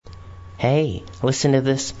Hey, listen to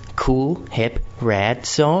this cool, hip, rad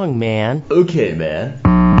song, man. Okay, man.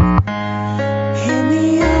 In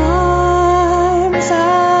the arms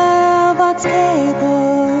of Ox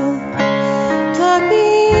Cable, tuck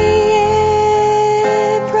me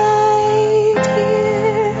in right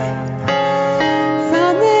here.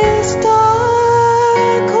 From this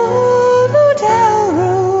dark, cold hotel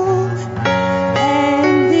room,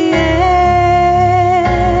 and the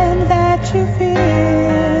end that you fear.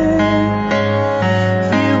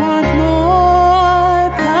 You want more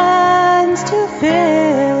plans to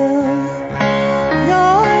fill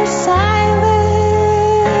your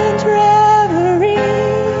silent reverie.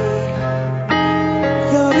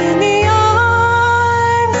 You're in the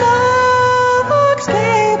arms of Ox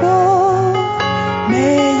Cable.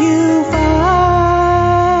 May you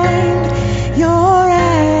find your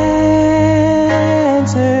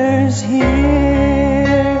answers here.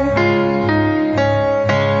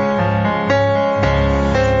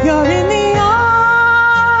 You're in the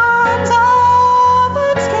arms of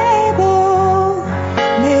Ox Cable.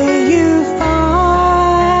 May you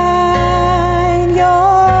find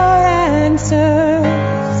your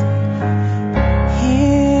answers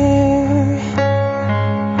here.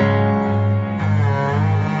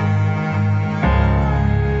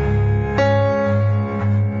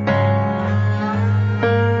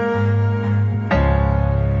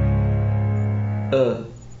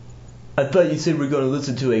 I thought you said we're gonna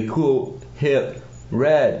listen to a cool, hip,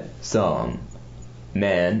 rad song,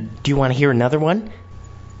 man. Do you want to hear another one,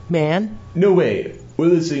 man? No way, we're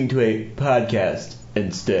listening to a podcast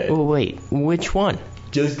instead. Oh, wait, which one?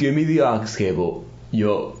 Just give me the aux cable.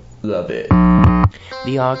 You'll love it.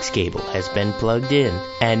 The aux cable has been plugged in,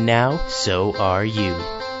 and now so are you.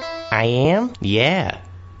 I am? Yeah.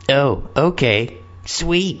 Oh, okay.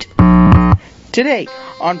 Sweet. Today,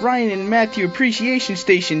 on Ryan and Matthew Appreciation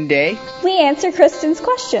Station Day, We answer Kristen's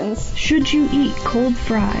questions. Should you eat cold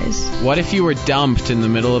fries? What if you were dumped in the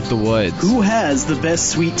middle of the woods? Who has the best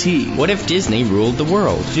sweet tea? What if Disney ruled the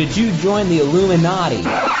world? Should you join the Illuminati?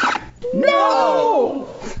 No!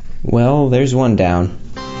 Well, there's one down.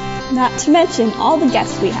 Not to mention all the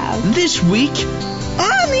guests we have. This week,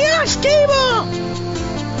 on the Ox Cable!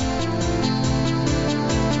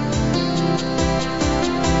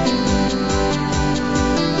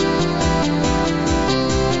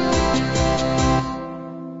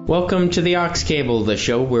 Welcome to the Aux Cable, the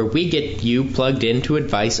show where we get you plugged into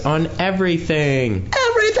advice on everything.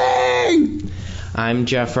 Everything! I'm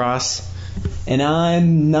Jeff Ross. And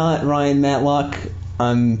I'm not Ryan Matlock.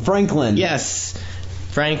 I'm Franklin. Yes,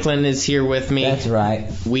 Franklin is here with me. That's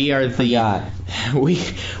right. We are the Forgot.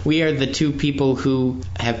 we are the two people who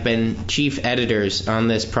have been chief editors on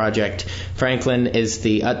this project. Franklin is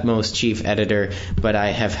the utmost chief editor, but I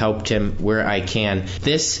have helped him where I can.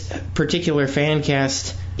 This particular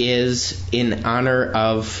FanCast is in honor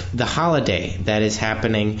of the holiday that is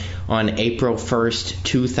happening on April 1st,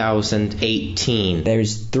 2018.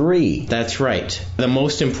 There's 3. That's right. The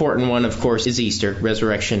most important one, of course, is Easter,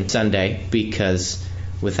 Resurrection Sunday, because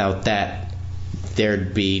without that,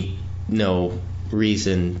 there'd be no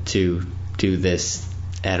reason to do this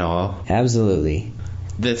at all. Absolutely.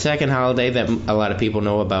 The second holiday that a lot of people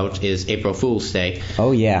know about is April Fool's Day.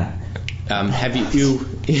 Oh, yeah. Have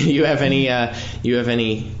you have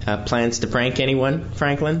any plans to prank anyone,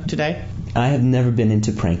 Franklin, today? I have never been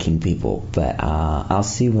into pranking people, but I'll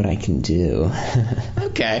see what I can do.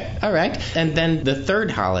 Okay, all right. And then the third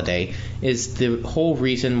holiday is the whole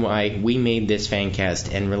reason why we made this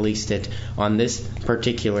FanCast and released it on this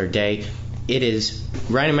particular day. It is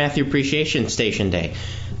Ryan and Matthew Appreciation Station Day.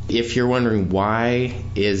 If you're wondering why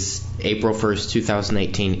is April 1st,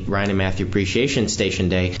 2018 Ryan and Matthew Appreciation Station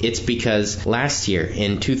Day, it's because last year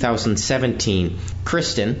in 2017,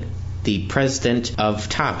 Kristen, the president of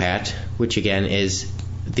Top Hat, which again is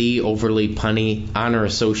the overly punny honor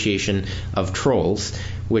association of trolls,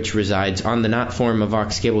 which resides on the not forum of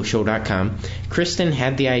oxcableshow.com, Kristen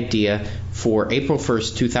had the idea for April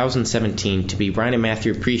 1st, 2017 to be Ryan and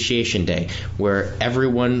Matthew Appreciation Day, where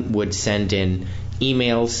everyone would send in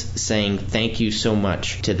emails saying thank you so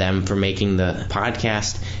much to them for making the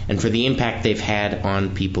podcast and for the impact they've had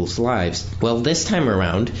on people's lives. Well, this time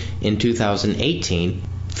around, in 2018,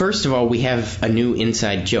 first of all, we have a new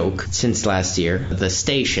inside joke since last year, the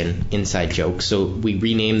station inside joke. So we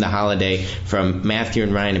renamed the holiday from Matthew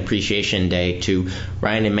and Ryan Appreciation Day to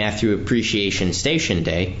Ryan and Matthew Appreciation Station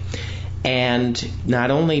Day. And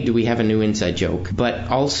not only do we have a new inside joke,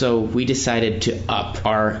 but also we decided to up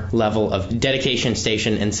our level of dedication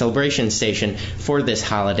station and celebration station for this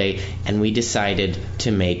holiday, and we decided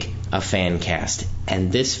to make a FanCast.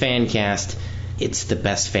 And this FanCast it's the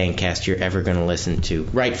best FanCast you're ever going to listen to.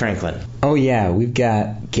 Right, Franklin? Oh, yeah, we've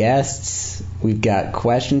got guests, we've got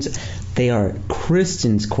questions. They are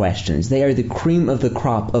Kristen's questions. They are the cream of the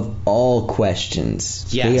crop of all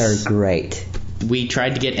questions. Yes. They are great. We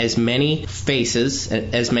tried to get as many faces,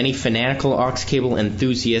 as many fanatical aux cable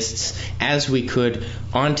enthusiasts as we could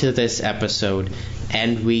onto this episode,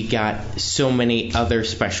 and we got so many other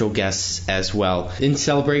special guests as well in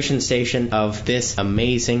celebration station of this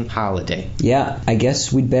amazing holiday. Yeah, I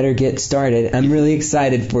guess we'd better get started. I'm really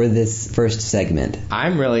excited for this first segment.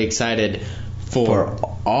 I'm really excited for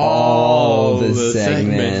all the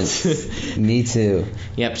segments. Me too.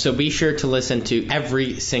 Yep, so be sure to listen to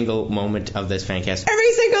every single moment of this FanCast.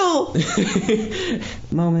 Every single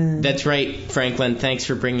moment. That's right, Franklin. Thanks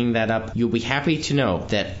for bringing that up. You'll be happy to know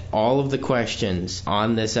that all of the questions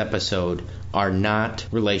on this episode are not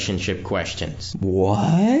relationship questions.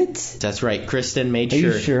 What? That's right. Kristen made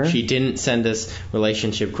sure she didn't send us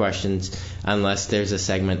relationship questions unless there's a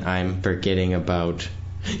segment I'm forgetting about.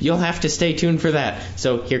 You'll have to stay tuned for that.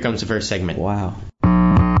 So here comes the first segment. Wow.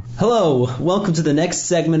 Hello, welcome to the next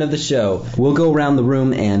segment of the show. We'll go around the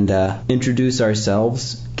room and introduce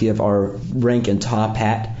ourselves, give our rank and top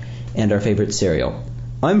hat, and our favorite cereal.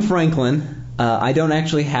 I'm Franklin. I don't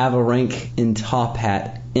actually have a rank and top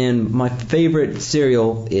hat, and my favorite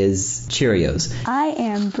cereal is Cheerios. I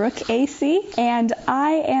am Brooke AC, and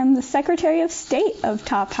I am the Secretary of State of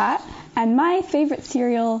Top Hat, and my favorite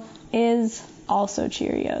cereal is also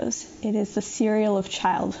Cheerios. It is the cereal of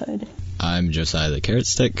childhood. I'm Josiah the Carrot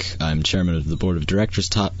Stick. I'm chairman of the board of directors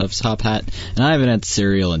of Top Hat, and I haven't had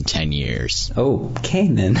cereal in 10 years. Okay,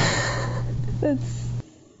 then. That's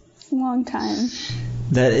a long time.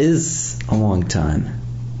 That is a long time.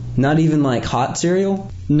 Not even like hot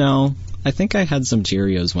cereal? No, I think I had some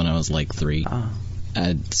Cheerios when I was like 3. Ah.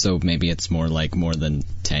 So maybe it's more than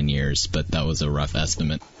 10 years, but that was a rough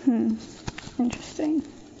estimate. Interesting.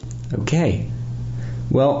 Okay.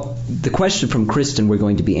 Well, the question from Kristen we're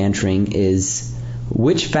going to be answering is,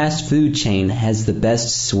 which fast food chain has the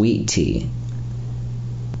best sweet tea?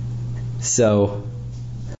 So,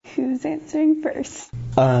 who's answering first?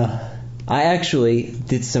 I actually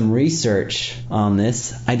did some research on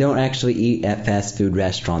this. I don't actually eat at fast food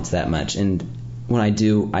restaurants that much, and when I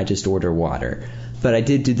do, I just order water. But I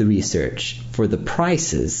did do the research for the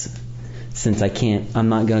prices, since I'm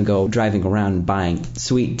not going to go driving around and buying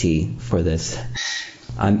sweet tea for this.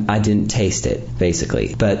 I didn't taste it,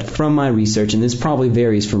 basically. But from my research, and this probably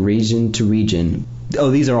varies from region to region.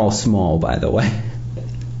 Oh, these are all small, by the way.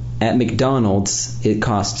 At McDonald's, it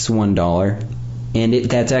costs $1, and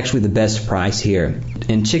that's actually the best price here.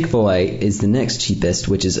 And Chick-fil-A is the next cheapest,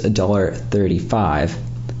 which is $1.35.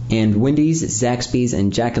 And Wendy's, Zaxby's,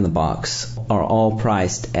 and Jack in the Box are all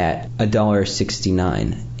priced at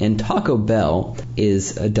 $1.69. And Taco Bell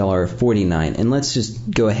is $1.49. And let's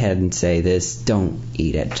just go ahead and say this: don't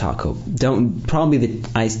eat at probably the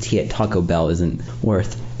iced tea at Taco Bell isn't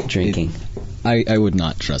worth drinking. I would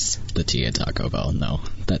not trust the tea at Taco Bell. No,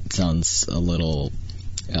 that sounds a little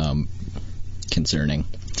concerning.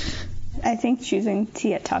 I think choosing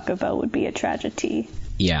tea at Taco Bell would be a tragedy.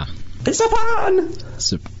 Yeah. It's a pun!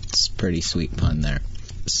 It's a pretty sweet pun there.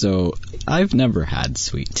 So, I've never had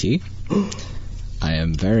sweet tea. I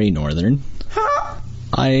am very northern.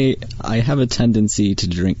 I have a tendency to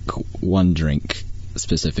drink one drink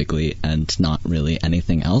specifically and not really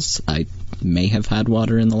anything else. I may have had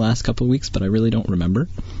water in the last couple of weeks, but I really don't remember.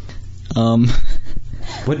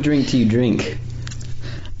 What drink do you drink?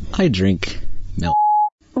 I drink milk.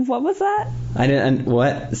 What was that? I didn't.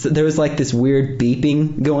 What? So there was like this weird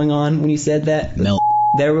beeping going on when you said that. Milk.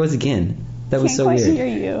 There it was again. That was so weird. Can't quite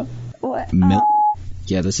hear you. What? Milk.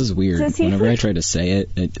 Yeah, this is weird. Whenever I try to say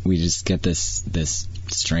it, we just get this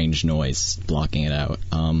strange noise blocking it out.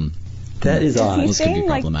 That is odd. This could be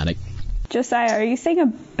problematic. Josiah, are you saying a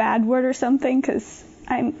bad word or something? Because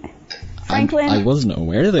Franklin. I wasn't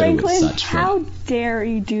aware that it was such. How dare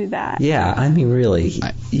you do that? Yeah, I mean, really,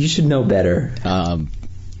 you should know better.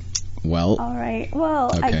 Well. All right. Well,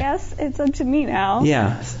 okay. I guess it's up to me now.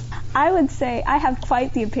 Yeah. I would say I have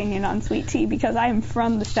quite the opinion on sweet tea because I am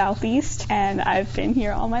from the Southeast and I've been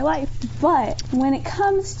here all my life. But when it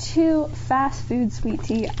comes to fast food sweet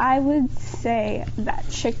tea, I would say that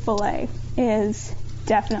Chick-fil-A is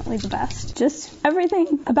definitely the best. Just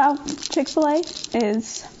everything about Chick-fil-A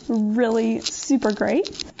is really super great.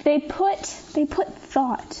 They put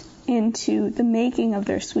thought into the making of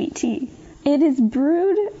their sweet tea. It's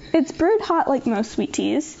brewed hot like most sweet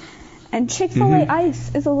teas, and Chick-fil-A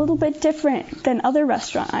ice is a little bit different than other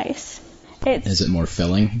restaurant ice. Is it more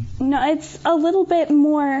filling? No, it's a little bit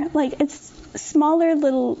more, like, it's smaller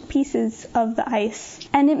little pieces of the ice,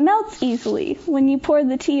 and it melts easily when you pour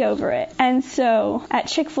the tea over it. And so at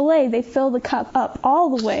Chick-fil-A, they fill the cup up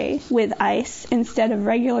all the way with ice instead of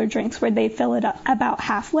regular drinks where they fill it up about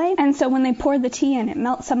halfway. And so when they pour the tea in, it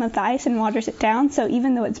melts some of the ice and waters it down. So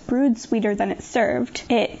even though it's brewed sweeter than it's served,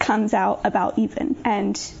 it comes out about even.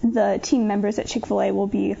 And the team members at Chick-fil-A will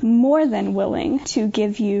be more than willing to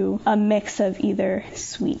give you a mix of either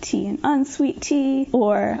sweet tea and unsweet tea,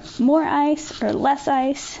 or more ice or less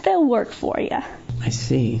ice. They'll work for you. I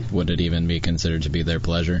see. Would it even be considered to be their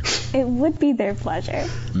pleasure? It would be their pleasure.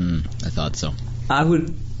 I thought so. I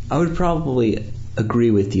would probably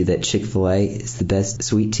agree with you that Chick-fil-A is the best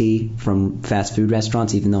sweet tea from fast food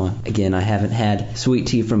restaurants, even though, again, I haven't had sweet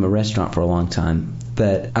tea from a restaurant for a long time.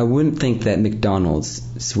 But I wouldn't think that McDonald's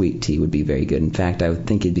sweet tea would be very good. In fact, I would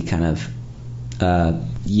think it'd be kind of...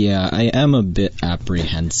 Yeah, I am a bit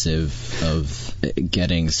apprehensive of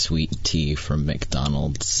getting sweet tea from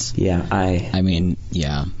McDonald's. Yeah, I mean,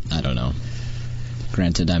 yeah, I don't know.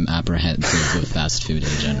 Granted, I'm apprehensive of fast food in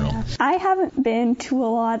general. Yeah. I haven't been to a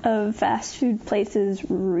lot of fast food places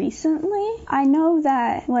recently. I know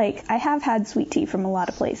that, I have had sweet tea from a lot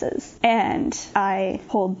of places, and I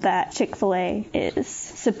hold that Chick-fil-A is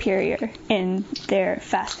superior in their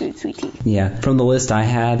fast food sweet tea. Yeah, from the list I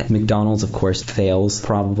had, McDonald's, of course, fails,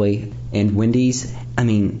 probably. And Wendy's, I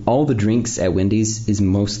mean, all the drinks at Wendy's is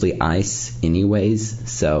mostly ice anyways,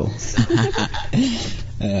 so...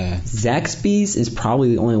 Zaxby's is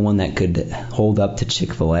probably the only one that could hold up to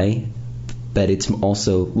Chick-fil-A, but it's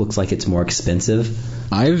also looks like it's more expensive.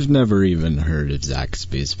 I've never even heard of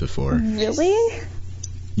Zaxby's before. Really?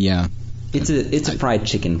 Yeah. It's a fried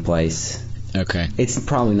chicken place. Okay. It's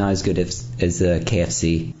probably not as good as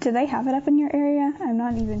KFC. Do they have it up in your area? I'm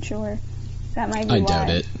not even sure. That might be I why. doubt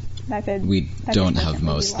it. We don't have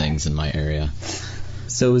most things in my area.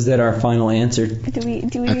 So is that our final answer? Do we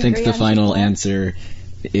I think agree the on final Chick-fil-A? answer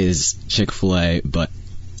is Chick-fil-A, but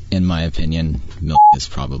in my opinion, milk is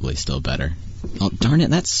probably still better. Oh, darn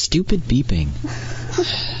it, that's stupid beeping.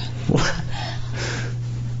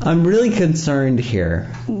 I'm really concerned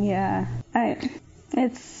here. Yeah,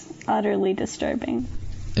 it's utterly disturbing.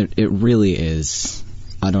 It really is.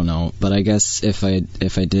 I don't know, but I guess if I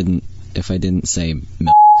didn't say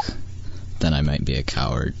milk, then I might be a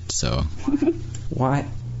coward. So why?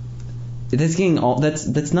 That's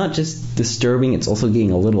not just disturbing, it's also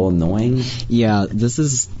getting a little annoying. Yeah, this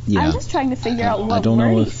is... Yeah. I'm just trying to figure out what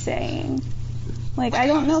word he's saying. I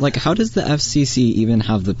don't know... how does the FCC even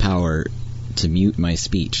have the power to mute my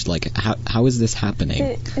speech? How is this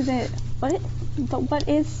happening?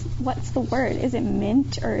 What's the word? Is it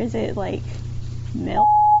mint, or is it, milk?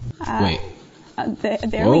 Wait.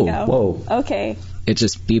 There we go. Whoa. Okay. It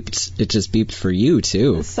just beeped for you,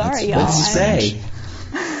 too. Sorry, y'all. What'd you say?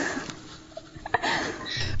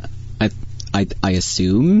 I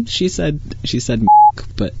assume she said milk,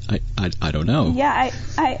 but I don't know. Yeah,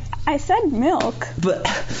 I said milk. But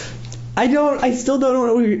I still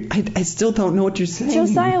don't know what you're saying.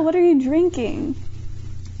 Josiah, what are you drinking?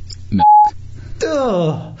 Milk.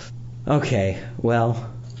 Ugh. Okay, well.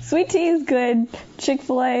 Sweet tea is good,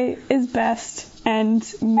 Chick-fil-A is best, and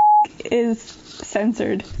milk is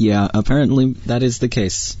censored. Yeah, apparently that is the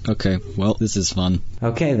case. Okay, well, this is fun.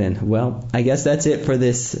 Okay then, well, I guess that's it for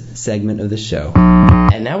this segment of the show.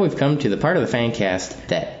 And now we've come to the part of the FanCast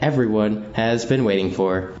that everyone has been waiting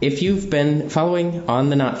for. If you've been following on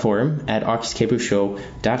the Not Forum at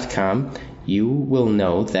auxcableshow.com, you will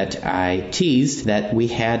know that I teased that we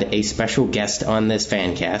had a special guest on this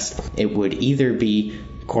FanCast. It would either be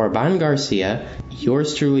Corban Garcia,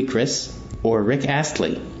 yours truly Chris, or Rick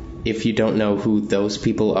Astley. If you don't know who those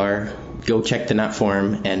people are, go check the Not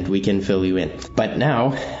Forum and we can fill you in. But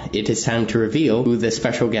now, it is time to reveal who the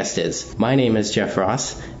special guest is. My name is Jeff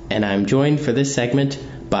Ross, and I'm joined for this segment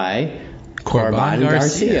by Corban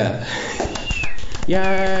Garcia.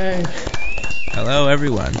 Yay! Hello,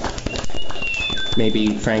 everyone.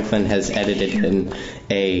 Maybe Franklin has edited in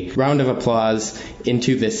a round of applause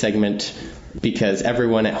into this segment because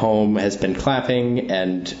everyone at home has been clapping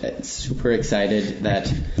and super excited that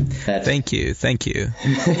Thank you.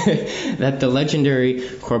 that the legendary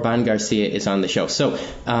Corban Garcia is on the show. So,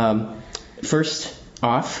 first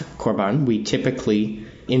off, Corban, we typically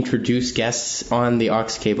introduce guests on the Aux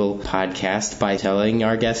Cable podcast by telling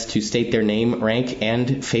our guests to state their name, rank,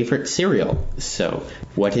 and favorite cereal. So,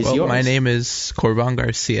 what is yours? My name is Corban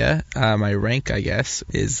Garcia. My rank, I guess,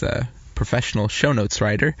 is professional show notes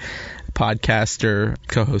writer, podcaster,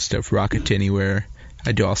 co-host of Rocket to Anywhere.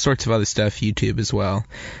 I do all sorts of other stuff, YouTube as well.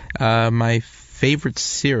 My favorite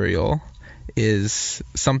cereal is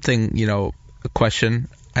something, a question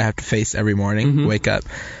I have to face every morning, wake up.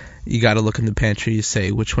 You got to look in the pantry, you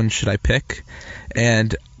say, which one should I pick?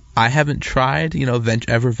 And I haven't tried,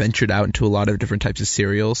 ever ventured out into a lot of different types of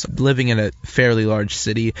cereals. Living in a fairly large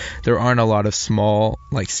city, there aren't a lot of small,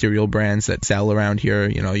 cereal brands that sell around here.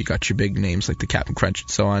 You got your big names like the Captain Crunch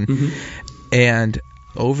and so on. And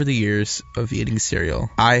over the years of eating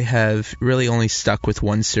cereal, I have really only stuck with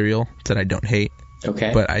one cereal that I don't hate.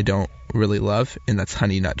 Okay. But I don't really love, and that's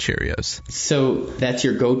Honey Nut Cheerios. So that's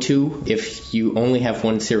your go-to if you only have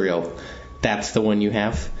one cereal. That's the one you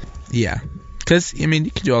have? Yeah. Because, you can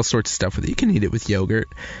do all sorts of stuff with it. You can eat it with yogurt.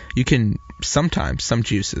 You can, sometimes, some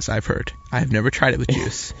juices, I've heard. I've never tried it with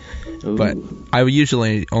juice. But I would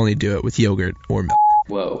usually only do it with yogurt or milk.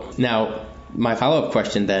 Whoa. Now, my follow-up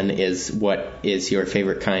question then is, what is your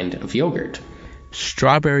favorite kind of yogurt?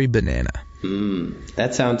 Strawberry banana.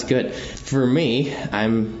 That sounds good. For me, I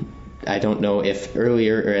don't know if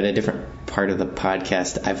earlier or at a different part of the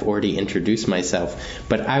podcast I've already introduced myself,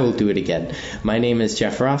 but I will do it again. My name is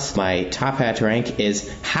Jeff Ross. My top hat rank is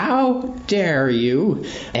How Dare You?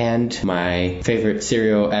 And my favorite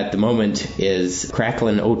cereal at the moment is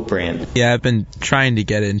Cracklin' Oat Bran. Yeah, I've been trying to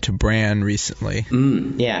get into bran recently.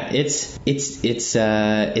 Yeah, it's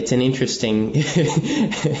an interesting it's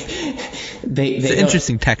an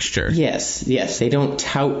interesting texture. Yes, they don't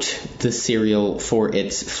tout the cereal for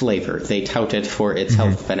its flavor. They tout it for its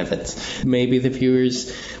health benefits. Maybe the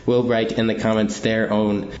viewers will write in the comments their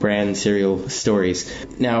own brand cereal stories.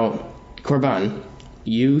 Now, Corban,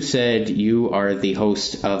 you said you are the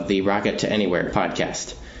host of the Rocket to Anywhere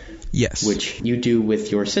podcast. Yes. Which you do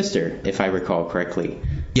with your sister, if I recall correctly.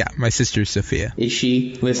 Yeah, my sister Sophia. Is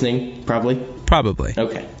she listening, probably? Probably.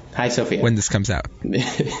 Okay. Hi, Sophia. When this comes out.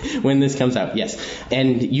 When this comes out, yes.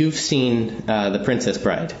 And you've seen The Princess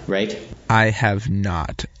Bride, right? I have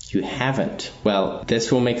not. You haven't? Well,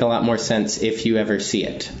 this will make a lot more sense if you ever see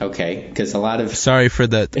it, okay? Because a lot of... Sorry for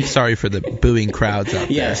the booing crowds out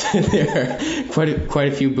there. Yes, there are quite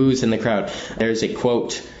a few boos in the crowd. There's a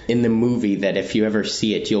quote in the movie that if you ever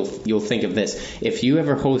see it, you'll think of this. If you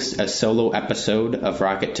ever host a solo episode of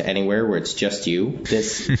Rocket to Anywhere where it's just you,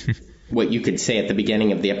 this... What you could say at the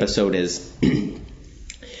beginning of the episode is,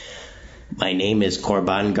 My name is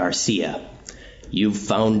Corban Garcia. You've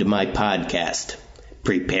found my podcast.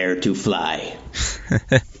 Prepare to fly.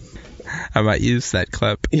 I might use that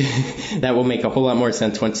clip. That will make a whole lot more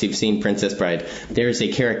sense once you've seen Princess Bride. There's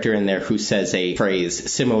a character in there who says a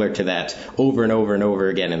phrase similar to that over and over and over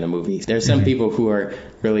again in the movie. There's some people who are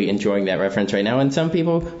really enjoying that reference right now, and some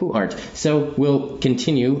people who aren't. So we'll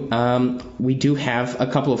continue. We do have a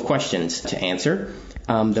couple of questions to answer.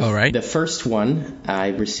 All right. The first one I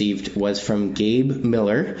received was from Gabe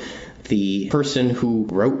Miller, the person who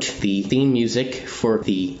wrote the theme music for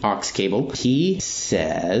the aux cable. He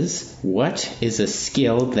says, what is a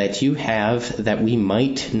skill that you have that we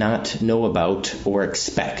might not know about or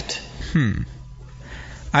expect?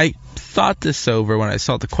 I thought this over when I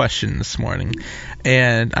saw the question this morning,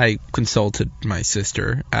 and I consulted my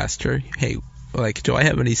sister, asked her, hey, do I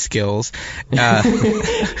have any skills? Yes,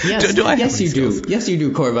 Yes, you do. Yes, you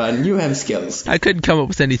do, Corban. You have skills. I couldn't come up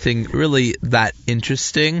with anything really that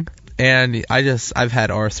interesting. And I've had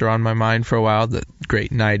Arthur on my mind for a while, the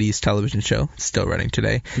great 90s television show, still running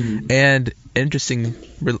today. And interesting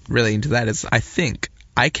relating to that is I think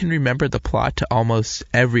I can remember the plot to almost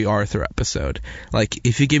every Arthur episode.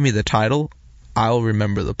 If you give me the title, I'll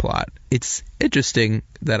remember the plot. It's interesting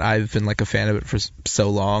that I've been a fan of it for so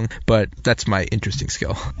long, but that's my interesting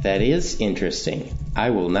skill. That is interesting. I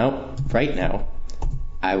will right now,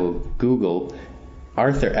 I will Google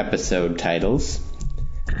Arthur episode titles.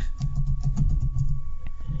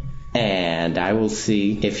 And I will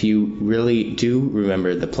see if you really do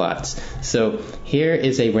remember the plots. So here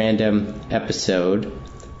is a random episode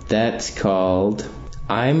that's called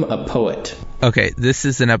I'm a Poet. Okay, this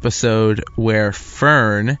is an episode where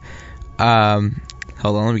Fern, hold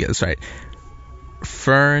on, let me get this right.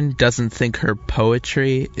 Fern doesn't think her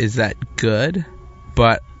poetry is that good,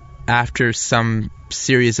 but after some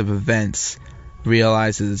series of events,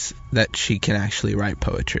 realizes that she can actually write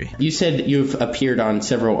poetry. You said you've appeared on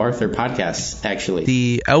several Arthur podcasts, actually.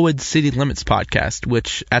 The Elwood City Limits podcast,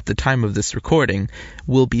 which at the time of this recording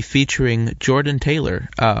will be featuring Jordan Taylor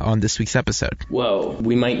on this week's episode. Whoa,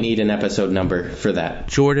 we might need an episode number for that.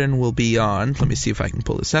 Jordan will be on, let me see if I can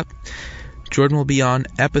pull this up. Jordan will be on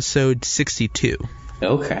episode 62.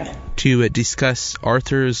 Okay. To discuss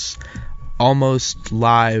Arthur's almost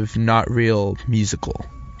live, not real musical.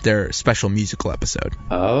 Their special musical episode.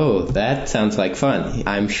 Oh, that sounds like fun.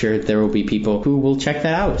 I'm sure there will be people who will check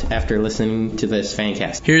that out after listening to this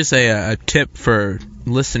FanCast. Here's a tip for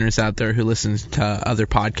listeners out there who listen to other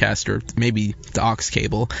podcasts or maybe the aux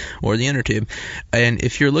cable or the inner tube, and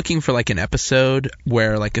if you're looking for like an episode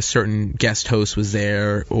where like a certain guest host was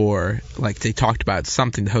there, or like they talked about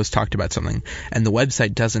something, the host talked about something, and the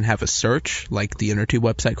website doesn't have a search, like the inner tube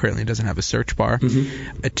website currently doesn't have a search bar,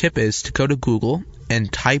 a tip is to go to Google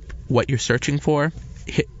and type what you're searching for,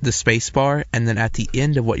 hit the space bar, and then at the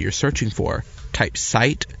end of what you're searching for, type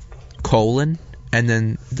site, : and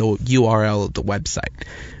then the URL of the website.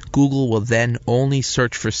 Google will then only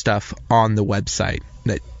search for stuff on the website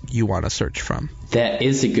that you want to search from. That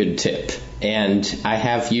is a good tip, and I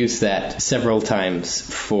have used that several times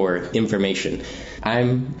for information.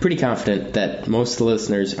 I'm pretty confident that most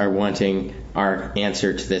listeners are wanting our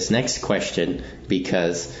answer to this next question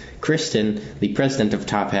because Kristen, the president of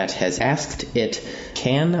Top Hat, has asked it,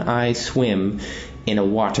 can I swim in a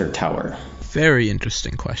water tower? Very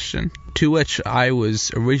interesting question, to which I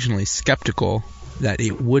was originally skeptical that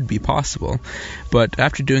it would be possible. But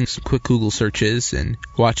after doing some quick Google searches and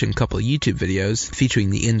watching a couple of YouTube videos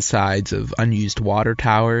featuring the insides of unused water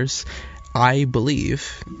towers, I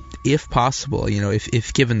believe, if possible,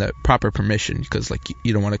 if given the proper permission, because like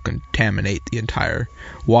you don't want to contaminate the entire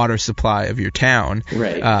water supply of your town,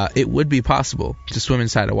 right. It would be possible to swim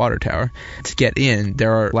inside a water tower. To get in,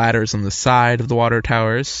 there are ladders on the side of the water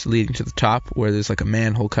towers leading to the top where there's like a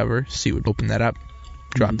manhole cover, so you would open that up,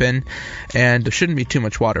 drop in, and there shouldn't be too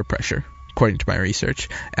much water pressure, according to my research,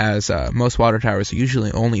 as most water towers are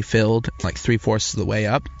usually only filled like 3/4 of the way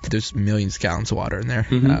up. There's millions of gallons of water in there.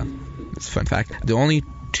 It's a fun fact. The only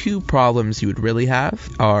two problems you would really have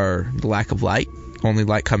are the lack of light, only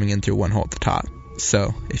light coming in through one hole at the top.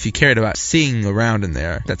 So if you cared about seeing around in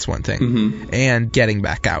there, that's one thing. And getting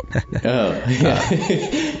back out.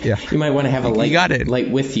 Yeah. You might want to have a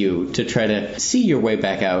light with you to try to see your way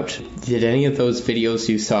back out. Did any of those videos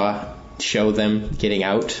you saw show them getting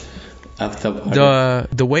out of the water?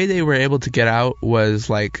 The way they were able to get out was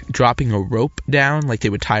like dropping a rope down, like they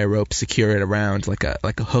would tie a rope, secure it around like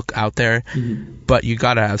a hook out there. But you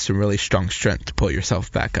gotta have some really strong strength to pull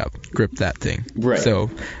yourself back up, grip that thing. Right.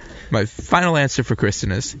 So my final answer for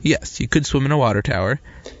Kristen is yes, you could swim in a water tower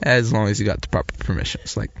as long as you got the proper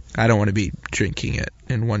permissions. Like, I don't want to be drinking it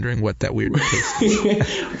and wondering what that weird taste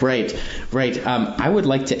is. Right. I would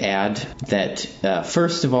like to add that,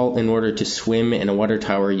 first of all, in order to swim in a water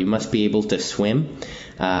tower, you must be able to swim.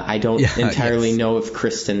 I don't entirely know if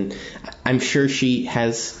Kristen, I'm sure she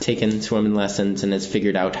has taken swimming lessons and has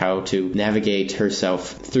figured out how to navigate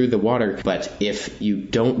herself through the water. But if you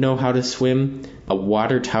don't know how to swim, a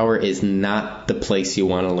water tower is not the place you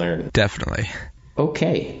want to learn. Definitely.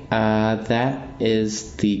 Okay, that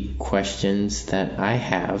is the questions that I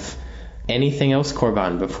have. Anything else,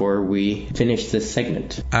 Corban, before we finish this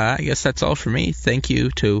segment? I guess that's all for me. Thank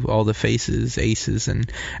you to all the faces, aces,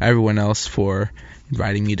 and everyone else for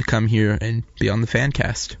inviting me to come here and be on the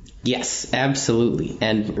FanCast. Yes, absolutely.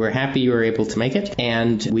 And we're happy you were able to make it.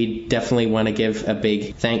 And we definitely want to give a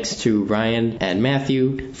big thanks to Ryan and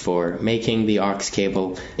Matthew for making the aux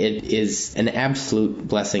cable. It is an absolute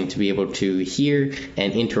blessing to be able to hear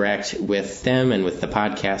and interact with them and with the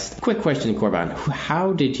podcast. Quick question, Corban.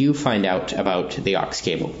 How did you find out about the aux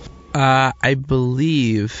cable? I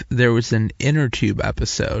believe there was an inner tube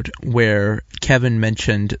episode where Kevin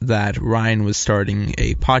mentioned that Ryan was starting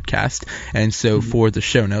a podcast, and so for the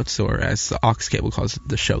show notes, or as the aux cable calls it,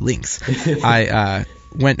 the show links, I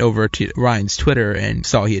went over to Ryan's Twitter and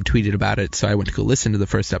saw he had tweeted about it, so I went to go listen to the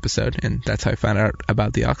first episode, and that's how I found out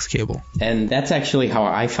about the aux cable. And that's actually how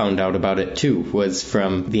I found out about it too, was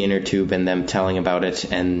from the inner tube and them telling about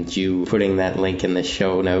it and you putting that link in the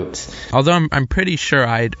show notes. Although I'm pretty sure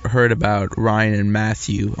I'd heard about Ryan and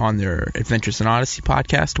Matthew on their Adventures in Odyssey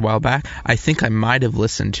podcast a while back. I think I might have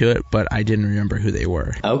listened to it, but I didn't remember who they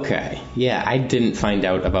were. Okay. Yeah, I didn't find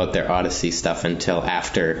out about their Odyssey stuff until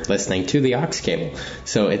after listening to the aux cable.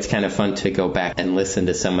 So it's kind of fun to go back and listen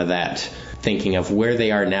to some of that, thinking of where they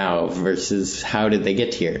are now versus how did they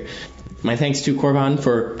get here. My thanks to Corban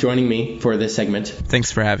for joining me for this segment.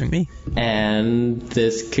 Thanks for having me. And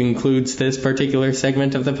this concludes this particular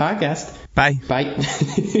segment of the podcast. Bye. Bye.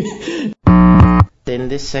 In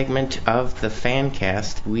this segment of the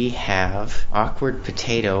FanCast, we have Awkward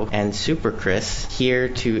Potato and Super Chris here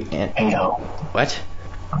to... Heyo. What?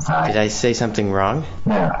 I'm sorry. Did I say something wrong?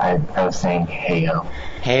 No, I was saying heyo.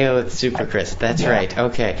 Heyo, it's Super Chris. That's right.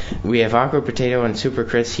 Okay. We have Awkward Potato and Super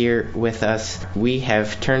Chris here with us. We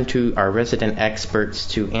have turned to our resident experts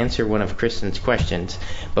to answer one of Kristen's questions.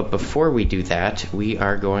 But before we do that, we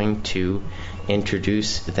are going to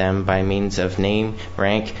introduce them by means of name,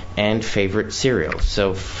 rank, and favorite cereal.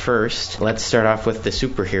 So first, let's start off with the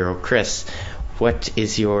superhero, Chris. what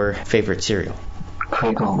is your favorite cereal?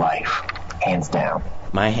 Critical life, hands down.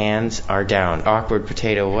 My hands are down. Awkward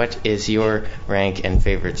Potato, what is your rank and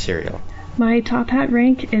favorite cereal? My top hat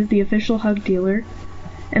rank is the official Hug Dealer,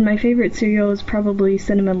 and my favorite cereal is probably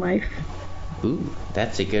Cinnamon Life. Ooh,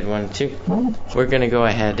 that's a good one too. We're going to go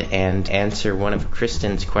ahead and answer one of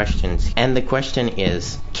Kristen's questions. And the question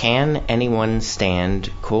is, can anyone stand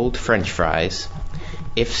cold French fries?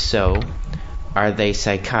 If so, are they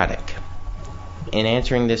psychotic? In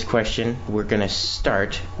answering this question, we're going to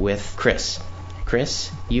start with Chris.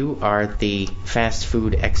 Chris, you are the fast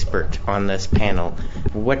food expert on this panel.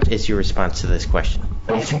 What is your response to this question?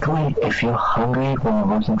 Basically, if you're hungry when you're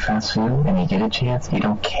working fast food and you get a chance, you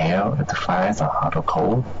don't care if the fries are hot or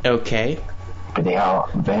cold. Okay. But they are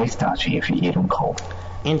very starchy if you eat them cold.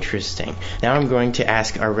 Interesting. Now I'm going to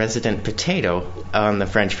ask our resident potato on the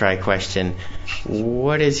French fry question.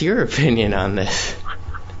 What is your opinion on this?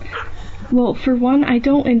 Well, for one, I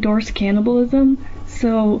don't endorse cannibalism,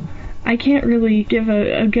 so I can't really give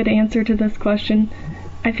a good answer to this question.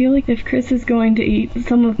 I feel like if Chris is going to eat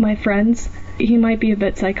some of my friends, he might be a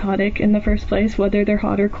bit psychotic in the first place, whether they're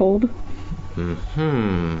hot or cold.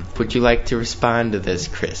 Would you like to respond to this,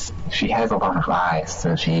 Chris? She has a lot of eyes,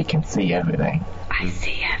 so she can see everything. I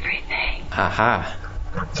see everything. Aha.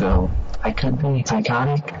 So, I could be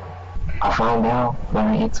psychotic. I'll find out when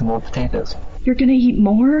I eat some more potatoes. You're gonna eat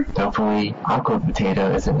more? Hopefully, awkward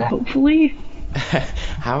potato isn't that. Hopefully.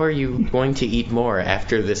 How are you going to eat more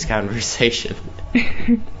after this conversation?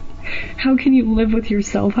 How can you live with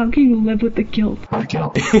yourself? How can you live with the guilt? What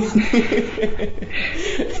guilt?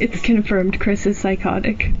 It's confirmed Chris is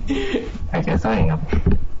psychotic. I guess I am.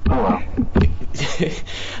 Oh well.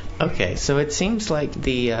 Okay, so it seems like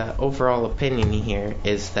the overall opinion here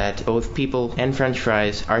is that both people and French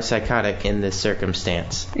fries are psychotic in this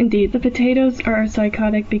circumstance. Indeed, the potatoes are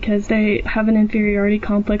psychotic because they have an inferiority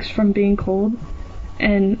complex from being cold,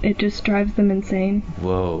 and it just drives them insane.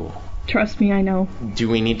 Whoa. Trust me, I know. Do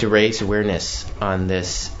we need to raise awareness on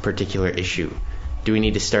this particular issue? Do we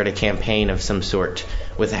need to start a campaign of some sort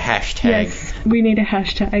with a hashtag? Yes, we need a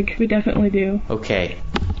hashtag. We definitely do. Okay.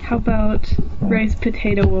 How about raise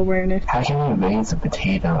potato awareness? How can you raise a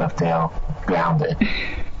potato if they're grounded?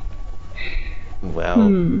 Well,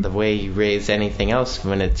 the way you raise anything else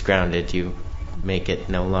when it's grounded, you make it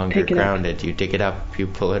no longer grounded. You dig it up, you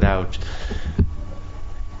pull it out.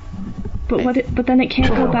 But then it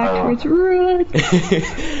can't go back to its roots.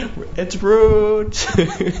 Its roots.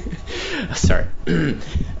 Sorry.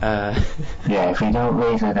 Yeah, if we don't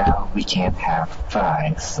raise it out, we can't have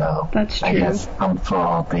fries. So that's true. I guess I'm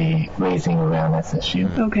for the raising awareness issue.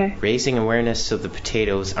 Okay. Raising awareness so the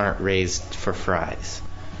potatoes aren't raised for fries.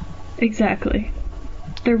 Exactly.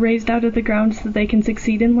 They're raised out of the ground so they can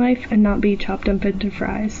succeed in life and not be chopped up into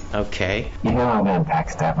fries. Okay. You know I'm going to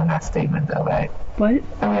backstab on that statement, though, right? What?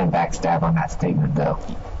 I'm going to backstab on that statement, though.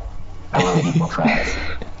 I want to eat more fries.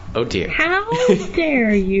 Oh, dear. How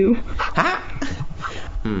dare you? Ha!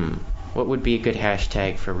 What would be a good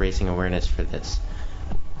hashtag for raising awareness for this?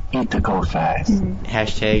 Eat the cold fries.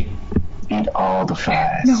 Hashtag... Eat all the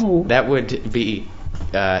fries. No. That would be...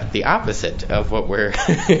 the opposite of what we're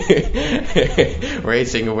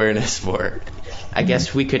raising awareness for. I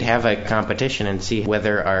guess we could have a competition and see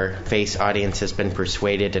whether our face audience has been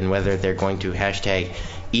persuaded and whether they're going to hashtag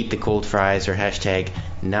eat the cold fries or hashtag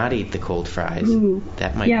not eat the cold fries. Ooh.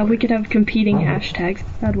 That might work. We could have competing hashtags.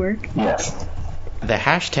 That'd work. Yes. The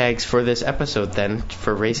hashtags for this episode then,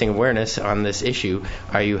 for raising awareness on this issue,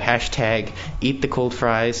 are you hashtag eat the cold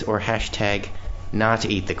fries or hashtag not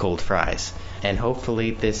eat the cold fries? And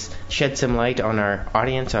hopefully this sheds some light on our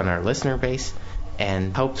audience, on our listener base,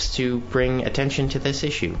 and helps to bring attention to this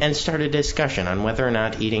issue and start a discussion on whether or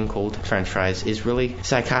not eating cold French fries is really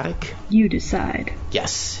psychotic. You decide.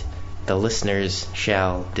 Yes, the listeners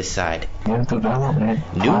shall decide. New development.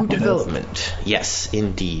 New development. Yes,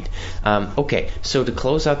 indeed. Okay, so to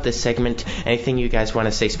close out this segment, anything you guys want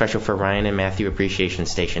to say special for Ryan and Matthew Appreciation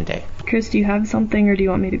Station Day? Chris, do you have something or do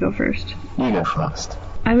you want me to go first? You go first.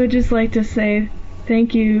 I would just like to say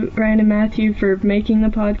thank you, Ryan and Matthew, for making the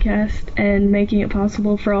podcast and making it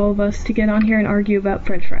possible for all of us to get on here and argue about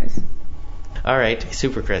French fries. All right,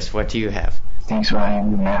 Super Chris, what do you have? Thanks,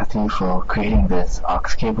 Ryan and Matthew, for creating this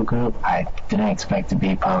aux cable group. I didn't expect to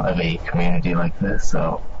be part of a community like this,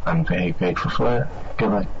 so I'm very grateful for it.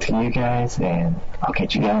 Good luck to you guys, and I'll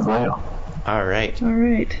catch you guys later. All right. All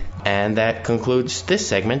right. And that concludes this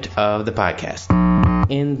segment of the podcast.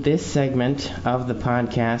 in this segment of the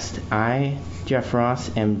podcast, I, Jeff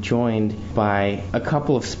Ross, am joined by a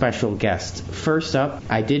couple of special guests. First up,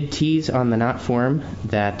 I did tease on the Not Forum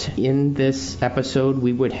that in this episode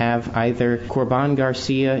we would have either Corban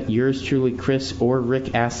Garcia, yours truly Chris, or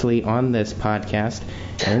Rick Astley on this podcast.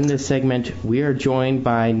 And in this segment, we are joined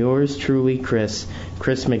by yours truly Chris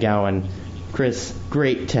McGowan. Chris,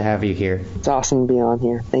 great to have you here. It's awesome to be on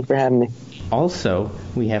here. Thanks for having me. Also,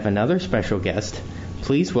 we have another special guest.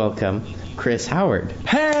 Please welcome Chris Howard.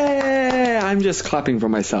 Hey, I'm just clapping for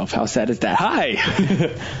myself. How sad is that? Hi.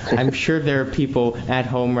 I'm sure there are people at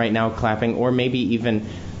home right now clapping, or maybe even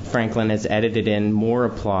Franklin has edited in more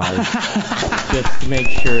applause just to make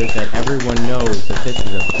sure that everyone knows that this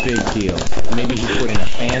is a big deal. Maybe he put in a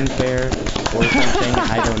fanfare or something.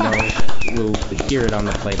 I don't know. We'll hear it on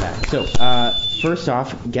the playback. So, first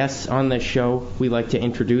off, guests on this show we like to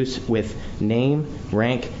introduce with name,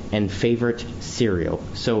 rank, and favorite cereal.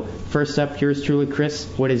 So, first up, yours truly, Chris,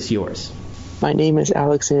 what is yours? My name is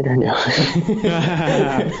Alexander. No.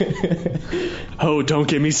 Oh, don't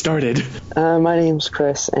get me started. My name's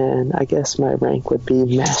Chris, and I guess my rank would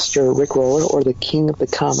be Master Rickroller or the King of the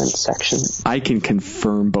Comments section. I can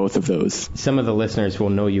confirm both of those. Some of the listeners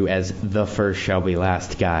will know you as the first shall be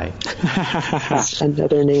last guy.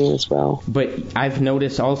 Another name as well. But I've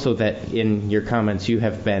noticed also that in your comments you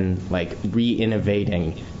have been like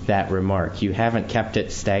re-innovating that remark. You haven't kept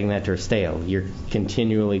it stagnant or stale. You're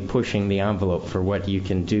continually pushing the envelope for what you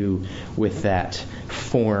can do with that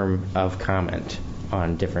form of comment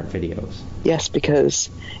on different videos. Yes, because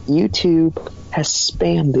YouTube has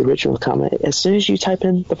spammed the original comment. As soon as you type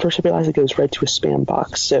in the first realize it goes right to a spam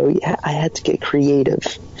box. So yeah, I had to get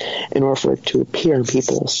creative in order for it to appear in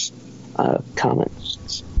people's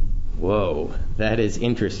comments. Whoa, that is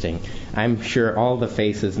interesting. I'm sure all the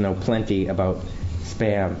faces know plenty about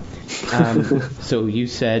spam. So you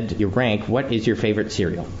said your rank. What is your favorite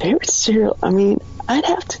cereal? Favorite cereal? I mean, I'd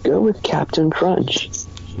have to go with Captain Crunch.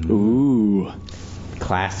 Ooh.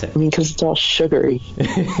 Classic. I mean, because it's all sugary.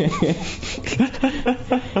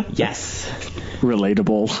 Yes.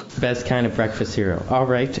 Relatable. Best kind of breakfast cereal. All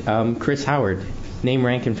right, Chris Howard. Name,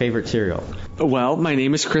 rank, and favorite cereal. Well, my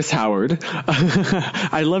name is Chris Howard.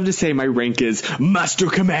 I love to say my rank is Master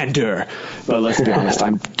Commander. But let's be honest,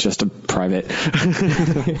 I'm just a private.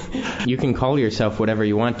 You can call yourself whatever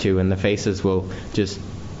you want to, and the faces will just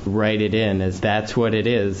write it in as that's what it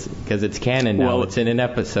is, because it's canon now. Well, it's in an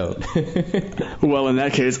episode. Well, in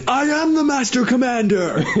that case, I am the Master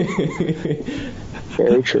Commander.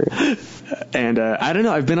 Very true. And I don't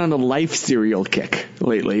know, I've been on a life cereal kick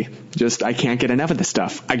lately. Just, I can't get enough of this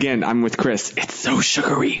stuff. Again, I'm with Chris. It's so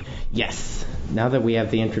sugary. Yes. Now that we have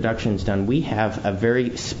the introductions done, we have a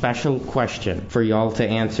very special question for y'all to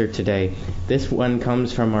answer today. This one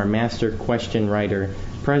comes from our master question writer,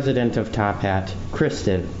 president of Top Hat,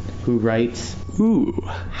 Kristen, who writes, Ooh.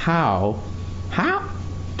 How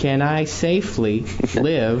can I safely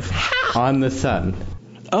live on the sun?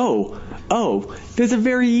 Oh, there's a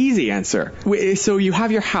very easy answer. So you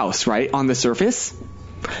have your house, right, on the surface?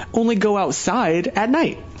 Only go outside at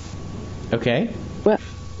night. Okay. Well,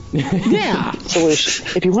 yeah. Solution.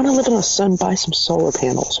 If you want to live in the sun, buy some solar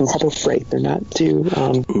panels from Harbor Freight. They're not too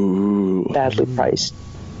badly priced.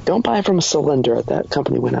 Don't buy from a cylinder. That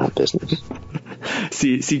company went out of business.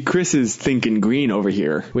 See, Chris is thinking green over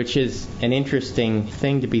here. Which is an interesting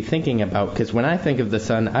thing to be thinking about, because when I think of the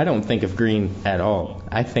sun, I don't think of green at all.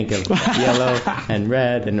 I think of yellow and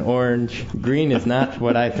red and orange. Green is not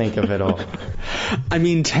what I think of at all. I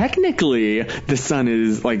mean, technically, the sun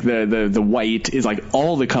is like the white is like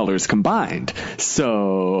all the colors combined.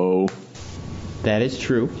 So that is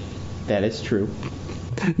true. That is true.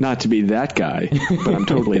 Not to be that guy, but I'm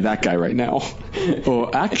totally that guy right now. Oh,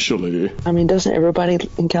 actually. I mean, doesn't everybody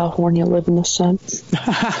in California live in the sun?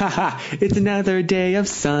 It's another day of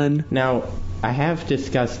sun. Now, I have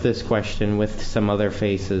discussed this question with some other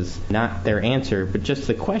faces, not their answer, but just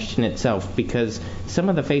the question itself, because some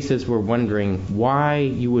of the faces were wondering why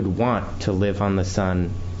you would want to live on the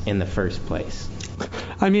sun in the first place.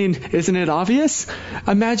 I mean, isn't it obvious?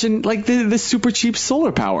 Imagine, like, the super cheap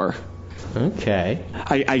solar power. Okay.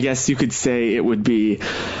 I guess you could say it would be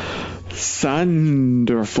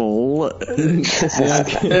sunderful.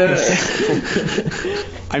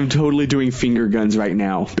 I'm totally doing finger guns right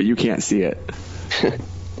now, but you can't see it.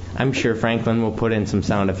 I'm sure Franklin will put in some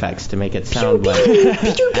sound effects to make it sound like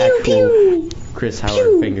actual Chris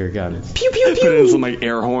Howard finger guns. Pew, pew, pew. Put in some like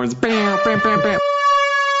air horns. Bam, bam, bam, bam.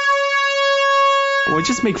 Well,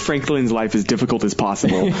 just make Franklin's life as difficult as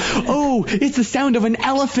possible. Oh, it's the sound of an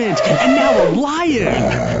elephant, and now a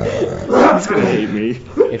lion. He's gonna hate me.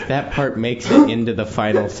 If that part makes it into the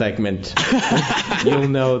final segment, you'll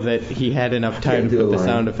know that he had enough time to put the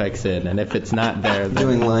sound effects in, and if it's not there, then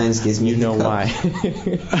Doing lines gives me you know why.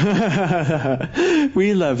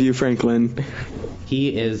 We love you, Franklin.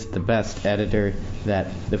 He is the best editor that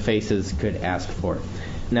the Faces could ask for.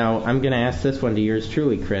 Now, I'm going to ask this one to yours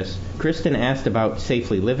truly, Chris. Kristen asked about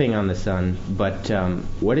safely living on the sun, but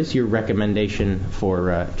what is your recommendation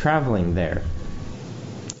for traveling there?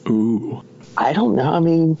 Ooh. I don't know. I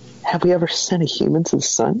mean, have we ever sent a human to the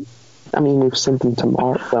sun? I mean, we've sent them to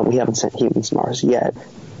Mars. Well, we haven't sent humans to Mars yet.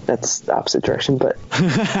 That's the opposite direction. But we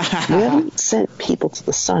haven't sent people to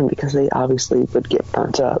the sun because they obviously would get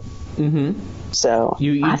burnt up. Mm-hmm. So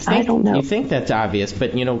I don't know. You think that's obvious,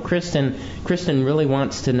 but Kristen really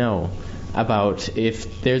wants to know about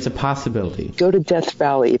if there's a possibility. Go to Death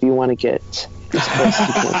Valley if you want to get as close as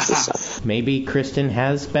you can to the sun. Maybe Kristen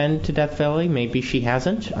has been to Death Valley. Maybe she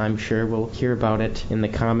hasn't. I'm sure we'll hear about it in the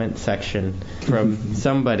comment section from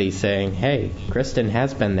somebody saying, hey, Kristen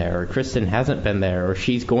has been there, or Kristen hasn't been there, or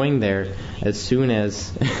she's going there as soon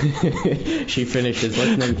as she finishes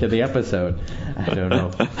listening to the episode. I don't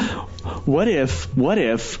know. What if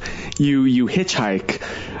you hitchhike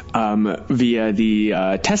via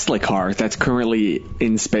the Tesla car that's currently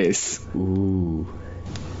in space? Ooh.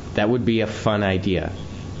 That would be a fun idea.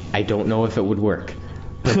 I don't know if it would work,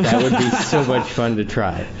 but that would be so much fun to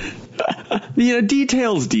try.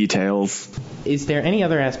 Details. Is there any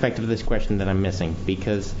other aspect of this question that I'm missing?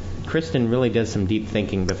 Because Kristen really does some deep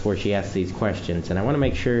thinking before she asks these questions, and I want to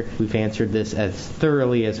make sure we've answered this as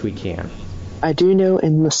thoroughly as we can. I do know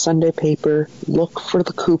in the Sunday paper, look for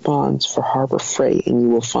the coupons for Harbor Freight, and you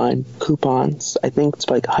will find coupons. I think it's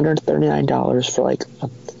like $139 for like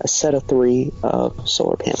a set of 3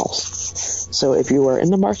 solar panels. So if you are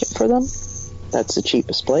in the market for them, that's the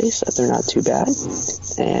cheapest place. They're not too bad.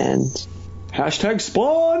 And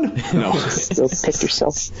 #spawn. No. Go pick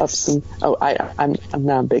yourself up some. Oh, I'm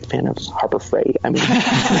not a big fan of Harbor Freight. I mean,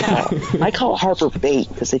 I call it Harbor Bait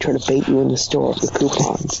because they try to bait you in the store with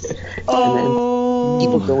coupons. And then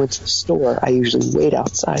people go into the store. I usually wait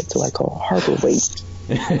outside, so I call it Harbor Wait.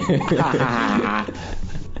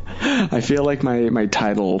 I feel like my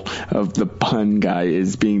title of the pun guy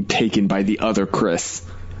is being taken by the other Chris.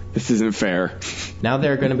 This isn't fair. Now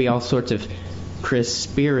there are going to be all sorts of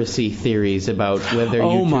conspiracy theories about whether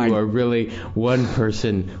you two are really one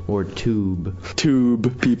person or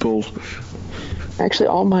tube people. Actually,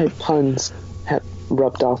 all my puns have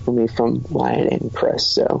rubbed off on me from Ryan and Chris,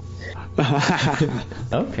 so.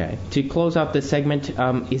 Okay. To close out this segment,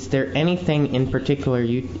 is there anything in particular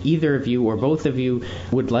either of you or both of you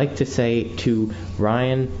would like to say to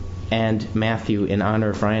Ryan and Matthew in honor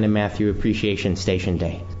of Ryan and Matthew Appreciation Station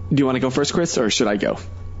Day? Do you want to go first, Chris, or should I go?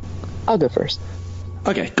 I'll go first.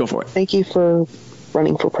 Okay, go for it. Thank you for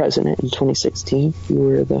running for president in 2016. You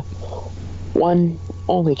were the one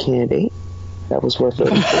only candidate that was worth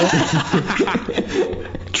voting for.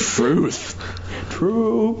 Truth.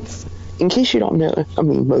 In case you don't know, I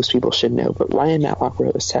mean, most people should know, but Ryan Matlock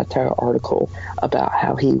wrote a satire article about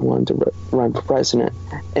how he wanted to run for president,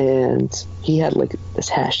 and he had like this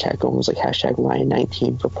hashtag going, it was like hashtag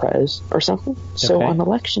Ryan19 for Prez or something. So on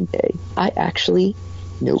election day, I actually,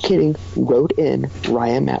 no kidding, wrote in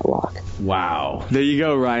Ryan Matlock. Wow. There you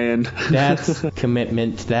go, Ryan. That's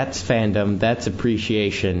commitment, that's fandom, that's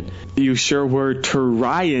appreciation. You sure were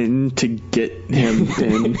trying to get him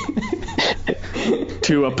in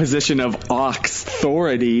to a position of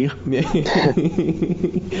authority.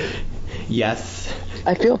 Yes.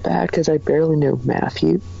 I feel bad because I barely know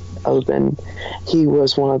Matthew, other than he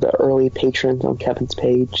was one of the early patrons on Kevin's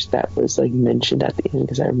page that was like mentioned at the end,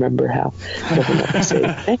 because I remember how Kevin would say,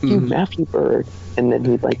 thank you, Matthew Bird, and then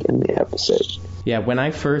he'd like end the episode. Yeah, when I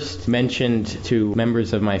first mentioned to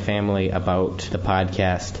members of my family about the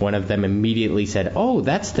podcast, one of them immediately said, oh,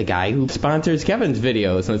 that's the guy who sponsors Kevin's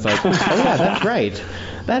videos. And it's like, oh yeah, that's right.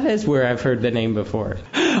 That is where I've heard the name before.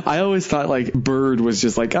 I always thought like Bird was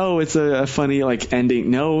just like, oh, it's a funny like ending.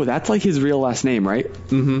 No, that's like his real last name, right?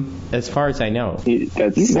 Mm-hmm. As far as I know.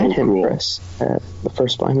 That's you met him, cool. Chris, at the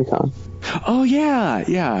first BlimeyCon. Oh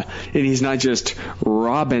yeah. And he's not just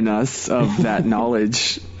robbing us of that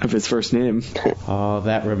knowledge of his first name. Oh,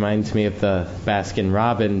 that reminds me of the Baskin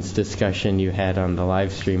Robbins discussion you had on the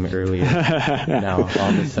live stream earlier. Now, all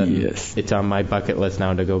of a sudden, It's on my bucket list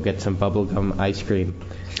now to go get some bubblegum ice cream.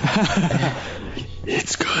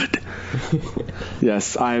 It's good.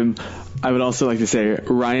 Yes, I would also like to say,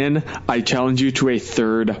 Ryan, I challenge you to a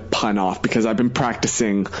third pun off because I've been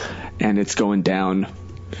practicing and it's going down,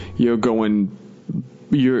 you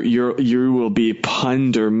will be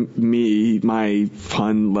under me, my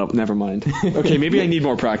pun level. Never mind. Okay, maybe I need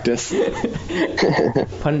more practice.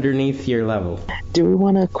 Underneath your level. Do we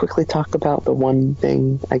want to quickly talk about the one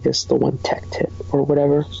thing, I guess the one tech tip or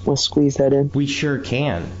whatever? We'll squeeze that in. We sure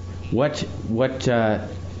can. What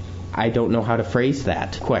I don't know how to phrase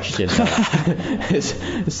that question.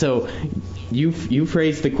 So you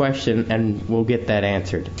phrase the question and we'll get that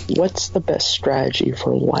answered. What's the best strategy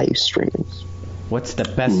for live streams? What's the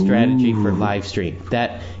best strategy for live stream?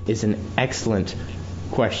 That is an excellent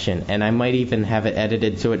question, and I might even have it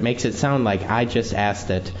edited so it makes it sound like I just asked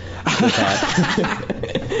it,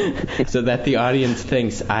 so that the audience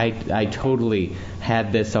thinks I totally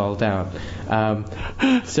had this all down.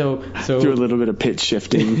 So do a little bit of pitch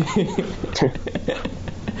shifting.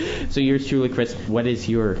 So yours truly, Chris, what is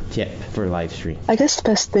your tip for live stream? I guess the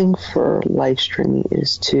best thing for live streaming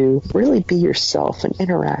is to really be yourself and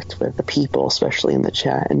interact with the people, especially in the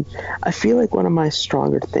chat. And I feel like one of my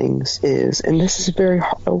stronger things is, and this is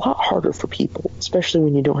a lot harder for people, especially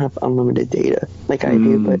when you don't have unlimited data like I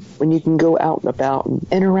do, but when you can go out and about and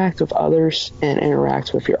interact with others and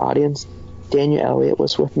interact with your audience. Daniel Elliott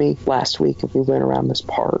was with me last week and we went around this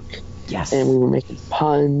park. Yes. And we were making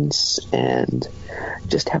puns and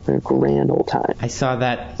just having a grand old time. I saw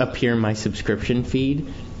that appear in my subscription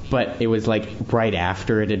feed, but it was like right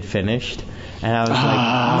after it had finished. And I was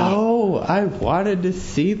like, no, I wanted to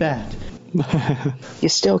see that. You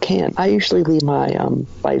still can. I usually leave my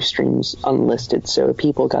live streams unlisted, so if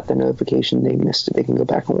people got the notification they missed it, they can go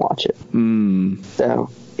back and watch it. So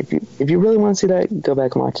if you really want to see that, go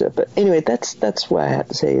back and watch it. But anyway, that's what I have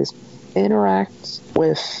to say is interact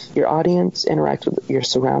with your audience, interact with your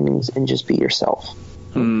surroundings, and just be yourself.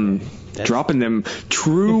 Dropping them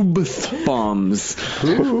truth bombs.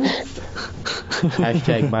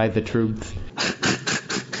 Hashtag buy the truth.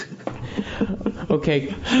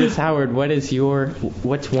 Okay, Chris Howard, what's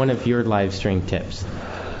one of your live stream tips?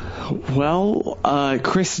 Well,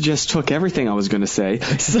 Chris just took everything I was going to say.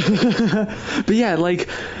 But yeah, like,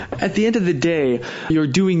 at the end of the day, you're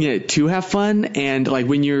doing it to have fun, and like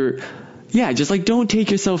when you're... Yeah, just like don't take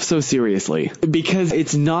yourself so seriously because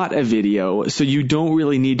it's not a video, so you don't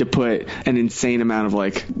really need to put an insane amount of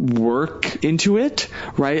like work into it,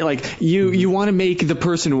 right? Like you want to make the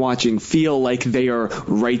person watching feel like they are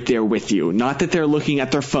right there with you, not that they're looking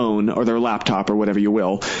at their phone or their laptop or whatever you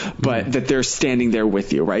will, but that they're standing there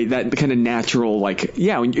with you, right? That kind of natural, like,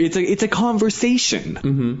 yeah, it's a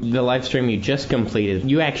conversation. The live stream you just completed,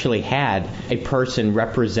 you actually had a person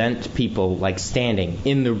represent people like standing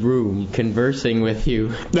in the room conversing with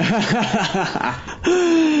you.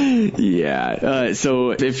 Yeah.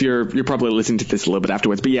 So if you're probably listening to this a little bit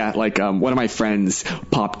afterwards, but yeah, like one of my friends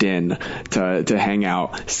popped in to hang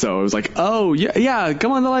out, so it was like, oh yeah,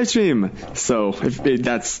 come on the live stream. So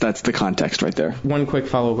that's the context right there. One quick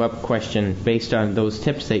follow-up question based on those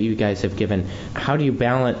tips that you guys have given. How do you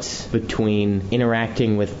balance between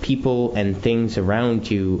interacting with people and things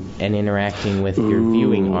around you and interacting with your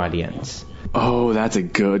viewing audience? Oh, that's a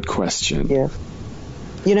good question. Yeah.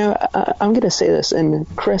 You know, I'm going to say this, and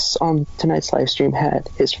Chris on tonight's live stream had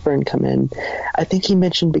his friend come in. I think he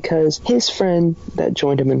mentioned because his friend that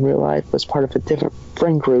joined him in real life was part of a different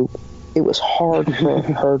friend group, it was hard for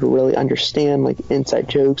her to really understand, like, inside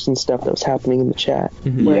jokes and stuff that was happening in the chat.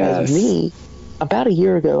 Whereas me, about a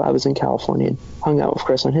year ago, I was in California and hung out with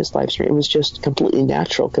Chris on his live stream. It was just completely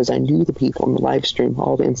natural because I knew the people on the live stream,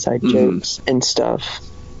 all the inside jokes and stuff.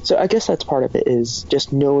 So I guess that's part of it, is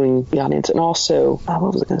just knowing the audience. And also, what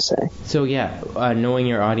was I going to say? So yeah, knowing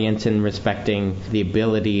your audience and respecting the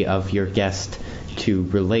ability of your guest to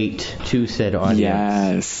relate to said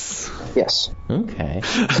audience. Yes. Okay.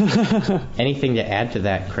 Anything to add to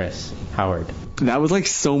that, Chris Howard? That was like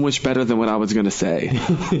so much better than what I was going to say.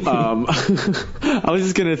 I was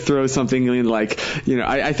just going to throw something in like, you know,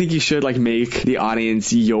 I think you should like make the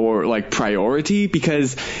audience your like priority,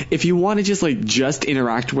 because if you want to just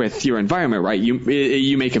interact with your environment, right,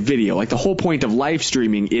 you make a video. Like the whole point of live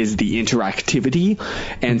streaming is the interactivity.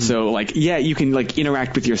 And so like, yeah, you can like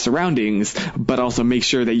interact with your surroundings, but also make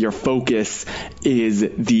sure that your focus is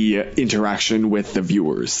the interaction with the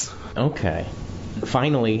viewers. Okay.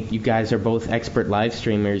 Finally, you guys are both expert live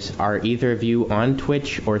streamers. Are either of you on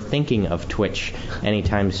Twitch or thinking of Twitch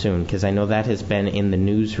anytime soon? Because I know that has been in the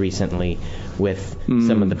news recently with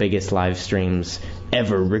some of the biggest live streams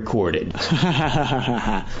ever recorded.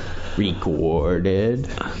 Recorded.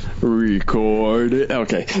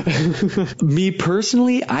 Okay. Me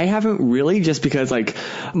personally, I haven't really, just because like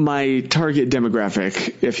my target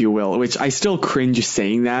demographic, if you will, which I still cringe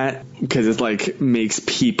saying that because it's like makes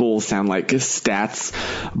people sound like stats,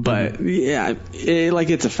 but yeah,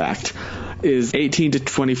 it's a fact, is 18 to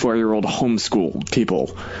 24-year-old homeschool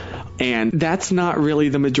people. And that's not really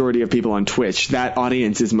the majority of people on Twitch. That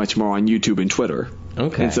audience is much more on YouTube and Twitter.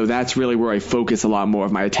 Okay. And so that's really where I focus a lot more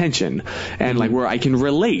of my attention, and like where I can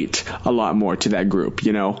relate a lot more to that group,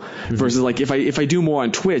 you know, versus like if I do more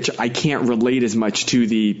on Twitch, I can't relate as much to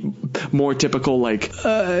the more typical like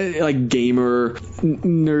gamer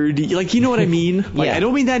nerdy, like, you know what I mean? Like, I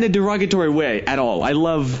don't mean that in a derogatory way at all. I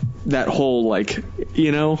love that whole, like,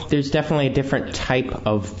 you know, there's definitely a different type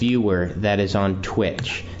of viewer that is on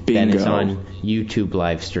Twitch than is on YouTube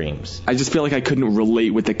live streams. I just feel like I couldn't relate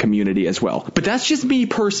with the community as well. But that's just me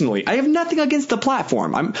personally. I have nothing against the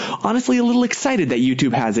platform. I'm honestly a little excited that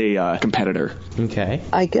YouTube has a competitor. Okay.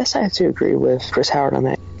 I guess I have to agree with Chris Howard on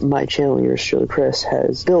that. My channel, yours truly, Chris,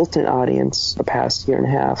 has built an audience the past year and a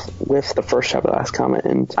half with the first Shabby Last Comment,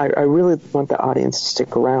 and I really want the audience to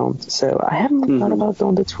stick around. So I haven't thought about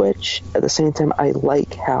going to Twitch. At the same time, I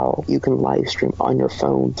like how you can live stream on your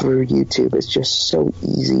phone through YouTube. It's just so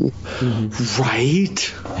easy.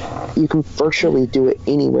 Right? You can virtually do it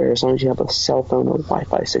anywhere as long as you have a cell phone or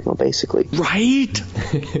Wi-Fi signal, basically. Right?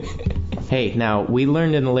 Hey, now, we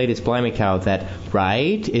learned in the latest Blimey Cow that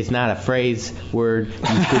right is not a phrase word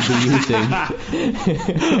you could be using.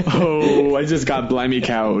 Oh, I just got Blimey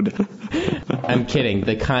Cowed. I'm kidding.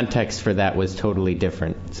 The context for that was totally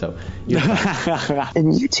different. So, you're fine.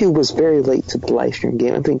 And YouTube was very late to the live stream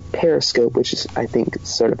game. I think Periscope, which is, I think,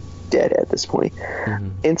 sort of dead at this point.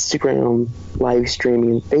 Instagram live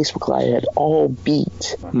streaming, Facebook Live had all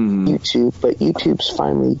beat YouTube, but YouTube's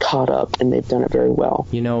finally caught up and they've done it very well.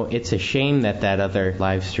 You know, it's a shame that other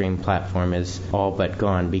live stream platform is all but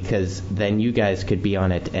gone, because then you guys could be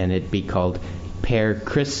on it and it'd be called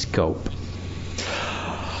Periscope.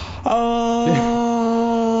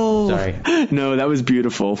 Oh, sorry. No, that was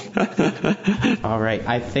beautiful. All right,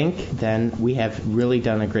 I think then we have really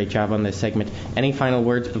done a great job on this segment. Any final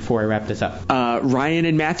words before I wrap this up? Ryan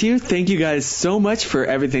and Matthew, thank you guys so much for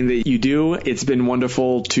everything that you do. It's been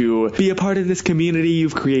wonderful to be a part of this community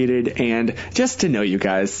you've created and just to know you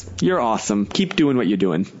guys. You're awesome. Keep doing what you're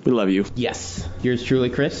doing. We love you. Yes. Yours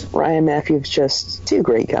truly, Chris? Ryan Matthews, just two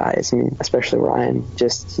great guys. I mean, especially Ryan.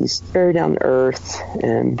 Just, he's very down to earth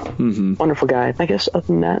and wonderful guy. I guess other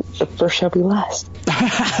than that, the first shall be last.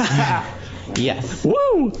 Yes.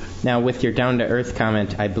 Woo! Now, with your down-to-earth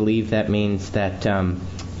comment, I believe that means that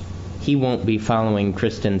he won't be following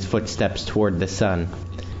Kristen's footsteps toward the sun.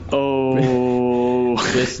 Oh,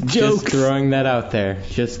 just throwing that out there.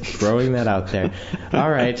 Just throwing that out there. All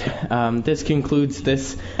right. This concludes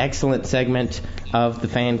this excellent segment of the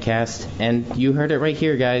FanCast. And you heard it right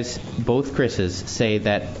here, guys. Both Chris's say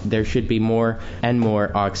that there should be more and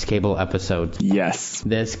more aux cable episodes. Yes.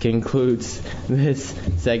 This concludes this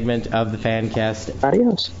segment of the FanCast.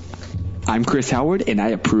 Adios. I'm Chris Howard, and I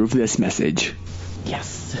approve this message.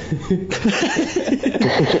 Yes.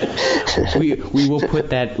 we will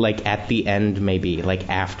put that like at the end, maybe like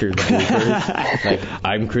after the bloopers. Like,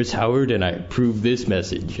 I'm Chris Howard and I approve this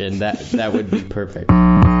message, and that would be perfect.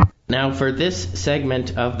 Now for this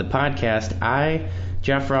segment of the podcast, I,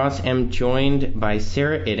 Jeff Ross, am joined by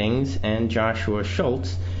Sarah Iddings and Joshua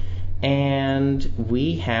Schultz, and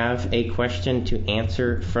we have a question to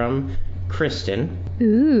answer from Kristen.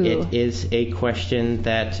 Ooh. It is a question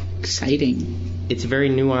that... Exciting. It's a very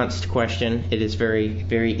nuanced question. It is very,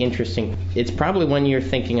 very interesting. It's probably one you're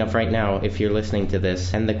thinking of right now if you're listening to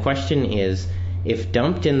this. And the question is, if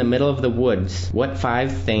dumped in the middle of the woods, what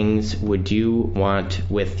 5 things would you want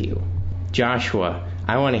with you? Joshua,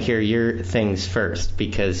 I want to hear your things first,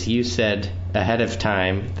 because you said ahead of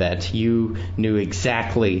time that you knew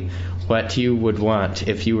exactly what you would want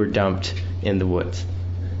if you were dumped in the woods.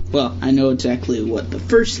 Well, I know exactly what the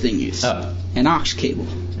first thing is. An aux cable.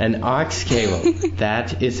 An aux cable.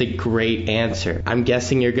 That is a great answer. I'm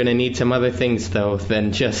guessing you're going to need some other things, though,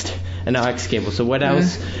 than just an aux cable. So what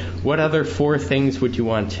else? What other 4 things would you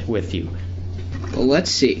want with you? Well,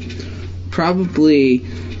 let's see. Probably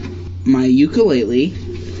my ukulele.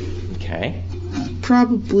 Okay.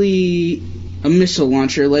 Probably a missile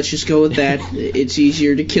launcher. Let's just go with that. It's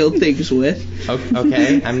easier to kill things with.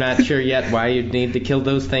 Okay. I'm not sure yet why you'd need to kill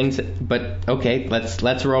those things, but okay,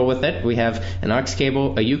 let's roll with it. We have an aux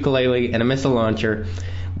cable, a ukulele, and a missile launcher.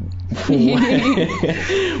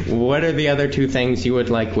 What are the other 2 things you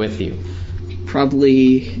would like with you?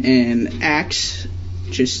 Probably an axe,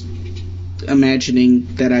 just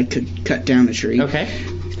imagining that I could cut down a tree. Okay.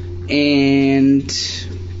 And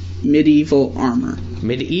medieval armor.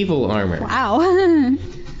 Medieval armor. Wow.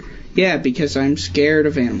 Yeah, because I'm scared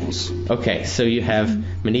of animals. Okay, so you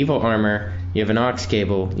have medieval armor, you have an aux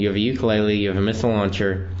cable, you have a ukulele, you have a missile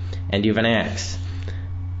launcher, and you have an axe.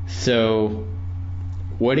 So,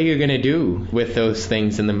 what are you going to do with those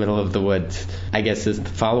things in the middle of the woods? I guess is the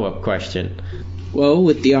follow-up question. Well,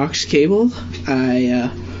 with the aux cable, I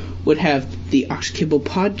would have the aux cable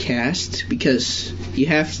podcast, because you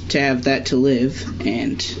have to have that to live.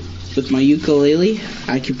 And with my ukulele,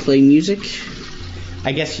 I could play music.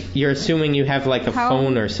 I guess you're assuming you have like a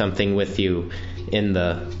phone or something with you in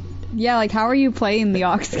the... Yeah, like how are you playing the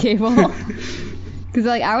aux cable? Because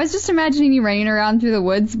like I was just imagining you running around through the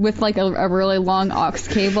woods with like a really long aux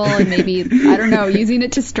cable and maybe, I don't know, using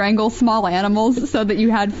it to strangle small animals so that you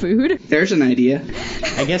had food. There's an idea.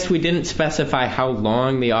 I guess we didn't specify how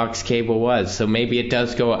long the aux cable was, so maybe it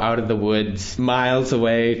does go out of the woods miles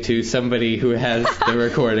away to somebody who has the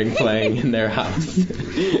recording playing in their house.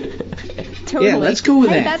 Totally. Yeah, let's go with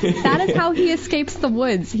that. That is how he escapes the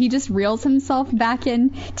woods. He just reels himself back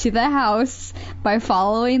in to the house by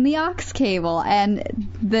following the aux cable, and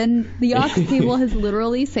then the aux cable has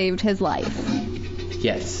literally saved his life.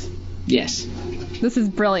 Yes. Yes. This is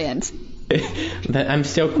brilliant. I'm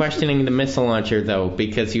still questioning the missile launcher, though,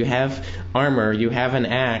 because you have armor, you have an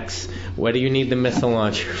axe. What do you need the missile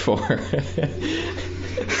launcher for?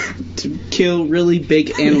 To kill really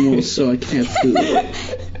big animals so I can have food.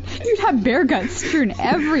 You'd have bear guts strewn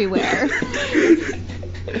everywhere.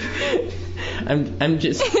 I'm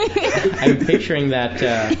picturing that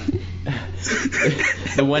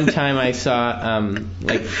the one time I saw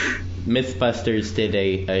like Mythbusters did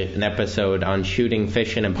an episode on shooting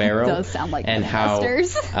fish in a barrel. It does sound like and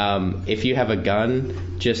Mythbusters. How if you have a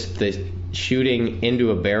gun, just the shooting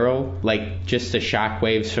into a barrel, like just the shock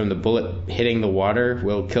waves from the bullet hitting the water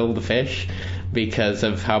will kill the fish because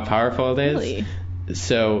of how powerful it is. Really?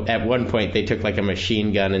 So at one point they took like a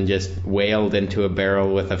machine gun and just wailed into a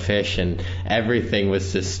barrel with a fish and everything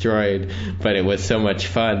was destroyed, but it was so much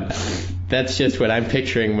fun. That's just what I'm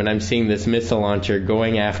picturing when I'm seeing this missile launcher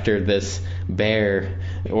going after this bear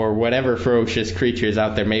or whatever ferocious creatures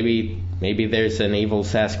out there. Maybe there's an evil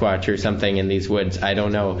Sasquatch or something in these woods. I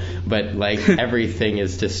don't know. But like everything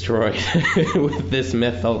is destroyed with this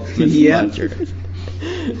missile launcher.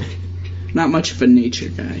 Not much of a nature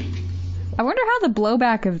guy. I wonder how the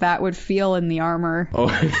blowback of that would feel in the armor. Oh.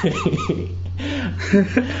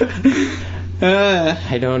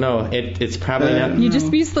 I don't know. It's probably not. You'd just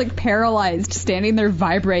be like paralyzed, standing there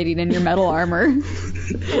vibrating in your metal armor.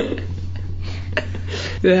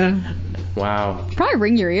 Yeah. Wow. Probably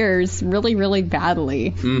ring your ears really, really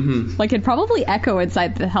badly. Mm-hmm. Like it'd probably echo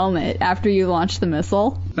inside the helmet after you launch the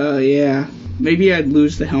missile. Oh, yeah. Maybe I'd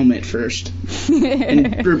lose the helmet first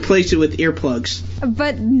and replace it with earplugs.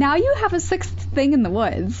 But now you have a sixth thing in the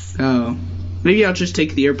woods. Oh. Maybe I'll just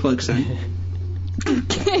take the earplugs then.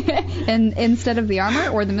 And instead of the armor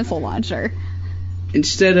or the missile launcher?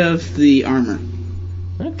 Instead of the armor.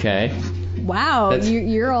 Okay. Wow,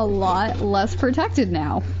 you're a lot less protected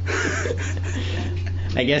now.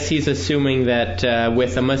 I guess he's assuming that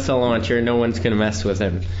with a missile launcher, no one's going to mess with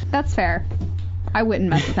him. That's fair. I wouldn't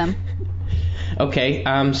mess with him. Okay,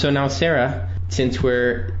 so now Sarah, since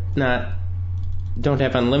we're don't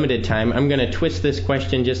have unlimited time, I'm going to twist this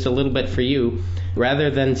question just a little bit for you. Rather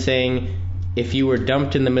than saying, if you were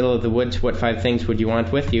dumped in the middle of the woods, what 5 things would you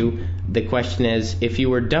want with you? The question is, if you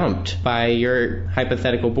were dumped by your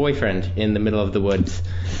hypothetical boyfriend in the middle of the woods,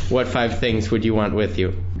 what 5 things would you want with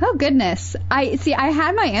you? Oh, goodness. I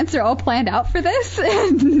had my answer all planned out for this,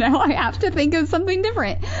 and now I have to think of something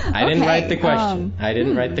different. I didn't write the question. I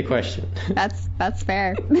didn't write the question. That's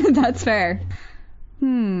fair. That's fair.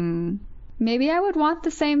 Maybe I would want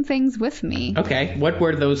the same things with me. Okay, what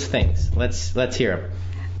were those things? Let's hear them.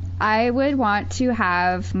 I would want to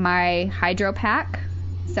have my hydro pack.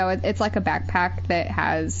 So it's like a backpack that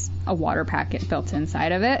has a water packet built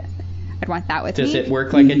inside of it. I'd want that with me. Does it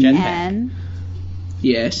work like a jetpack?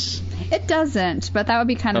 Yes. It doesn't, but that would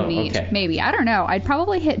be kind of neat. Okay. Maybe. I don't know. I'd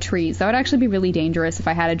probably hit trees. That would actually be really dangerous if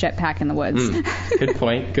I had a jetpack in the woods. Good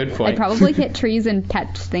point. Good point. I'd probably hit trees and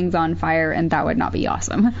catch things on fire, and that would not be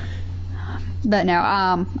awesome. But no,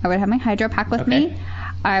 I would have my hydro pack with me.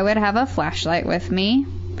 I would have a flashlight with me.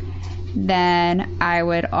 Then I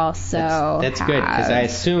would also That's good, because I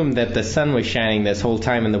assumed that the sun was shining this whole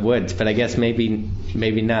time in the woods, but I guess maybe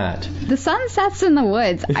not. The sun sets in the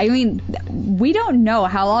woods. I mean, we don't know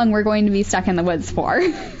how long we're going to be stuck in the woods for.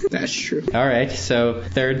 That's true. All right, so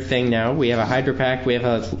third thing now, we have a hydro pack, we have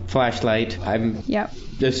a flashlight. Yep.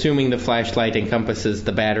 assuming the flashlight encompasses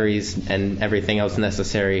the batteries and everything else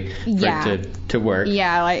necessary for it to work.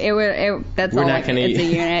 Yeah, like that's We're all. not Like, gonna it's a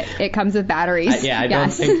unit. It comes with batteries. I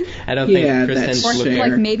Yes. don't think Kristen's Or looking.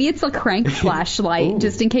 like maybe it's a crank flashlight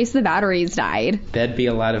just in case the batteries died. That'd be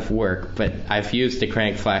a lot of work, but I've used a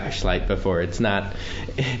crank flashlight before. It's not.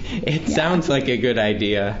 It sounds like a good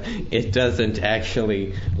idea. It doesn't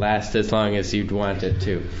actually last as long as you'd want it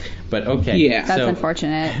to. But okay. Yeah, that's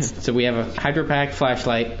unfortunate. So we have a hydro pack,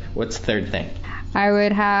 flashlight. What's the third thing? I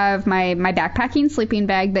would have my backpacking sleeping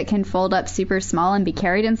bag that can fold up super small and be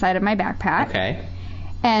carried inside of my backpack. Okay.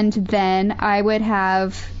 And then I would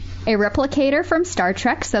have a replicator from Star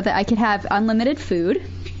Trek so that I could have unlimited food.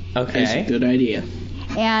 Okay. That's a good idea.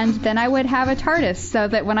 And then I would have a TARDIS so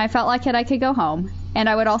that when I felt like it, I could go home. And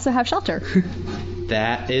I would also have shelter.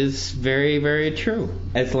 That is very, very true.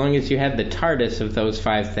 As long as you had the TARDIS of those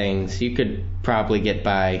 5 things, you could probably get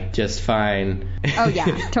by just fine. Oh,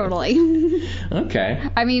 yeah, totally. Okay.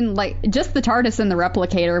 I mean, like, just the TARDIS and the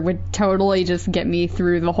replicator would totally just get me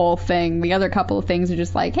through the whole thing. The other couple of things are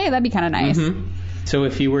just like, hey, that'd be kind of nice. Mm-hmm. So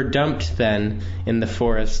if you were dumped then in the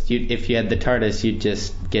forest, if you had the TARDIS, you'd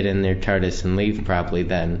just get in their TARDIS and leave probably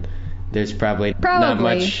then. There's probably not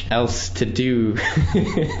much else to do.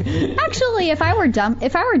 Actually, if I were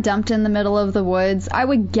dumped in the middle of the woods, I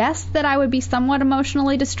would guess that I would be somewhat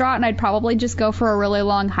emotionally distraught, and I'd probably just go for a really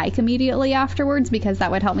long hike immediately afterwards because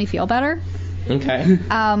that would help me feel better. Okay.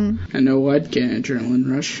 I know what get an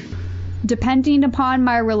adrenaline rush. Depending upon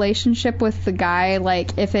my relationship with the guy,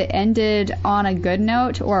 like if it ended on a good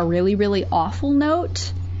note or a really, really awful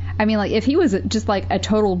note. I mean, like, if he was just, like, a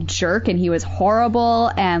total jerk and he was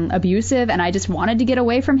horrible and abusive and I just wanted to get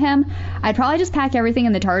away from him, I'd probably just pack everything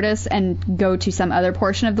in the TARDIS and go to some other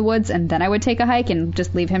portion of the woods, and then I would take a hike and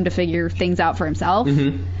just leave him to figure things out for himself.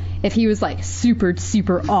 Mm-hmm. If he was, like, super,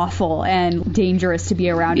 super awful and dangerous to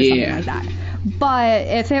be around or something like that. But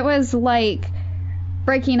if it was, like,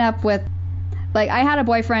 breaking up with... Like, I had a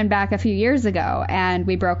boyfriend back a few years ago, and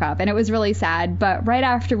we broke up, and it was really sad, but right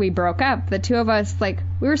after we broke up, the two of us, like,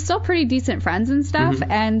 we were still pretty decent friends and stuff,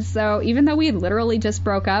 and so even though we literally just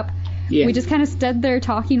broke up, we just kind of stood there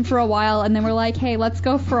talking for a while, and then we're like, hey, let's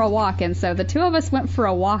go for a walk, and so the two of us went for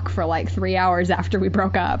a walk for, like, 3 hours after we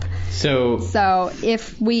broke up. So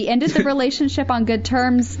if we ended the relationship on good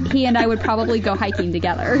terms, he and I would probably go hiking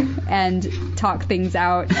together and talk things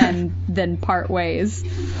out and then part ways.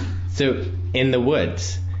 So, in the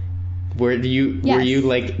woods, did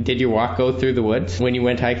your walk go through the woods when you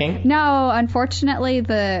went hiking? No, unfortunately,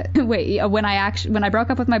 when I broke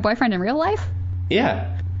up with my boyfriend in real life?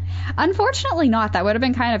 Yeah. Unfortunately not. That would have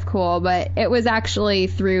been kind of cool, but it was actually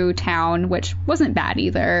through town, which wasn't bad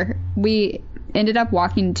either. We ended up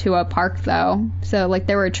walking to a park, though. So, like,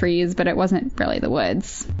 there were trees, but it wasn't really the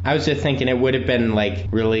woods. I was just thinking it would have been, like,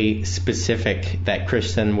 really specific that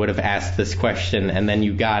Kristen would have asked this question, and then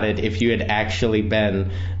you got it if you had actually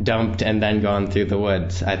been dumped and then gone through the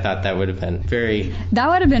woods. I thought that would have been very... That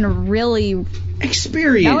would have been really...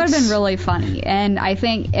 Experience! That would have been really funny. And I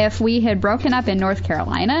think if we had broken up in North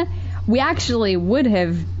Carolina, we actually would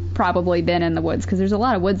have probably been in the woods, because there's a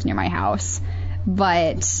lot of woods near my house.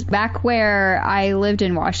 But back where I lived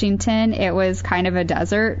in Washington, it was kind of a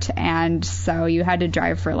desert, and so you had to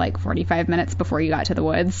drive for like 45 minutes before you got to the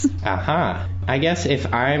woods. Aha. I guess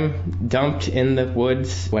if I'm dumped in the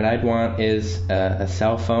woods, what I'd want is a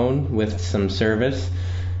cell phone with some service,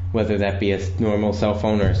 whether that be a normal cell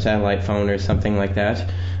phone or a satellite phone or something like that,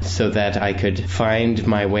 so that I could find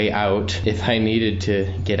my way out if I needed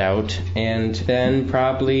to get out. And then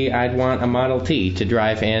probably I'd want a Model T to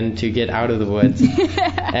drive in to get out of the woods.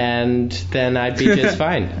 And then I'd be just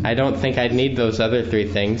fine. I don't think I'd need those other 3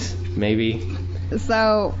 things. Maybe.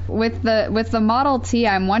 So with the Model T,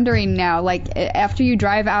 I'm wondering now, like, after you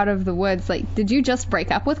drive out of the woods, like, did you just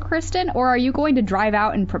break up with Kristen, or are you going to drive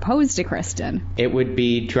out and propose to Kristen? It would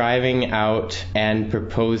be driving out and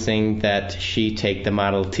proposing that she take the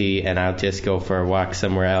Model T and I'll just go for a walk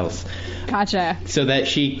somewhere else. Gotcha. So that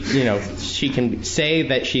she can say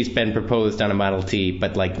that she's been proposed on a Model T,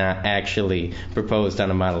 but, like, not actually proposed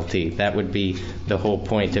on a Model T. That would be the whole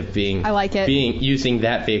point of using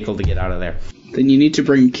that vehicle to get out of there. Then you need to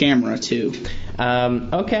bring a camera, too.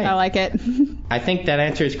 Okay. I like it. I think that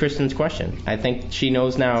answers Kristen's question. I think she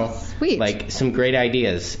knows now, like, some great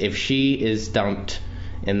ideas. If she is dumped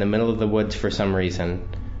in the middle of the woods for some reason,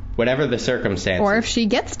 whatever the circumstances. Or if she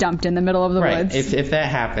gets dumped in the middle of the woods. If that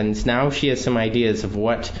happens, now she has some ideas of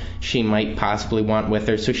what she might possibly want with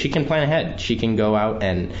her, so she can plan ahead. She can go out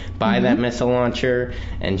and buy that missile launcher,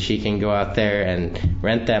 and she can go out there and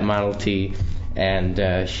rent that Model T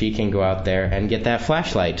and she can go out there and get that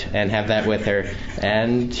flashlight and have that with her,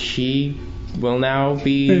 and she will now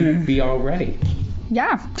be all ready.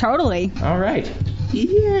 Yeah, totally. All right.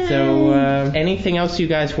 Yeah. So, anything else you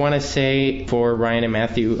guys want to say for Ryan and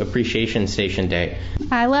Matthew Appreciation Station Day?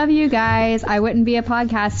 I love you guys. I wouldn't be a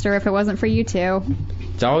podcaster if it wasn't for you two.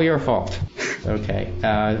 It's all your fault. Okay.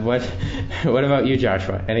 What about you,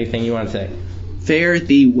 Joshua? Anything you want to say? Fare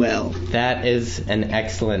thee well. That is an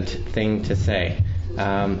excellent thing to say.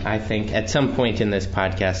 I think at some point in this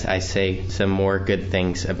podcast I say some more good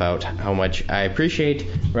things about how much I appreciate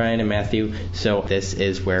Ryan and Matthew, so this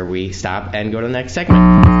is where we stop and go to the next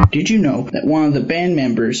segment. Did you know that one of the band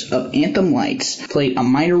members of Anthem Lights played a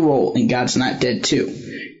minor role in God's Not Dead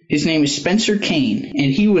 2? His name is Spencer Kane,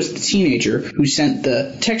 and he was the teenager who sent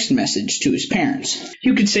the text message to his parents.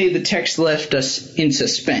 You could say the text left us in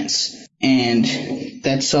suspense, and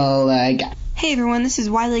that's all I got. Hey everyone, this is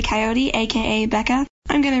Wile E. Coyote, aka Becca.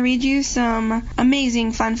 I'm going to read you some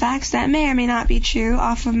amazing fun facts that may or may not be true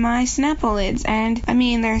off of my Snapple-lids. And, I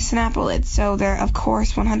mean, they're Snapple-lids, so they're, of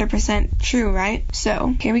course, 100% true, right?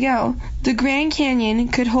 So, here we go. The Grand Canyon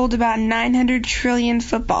could hold about 900 trillion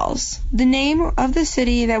footballs. The name of the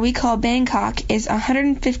city that we call Bangkok is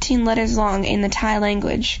 115 letters long in the Thai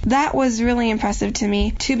language. That was really impressive to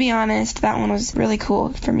me. To be honest, that one was really cool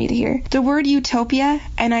for me to hear. The word utopia,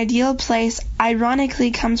 an ideal place,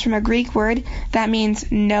 ironically comes from a Greek word that means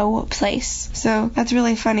no place. So that's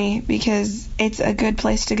really funny because it's a good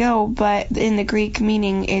place to go, but in the Greek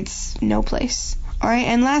meaning it's no place. Alright,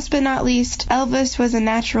 and last but not least, Elvis was a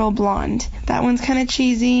natural blonde. That one's kind of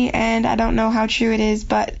cheesy, and I don't know how true it is,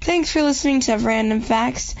 but thanks for listening to Random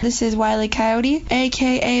Facts. This is Wile E. Coyote,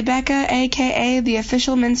 aka Becca, aka the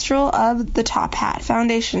official minstrel of the Top Hat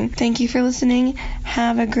Foundation. Thank you for listening.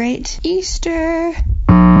 Have a great Easter.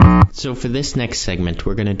 So for this next segment,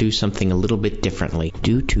 we're going to do something a little bit differently.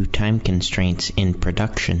 Due to time constraints in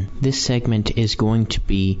production, this segment is going to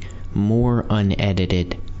be more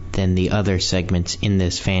unedited than the other segments in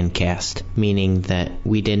this FanCast, meaning that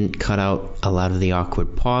we didn't cut out a lot of the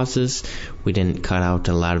awkward pauses, we didn't cut out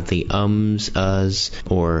a lot of the ums, uhs,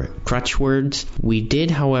 or crutch words. We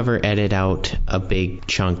did, however, edit out a big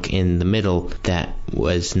chunk in the middle that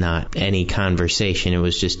was not any conversation, it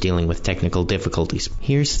was just dealing with technical difficulties.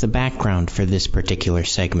 Here's the background for this particular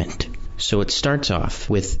segment. So it starts off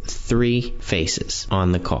with three faces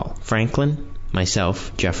on the call. Franklin,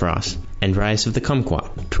 myself, Jeff Ross, and Rise of the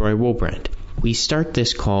Kumquat, Troy Woolbrand. We start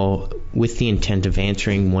this call with the intent of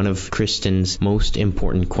answering one of Kristen's most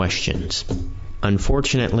important questions.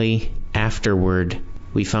 Unfortunately, afterward,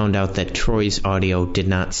 we found out that Troy's audio did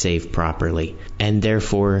not save properly, and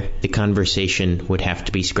therefore the conversation would have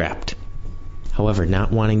to be scrapped. However,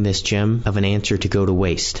 not wanting this gem of an answer to go to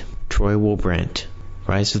waste, Troy Woolbrand,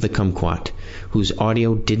 Rise of the Kumquat, whose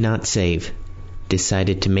audio did not save,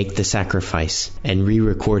 decided to make the sacrifice and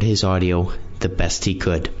re-record his audio the best he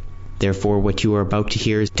could. Therefore, what you are about to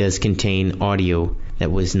hear does contain audio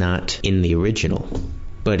that was not in the original,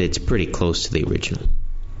 but it's pretty close to the original.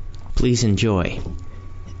 Please enjoy,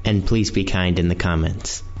 and please be kind in the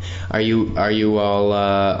comments. Are you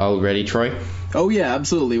all ready, Troy? Oh yeah,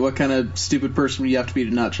 absolutely. What kind of stupid person would you have to be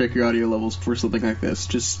to not check your audio levels for something like this?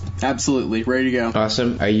 Just absolutely ready to go.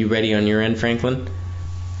 Awesome. Are you ready on your end, Franklin?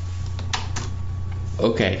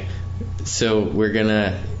 Okay, so we're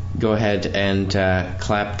gonna go ahead and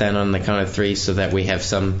clap then on the count of three so that we have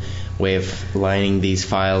some way of lining these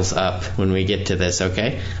files up when we get to this,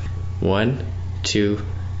 okay? 1, 2,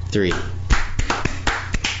 3.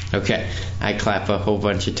 Okay, I clap a whole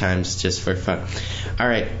bunch of times just for fun. All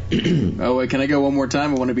right. Oh, wait, can I go one more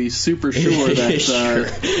time? I want to be super sure that... Sure,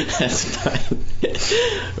 that's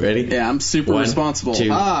fine. Ready? Yeah, I'm super 1, responsible. 2,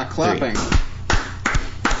 clapping. 3.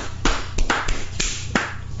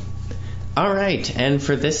 All right, and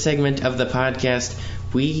for this segment of the podcast,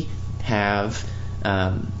 we have,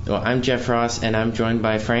 I'm Jeff Ross, and I'm joined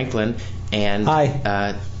by Franklin, and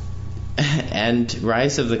Hi. And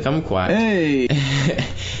Rise of the Kumquat. Hey!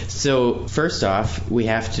 So, first off, we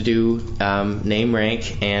have to do name,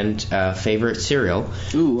 rank, and favorite cereal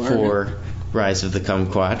for Rise of the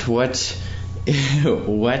Kumquat.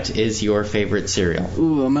 What is your favorite cereal?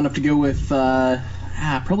 Ooh, I'm going to have to go with...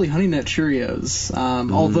 probably Honey Nut Cheerios.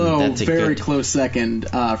 Although very close second,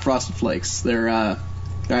 Frosted Flakes. They're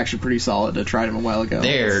actually pretty solid. I tried them a while ago.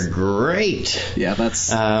 They're great. Yeah,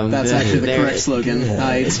 that's actually the correct slogan.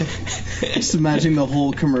 I just imagining the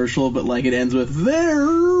whole commercial, but like it ends with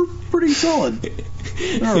 "They're pretty solid."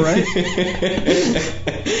 All right.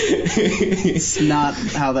 It's not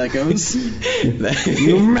how that goes. That's an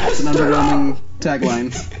underwhelming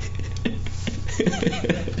tagline.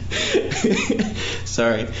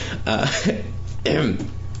 Sorry.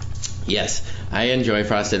 Yes, I enjoy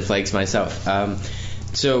Frosted Flakes myself.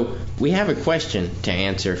 So we have a question to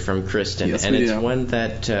answer from Kristen, yes, and it's one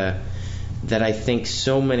that I think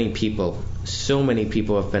so many people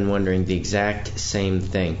have been wondering the exact same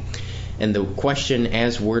thing. And the question,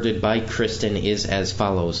 as worded by Kristen, is as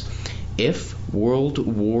follows: if World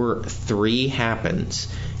War III happens,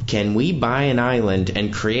 can we buy an island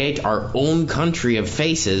and create our own country of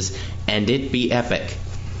faces and it be epic?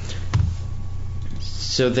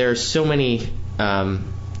 So there's so many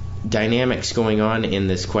dynamics going on in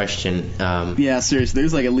this question. Yeah, seriously,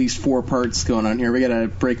 there's like at least 4 parts going on here. We gotta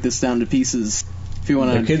break this down to pieces. If you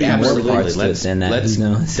want to, there could be more parts to it than that.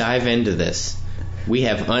 Let's dive into this. We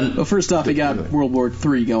have well, first off, we got World War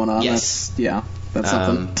III going on. Yes, that's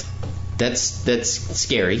something. That's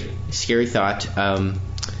scary thought.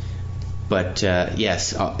 But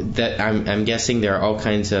yes, that I'm guessing there are all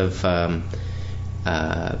kinds of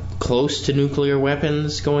close to nuclear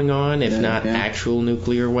weapons going on, if not actual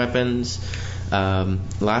nuclear weapons.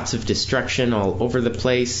 Lots of destruction all over the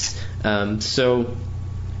place. So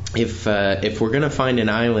if we're going to find an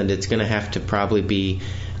island, it's going to have to probably be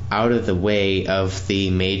out of the way of the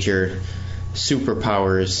major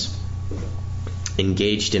superpowers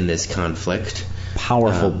engaged in this conflict.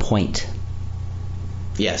 Powerful point.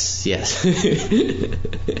 Yes.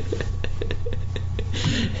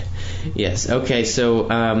 Yes, okay,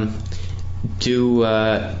 so do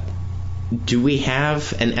we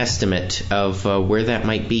have an estimate of where that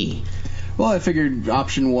might be? Well, I figured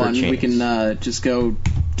option 1, we can just go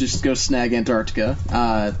snag Antarctica,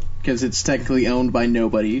 because it's technically owned by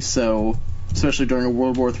nobody, so especially during a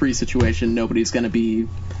World War III situation, nobody's going to be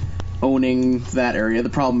owning that area. The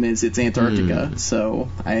problem is it's Antarctica, so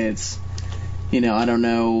it's, I don't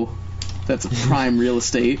know, that's a prime real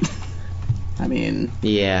estate. I mean...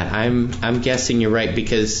 Yeah, I'm guessing you're right,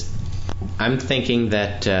 because I'm thinking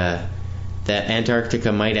that that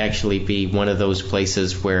Antarctica might actually be one of those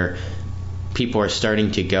places where people are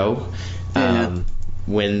starting to go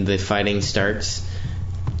when the fighting starts,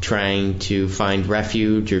 trying to find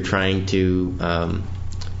refuge or trying to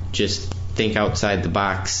just think outside the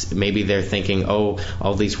box. Maybe they're thinking, oh,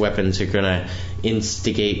 all these weapons are going to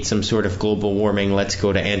instigate some sort of global warming. Let's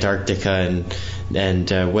go to Antarctica and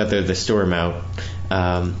weather the storm out,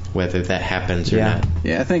 whether that happens or not.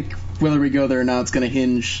 Yeah, I think whether we go there or not, it's going to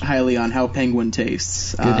hinge highly on how penguin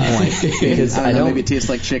tastes. Good point. Because I don't know, maybe it tastes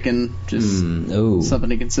like chicken. Just something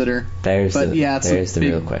to consider. There's the big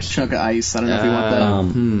real question. Chunk of ice. I don't know if you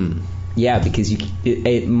want that. Yeah, because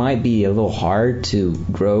it might be a little hard to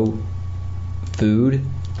grow food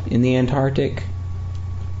in the Antarctic.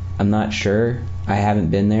 I'm not sure. I haven't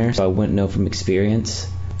been there, so I wouldn't know from experience.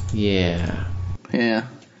 Yeah.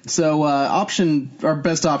 So our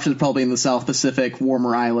best option is probably in the South Pacific,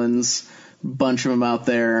 warmer islands, bunch of them out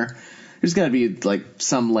there. There's got to be like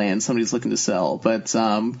some land somebody's looking to sell, but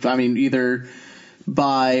I mean either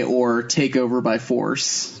buy or take over by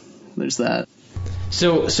force. There's that.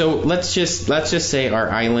 So let's just say our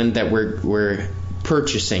island that we're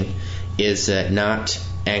purchasing is not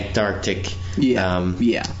Antarctic.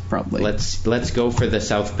 Yeah, probably. Let's go for the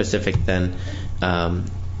South Pacific then.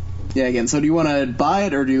 Again, so do you want to buy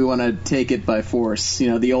it or do you want to take it by force?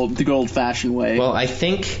 The good old-fashioned way. Well, I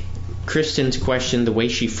think Kristen's question, the way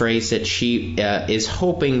she phrased it, she is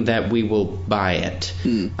hoping that we will buy it,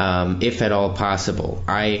 if at all possible.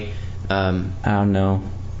 I don't know.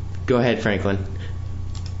 Go ahead, Franklin.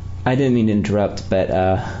 I didn't mean to interrupt, but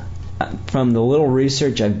from the little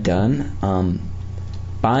research I've done,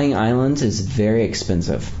 buying islands is very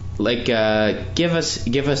expensive. Like, give us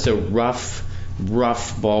a rough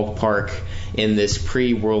ballpark in this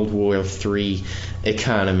pre-World War III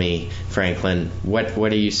economy, Franklin. What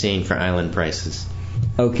are you seeing for island prices?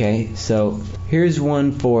 Okay, so here's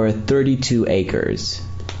one for 32 acres.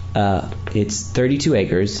 It's 32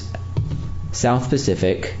 acres, South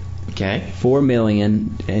Pacific. Okay.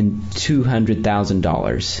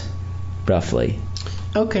 $4,200,000, roughly.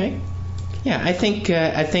 Okay. Yeah, I think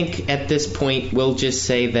at this point we'll just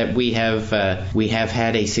say that we have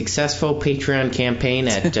had a successful Patreon campaign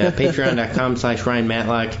at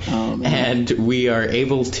patreon.com/RyanMatlock, and we are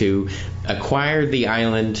able to acquire the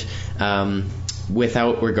island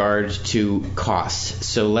without regard to cost.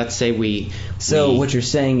 So let's say what you're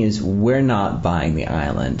saying is we're not buying the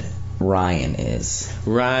island. Ryan is.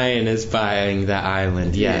 Ryan is buying the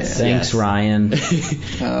island. Yes. Thanks, Ryan.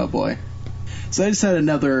 Oh boy. So I just had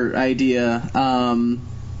another idea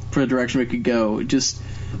for the direction we could go. Just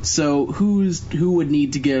so who would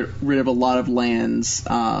need to get rid of a lot of lands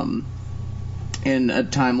in a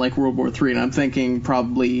time like World War III, and I'm thinking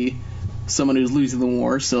probably someone who's losing the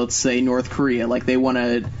war, so let's say North Korea, like they want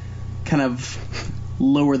to kind of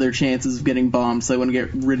lower their chances of getting bombed, so they want to get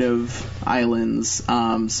rid of islands.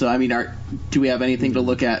 So, I mean, do we have anything to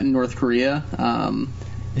look at in North Korea? I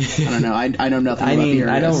don't know. I know nothing about the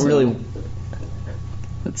area. I don't really...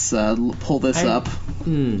 Let's pull this up.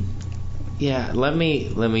 Yeah, let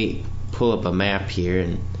me pull up a map here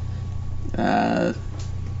and...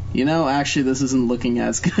 actually, this isn't looking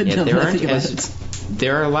as good. Yeah,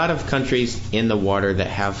 there are a lot of countries in the water that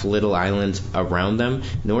have little islands around them.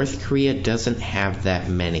 North Korea doesn't have that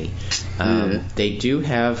many. They do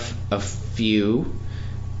have a few,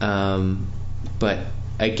 but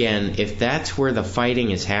again, if that's where the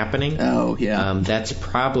fighting is happening, that's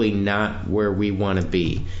probably not where we want to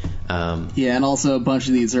be. And also a bunch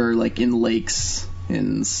of these are like in lakes,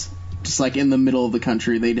 just like in the middle of the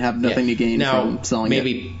country. They'd have nothing to gain from selling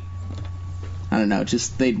it. I don't know.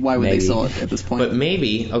 Just why would they sell it at this point? But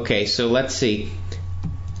maybe. Okay, so let's see.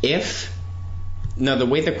 The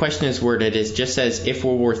way the question is worded is just says if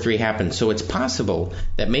World War III happened. So it's possible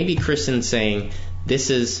that maybe Kristen's saying this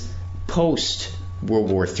is post World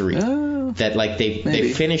War III. That like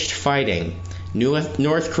they finished fighting.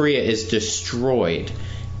 North Korea is destroyed,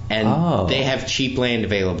 and they have cheap land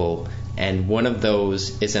available, and one of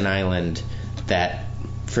those is an island that,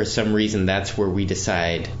 for some reason, that's where we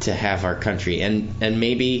decide to have our country, and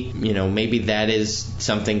maybe that is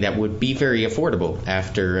something that would be very affordable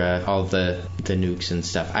after all the nukes and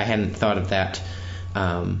stuff. I hadn't thought of that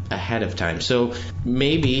ahead of time. So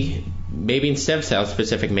maybe instead of South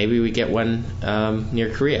Pacific, maybe we get one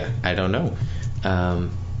near Korea. I don't know.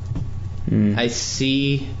 I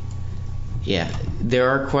see. Yeah,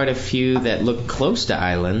 there are quite a few that look close to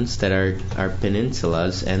islands that are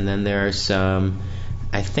peninsulas, and then there are some.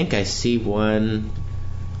 I think I see one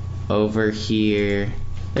over here.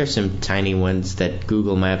 There's some tiny ones that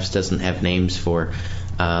Google Maps doesn't have names for,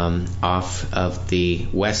 off of the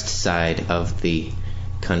west side of the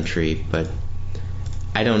country, but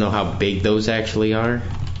I don't know how big those actually are,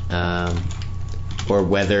 or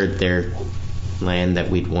whether they're land that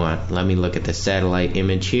we'd want. Let me look at the satellite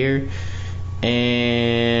image here,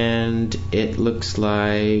 and it looks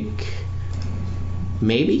like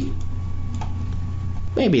maybe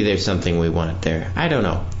there's something we want there. I don't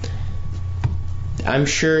know. I'm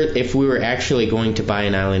sure if we were actually going to buy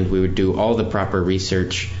an island, we would do all the proper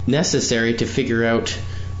research necessary to figure out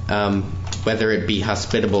whether it be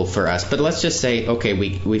hospitable for us. But let's just say, okay,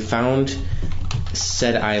 we found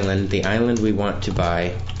said island, the island we want to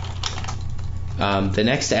buy. The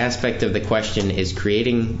next aspect of the question is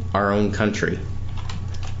creating our own country.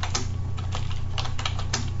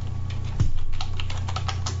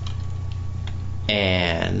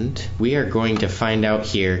 And we are going to find out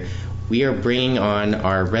here. We are bringing on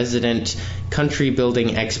our resident country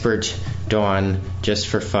building expert, Dawn, just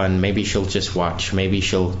for fun. Maybe she'll just watch. Maybe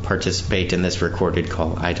she'll participate in this recorded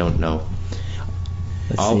call. I don't know.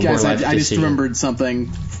 Guys, I just remembered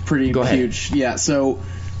something pretty huge. Yeah, so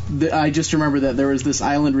I just remember that there was this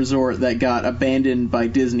island resort that got abandoned by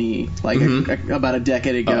Disney about a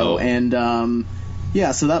decade ago. And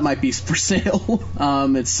so that might be for sale.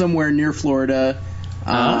 It's somewhere near Florida.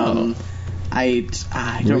 I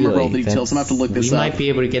don't remember all the details. I'm gonna have to look this up. We might be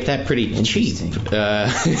able to get that pretty cheap. It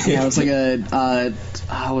was like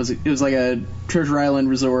it was like a Treasure Island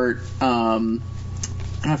resort. I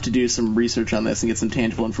have to do some research on this and get some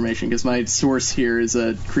tangible information because my source here is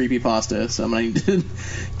a creepypasta, so I'm gonna need to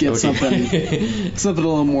get something a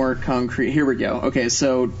little more concrete. Here we go. Okay,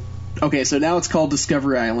 so now it's called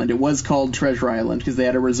Discovery Island. It was called Treasure Island because they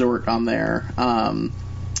had a resort on there.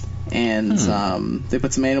 They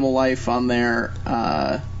put some animal life on there,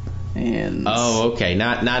 and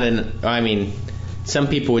not an. I mean, some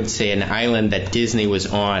people would say an island that Disney was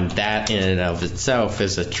on. That in and of itself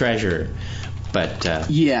is a treasure, but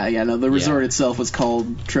the resort itself was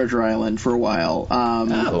called Treasure Island for a while.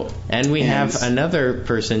 And we have another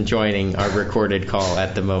person joining our recorded call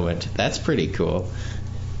at the moment. That's pretty cool.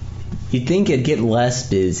 You'd think it'd get less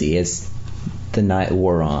busy as the night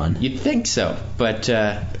wore on. You'd think so, but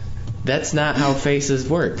that's not how faces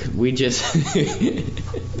work. We just...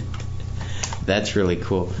 That's really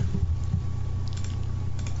cool.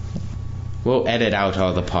 We'll edit out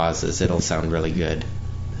all the pauses. It'll sound really good.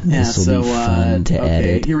 This will be fun to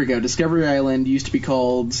edit. Here we go. Discovery Island used to be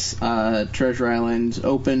called Treasure Island.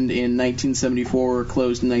 Opened in 1974,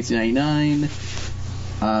 closed in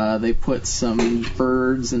 1999. They put some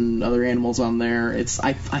birds and other animals on there.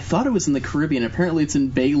 I thought it was in the Caribbean. Apparently it's in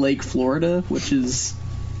Bay Lake, Florida, which is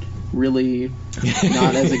really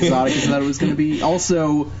not as exotic as I thought it was going to be.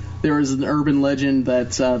 Also, there was an urban legend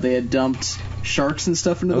that they had dumped sharks and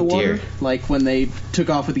stuff into the water. Dear. Like, when they took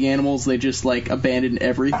off with the animals, they just, like, abandoned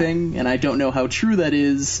everything. And I don't know how true that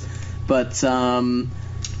is, but,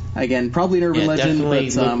 again, probably an urban legend.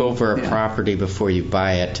 Definitely but, look over a property before you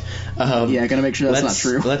buy it. Gotta make sure that's not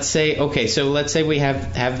true. Let's say we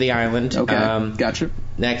have the island. Okay, gotcha.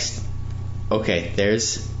 Next, okay,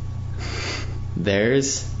 there's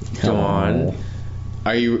Dawn.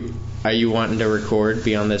 Are you wanting to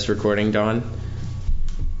be on this recording, Dawn?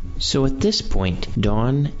 So at this point,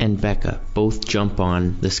 Dawn and Becca both jump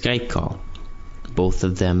on the Skype call. Both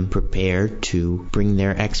of them prepare to bring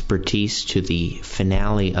their expertise to the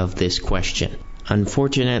finale of this question.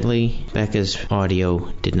 Unfortunately, Becca's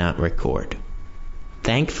audio did not record.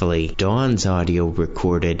 Thankfully, Dawn's audio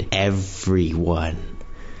recorded everyone.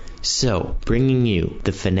 So, bringing you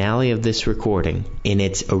the finale of this recording in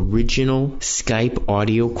its original Skype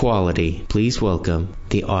audio quality, please welcome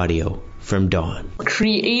the audio from Dawn.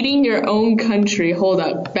 Creating your own country. Hold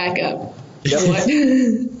up. Back up. What?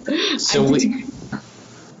 So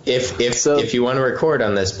if you want to record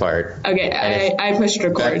on this part. Okay, I pushed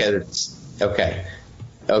record. Becca,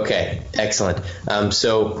 okay, excellent.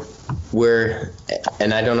 So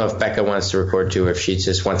and I don't know if Becca wants to record too, or if she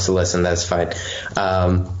just wants to listen, that's fine.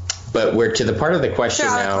 But we're to the part of the question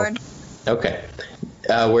now. Record. Okay.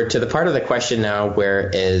 We're to the part of the question now where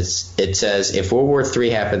it says, if World War III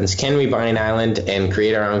happens, can we buy an island and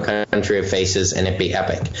create our own country of faces and it be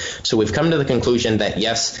epic? So we've come to the conclusion that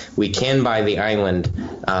yes, we can buy the island.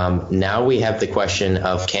 Now we have the question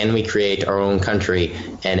of, can we create our own country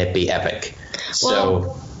and it be epic?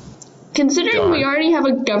 Well, considering we already have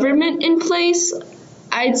a government in place,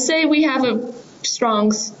 I'd say we have a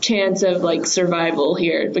strong chance of like survival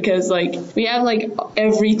here, because like we have like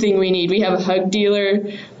everything we need. We have a hug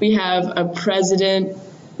dealer, we have a president,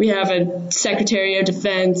 we have a secretary of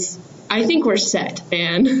defense. I think we're set,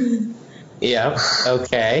 man. Yeah.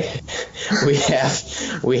 Okay. We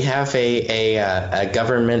have a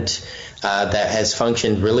government that has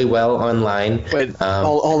functioned really well online. Wait,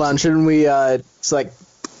 hold on. Shouldn't we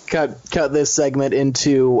cut this segment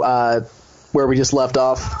into where we just left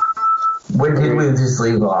off? Where did we just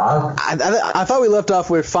leave off? I thought we left off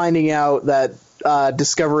with finding out that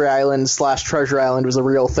Discovery Island / Treasure Island was a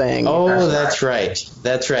real thing. Oh, that's right.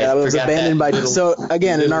 That's right. That was abandoned by. So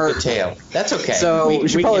again, in our detail. That's okay. So we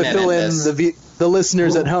should probably fill in the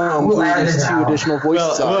listeners at home with these 2 additional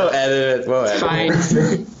voices. We'll edit it. It's fine.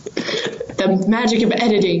 The magic of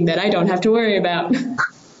editing that I don't have to worry about.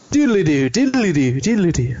 Doodly-doo, doodly-doo,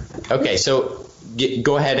 doodly-doo. Okay, so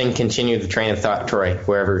go ahead and continue the train of thought, Troy,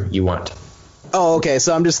 wherever you want. Oh, okay.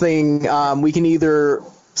 So I'm just thinking we can either...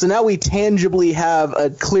 So now we tangibly have a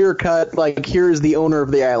clear-cut, like, here's the owner of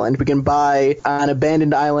the island. We can buy an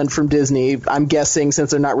abandoned island from Disney, I'm guessing,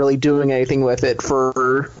 since they're not really doing anything with it,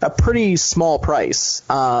 for a pretty small price.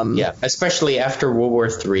 Yeah, especially after World War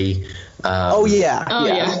III.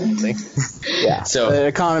 Yeah. So the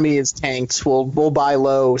economy is tanked. We'll buy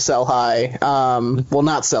low, sell high. Well,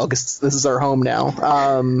 not sell, because this is our home now.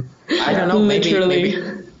 I don't know.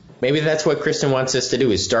 Maybe that's what Kristen wants us to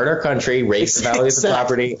do: is start our country, raise the value of the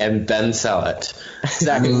property, and then sell it.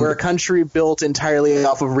 Exactly. We're a country built entirely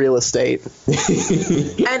off of real estate.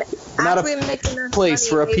 And not after we make enough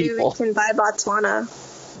place money, for a maybe people. we can buy Botswana.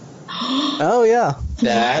 Oh yeah,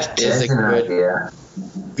 that is a good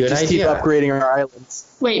Just idea. Keep upgrading our islands.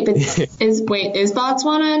 Wait, but is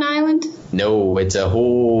Botswana an island? No, it's a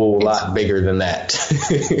whole lot bigger than that.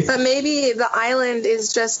 But maybe the island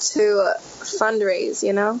is just to fundraise,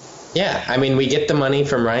 you know? Yeah, I mean, we get the money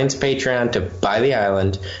from Ryan's Patreon to buy the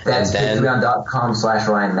island. That's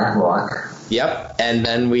patreon.com/Ryan Matlock. Yep, and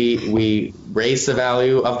then we raise the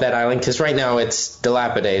value of that island, because right now it's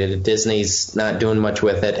dilapidated. Disney's not doing much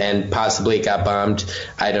with it, and possibly it got bombed,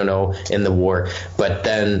 I don't know, in the war. But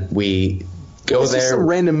then we go it's there. It's just a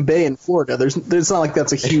random bay in Florida. It's not like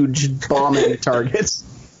that's a huge bombing target.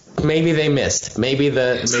 Maybe they missed. Maybe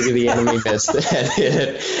the enemy missed,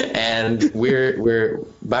 and we're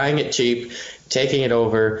buying it cheap, taking it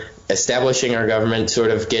over, establishing our government,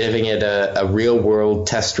 sort of giving it a real world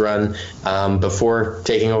test run before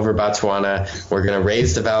taking over Botswana. We're going to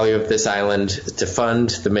raise the value of this island to fund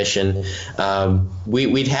the mission.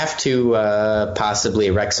 We'd have to possibly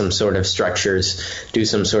erect some sort of structures, do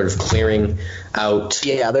some sort of clearing out.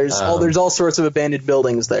 Yeah, there's all sorts of abandoned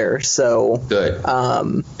buildings there. So good.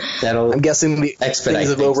 I'm guessing the expedite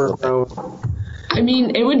things have overgrown. I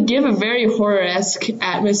mean, it would give a very horror-esque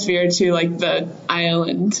atmosphere to, like, the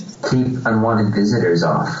island. Keep unwanted visitors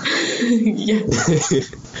off. Yeah.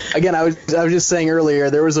 Again, I was just saying earlier,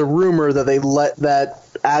 there was a rumor that they let that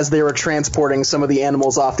as they were transporting some of the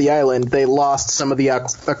animals off the island, they lost some of the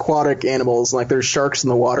aquatic animals, like there's sharks in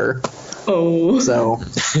the water. Oh. So,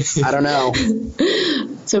 I don't know.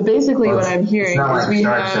 So basically what I'm hearing is we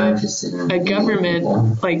have a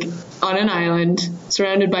government, like, on an island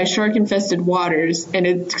surrounded by shark-infested waters, and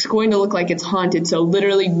it's going to look like it's haunted, so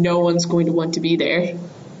literally no one's going to want to be there.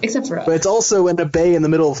 Except for us. But it's also in a bay in the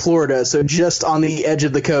middle of Florida, so just on the edge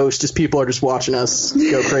of the coast, just people are just watching us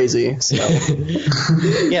go crazy. So.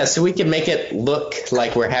 Yeah, so we can make it look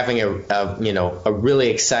like we're having a really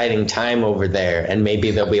exciting time over there, and maybe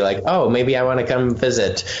they'll be like, oh, maybe I want to come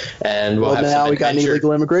visit, and we'll have now some we got an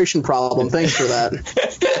illegal immigration problem. Thanks for that.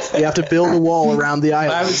 We have to build a wall around the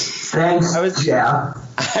island.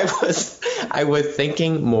 I was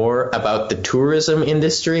thinking more about the tourism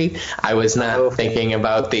industry. I was not thinking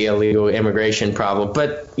about the illegal immigration problem.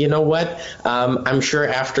 But you know what? I'm sure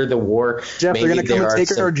after the war, Jeff, maybe they're going to come and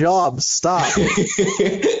take our jobs. Stop.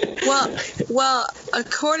 Well,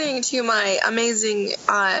 according to my amazing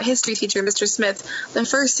history teacher, Mr. Smith, the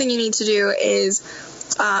first thing you need to do is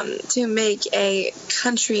to make a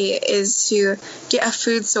country is to get a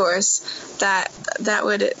food source that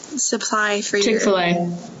would supply for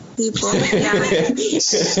Chick-fil-A. People. Yeah.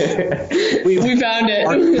 We found it.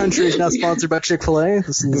 Our country is now sponsored by Chick-fil-A.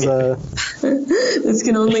 This is this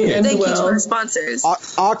can only end Thank well. you to our sponsors.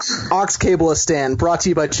 Ox Cableistan, brought to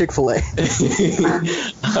you by Chick-fil-A.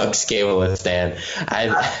 Ox Cableistan.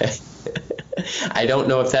 I don't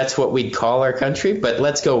know if that's what we'd call our country, but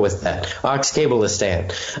let's go with that. Ox Cableistan.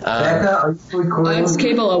 Becca, are you recording? Ox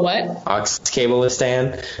Cable a what? Ox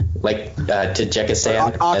Cableistan, like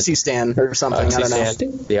Tajikistan. Oxystan or something, I don't know.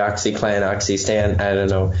 The Oxy Clan, Oxystan, I don't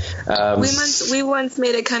know. We once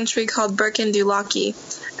made a country called Birkindulaki,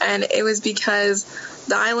 and it was because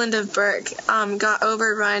the island of Burke got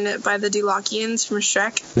overrun by the Dulakians from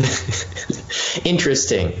Shrek.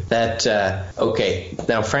 Interesting. Okay.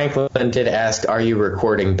 Now, Franklin did ask, are you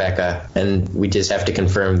recording, Becca? And we just have to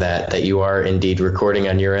confirm that you are indeed recording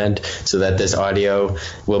on your end so that this audio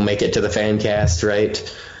will make it to the FanCast,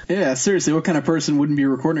 right? Yeah, seriously, what kind of person wouldn't be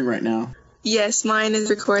recording right now? Yes, mine is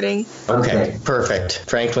recording. Okay, perfect.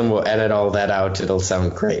 Franklin will edit all that out. It'll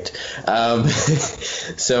sound great.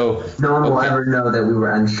 So no one will ever know that we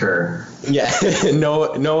were unsure. Yeah,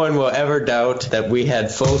 no one will ever doubt that we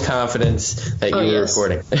had full confidence that you were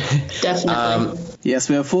recording. Definitely. Yes,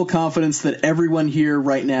 we have full confidence that everyone here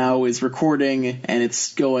right now is recording, and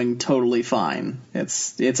it's going totally fine.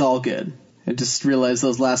 It's all good. I just realized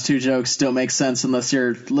those last two jokes don't make sense unless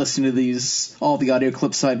you're listening to all the audio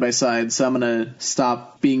clips side by side, so I'm going to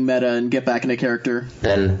stop being meta and get back into character.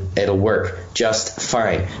 Then it'll work just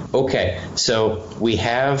fine. Okay, so we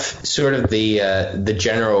have sort of the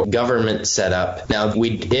general government setup. Now,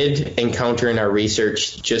 we did encounter in our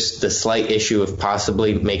research just the slight issue of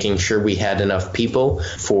possibly making sure we had enough people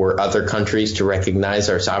for other countries to recognize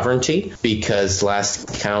our sovereignty, because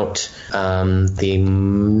last count, the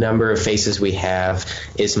number of faces we have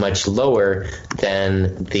is much lower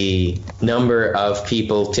than the number of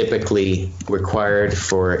people typically required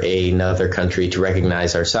for another country to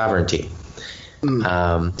recognize our sovereignty.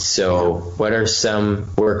 So what are some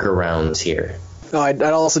workarounds here? I'd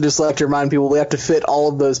also just like to remind people we have to fit all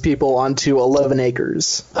of those people onto 11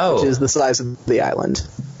 acres, which is the size of the island.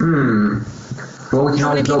 Well, we can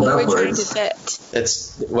only build upwards.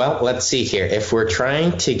 Let's see here. If we're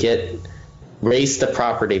trying to raise the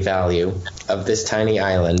property value of this tiny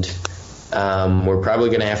island, we're probably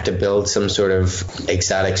going to have to build some sort of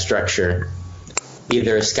exotic structure,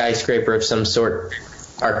 either a skyscraper of some sort,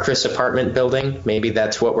 our Chris apartment building. Maybe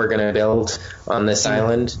that's what we're going to build on this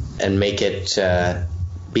island and make it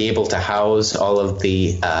be able to house all of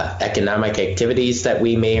the economic activities that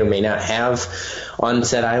we may or may not have on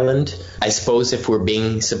said island. I suppose if we're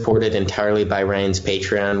being supported entirely by Ryan's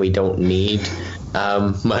Patreon, we don't need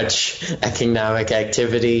much economic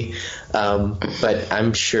activity, but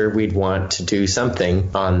I'm sure we'd want to do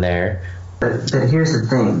something on there. But here's the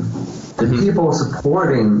thing. The people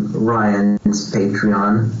supporting Ryan's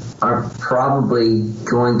Patreon are probably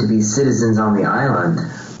going to be citizens on the island,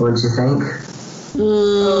 wouldn't you think?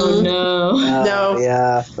 Oh, no. No.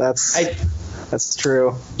 Yeah, that's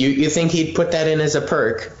true. You think he'd put that in as a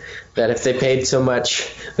perk? That if they paid so much,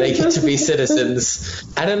 they get to be citizens.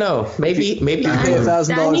 I don't know. Maybe pay $1,000 a month,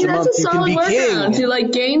 that's a you can solid be workaround king. to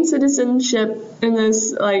gain citizenship in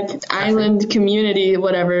this island community.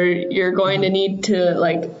 Whatever, you're going to need to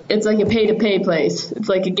it's like a pay-to-pay place. It's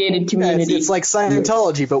like a gated community. It's like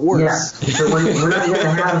Scientology, but worse. Yeah. So we're not going to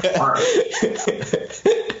have our.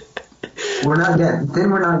 we're not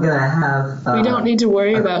gonna have. We don't need to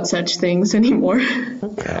worry about such things anymore.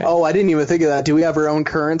 Okay. Oh, I didn't even think of that. Do we have our own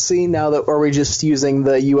currency now that, or are we just using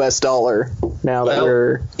the U.S. dollar now that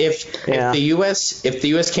we're? If the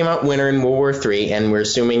U.S. came out winner in World War III, and we're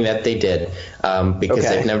assuming that they did, because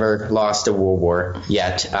they've never lost a world war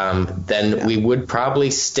yet, then we would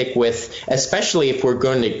probably stick with, especially if we're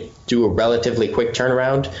going to do a relatively quick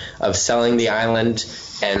turnaround of selling the island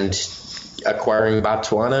and acquiring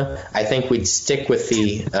Botswana, I think we'd stick with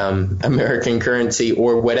the American currency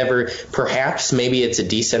or whatever. Perhaps maybe it's a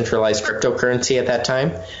decentralized cryptocurrency at that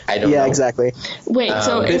time. I don't know. Yeah, exactly. Wait,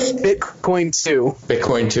 so if Bitcoin 2.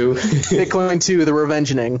 Bitcoin 2. Bitcoin 2, the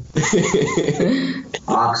revengeing.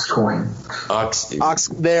 Ox.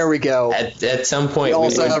 There we go. At some point, we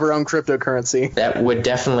also have our own cryptocurrency. That would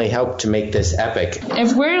definitely help to make this epic.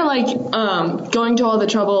 If we're going to all the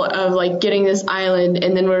trouble of getting this island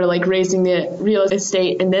and then we're raising the real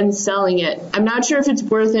estate and then selling it, I'm not sure if it's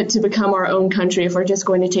worth it to become our own country if we're just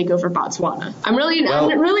going to take over Botswana. I'm really not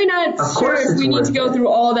sure if we need to go through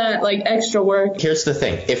all that extra work. Here's the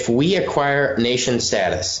thing. If we acquire nation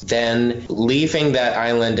status, then leaving that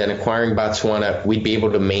island and acquiring Botswana, we'd be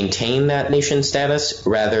able to maintain that nation status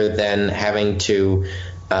rather than having to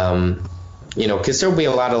because there'll be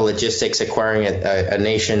a lot of logistics acquiring a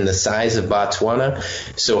nation the size of Botswana.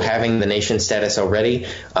 So having the nation status already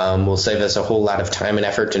will save us a whole lot of time and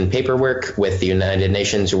effort and paperwork with the United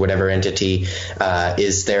Nations or whatever entity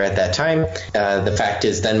is there at that time. The fact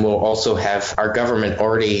is then we'll also have our government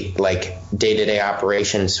already day-to-day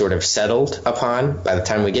operations sort of settled upon by the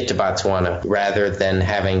time we get to Botswana, rather than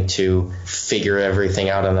having to figure everything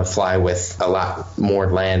out on the fly with a lot more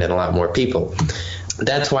land and a lot more people.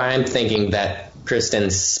 That's why I'm thinking that Kristen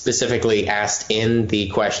specifically asked in the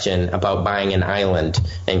question about buying an island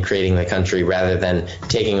and creating the country rather than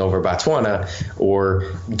taking over Botswana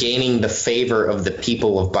or gaining the favor of the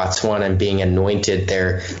people of Botswana and being anointed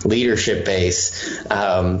their leadership base.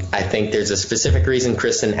 I think there's a specific reason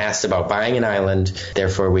Kristen asked about buying an island.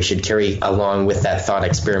 Therefore, we should carry along with that thought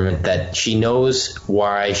experiment that she knows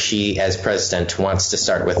why she, as president, wants to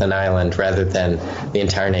start with an island rather than the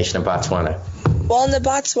entire nation of Botswana. Well, and the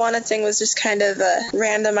Botswana thing was just kind of a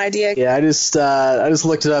random idea. Yeah, I just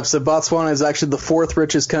looked it up. So Botswana is actually the 4th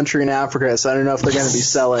richest country in Africa, so I don't know if they're going to be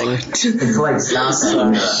selling. It's like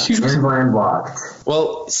South blocked.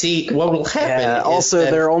 Well, see, what will happen is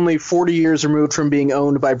also, they're only 40 years removed from being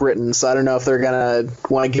owned by Britain, so I don't know if they're going to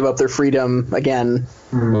want to give up their freedom again.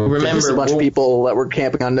 Remember, there's a bunch of people that were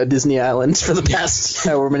camping on a Disney island for the past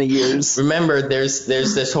however many years. Remember, there's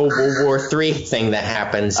this whole World War III thing that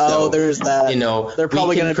happens. Oh, there's that. They're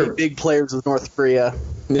probably going to be big players with North Korea.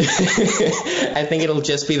 I think it'll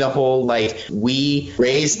just be the whole, we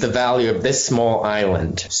raised the value of this small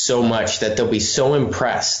island so much that they'll be so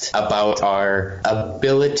impressed about our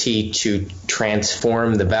ability to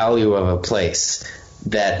transform the value of a place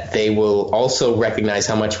that they will also recognize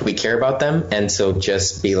how much we care about them, and so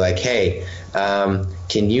just be like, hey,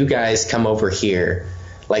 can you guys come over here?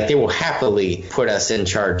 They will happily put us in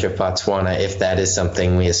charge of Botswana if that is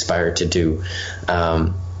something we aspire to do.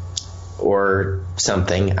 Or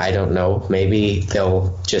something, I don't know. Maybe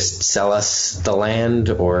they'll just sell us the land,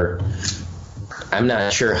 or I'm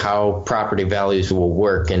not sure how property values will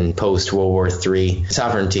work in post-World War III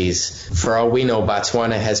sovereignties. For all we know,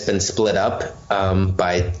 Botswana has been split up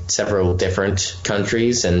by several different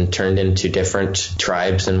countries and turned into different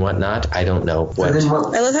tribes and whatnot. I don't know. I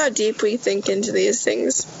love how deep we think into these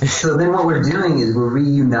things. So then what we're doing is we're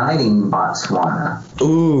reuniting Botswana.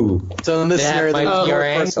 Ooh. So in this scenario,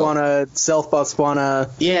 there's Botswana, South Botswana.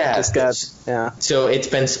 Yeah. So it's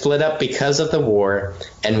been split up because of the war,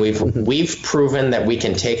 and we've proven that we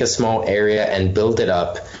can take a small area and build it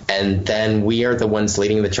up, and then we are the ones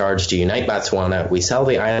leading the charge to unite Botswana. We sell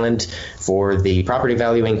the island for the property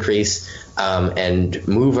value increase, and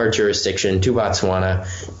move our jurisdiction to Botswana,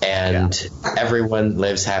 and everyone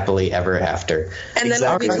lives happily ever after. And then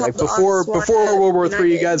we'll be called before World War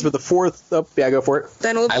III, you guys were the 4th. Oh, yeah, go for it.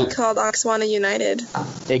 Then we'll be called Botswana United.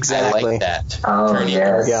 Exactly. I like that. Turning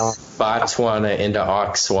Botswana into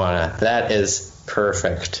Oxwana. That is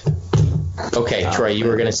perfect. Okay, Troy, you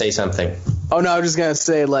were going to say something. Oh, no, I was just going to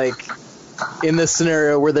say, in this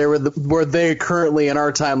scenario where they currently in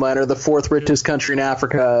our timeline are the 4th richest country in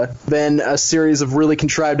Africa, then a series of really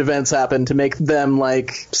contrived events happen to make them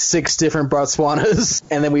 6 different Botswanas,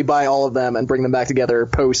 and then we buy all of them and bring them back together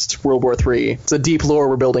post World War III. It's a deep lore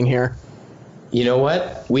we're building here. You know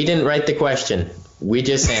what? We didn't write the question. We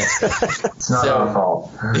just answered. It's not our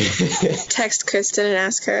fault. Text Kristen and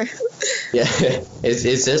ask her. Yeah. Is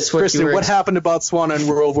this what Kristen, you were... what happened to Botswana in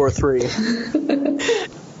World War III?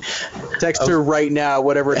 Text her right now,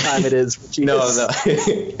 whatever time it is. No.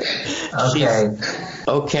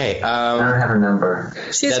 Okay. I don't have her number.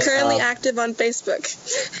 She's currently active on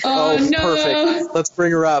Facebook. Oh, no. Perfect. Let's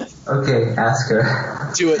bring her up. Okay, ask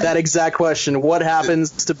her. Do it. That exact question. What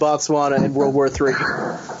happens to Botswana in World War III?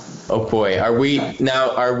 Oh boy, are we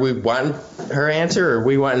wanting her answer, or are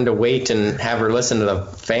we wanting to wait and have her listen to the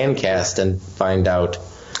FanCast and find out?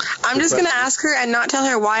 I'm just going to ask her and not tell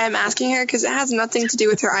her why I'm asking her, because it has nothing to do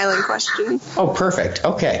with her island question. Oh, perfect.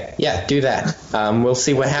 Okay. Yeah, do that. We'll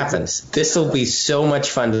see what happens. This will be so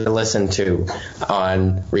much fun to listen to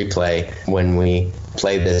on replay when we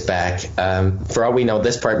play this back. For all we know,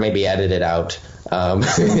 this part may be edited out.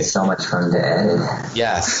 It's so much fun to edit.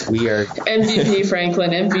 Yes, we are. MVP,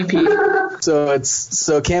 Franklin, MVP.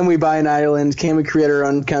 So can we buy an island? Can we create our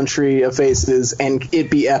own country of faces and it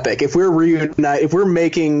be epic? If we're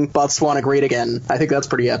making Botswana great again, I think that's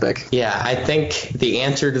pretty epic. Yeah, I think the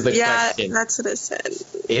answer to the question. Yeah, that's what it said.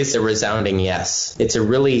 Is a resounding yes. It's a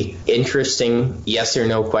really interesting yes or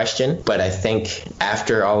no question, but I think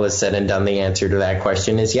after all is said and done, the answer to that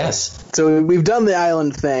question is yes. So we've done the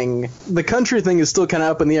island thing. The country thing is still kind of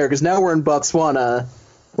up in the air because now we're in Botswana.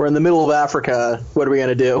 We're in the middle of Africa. What are we going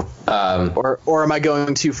to do? Or am I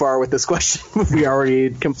going too far with this question? We already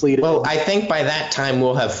completed. Well, I think by that time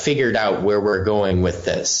we'll have figured out where we're going with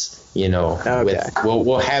this. You know, okay.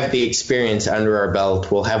 We'll have the experience under our belt.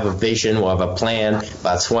 We'll have a vision. We'll have a plan.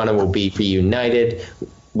 Botswana will be reunited.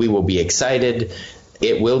 We will be excited.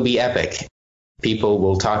 It will be epic. People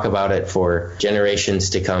will talk about it for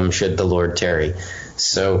generations to come should the Lord tarry.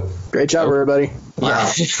 So great job, everybody. Wow.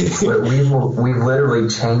 We've literally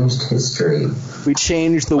changed history. We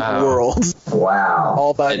changed the world. Wow.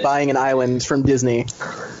 All about buying an island from Disney.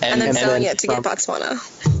 And then selling it to get Botswana.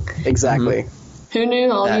 Exactly. Mm-hmm. Who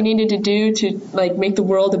knew all you needed to do to make the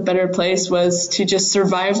world a better place was to just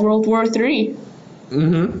survive World War III?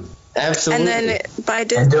 Mm-hmm. Absolutely. And then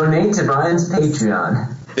and donate to Brian's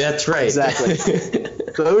Patreon. That's right. Exactly.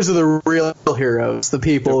 Those are the real heroes, the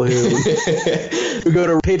people who go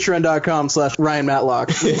to patreon.com/Ryan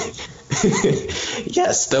Matlock.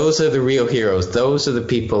 Yes, those are the real heroes. Those are the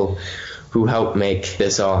people who helped make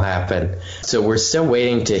this all happen. So we're still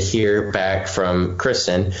waiting to hear back from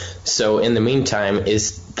Kristen. So in the meantime,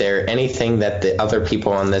 is there anything that the other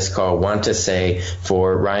people on this call want to say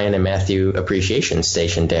for Ryan and Matthew Appreciation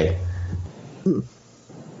Station Day?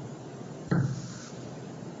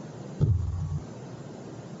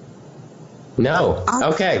 No.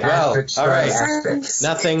 Okay. Well, all right.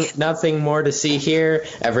 Nothing more to see here.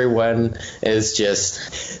 Everyone is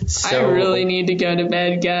just so. I really need to go to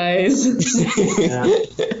bed, guys.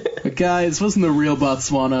 But guys, wasn't the real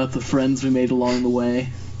Botswana the friends we made along the way?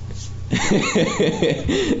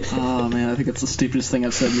 Oh man, I think that's the stupidest thing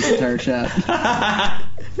I've said in this entire chat.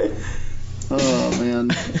 Oh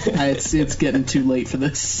man, it's getting too late for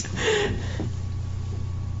this.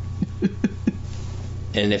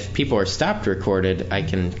 And if people are stopped recorded, I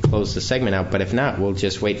can close the segment out. But if not, we'll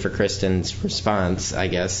just wait for Kristen's response, I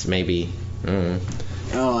guess, maybe.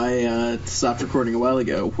 Oh, I stopped recording a while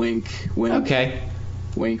ago. Wink, wink. Okay.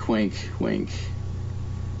 Wink, wink, wink.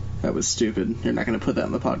 That was stupid. You're not going to put that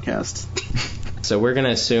in the podcast. So we're going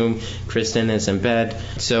to assume Kristen is in bed.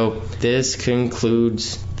 So this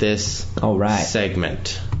concludes this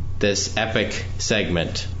segment. This epic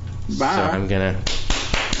segment. Bye. So I'm going to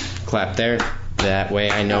clap there. That way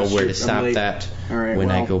I know where to stop that when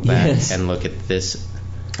I go back and look at this.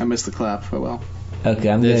 I missed the clap. Oh well. Okay,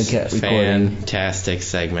 I'm going to get recording. Fantastic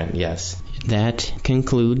segment, yes. That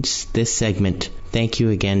concludes this segment. Thank you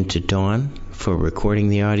again to Dawn for recording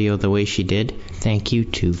the audio the way she did. Thank you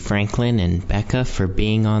to Franklin and Becca for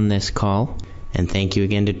being on this call. And thank you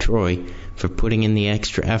again to Troy for putting in the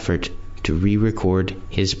extra effort to re-record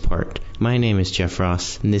his part. My name is Jeff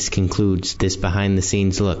Ross, and this concludes this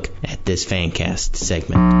behind-the-scenes look at this FanCast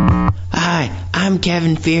segment. Hi, I'm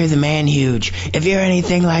Kevin Fear, the Man Huge. If you're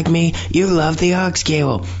anything like me, you love the aux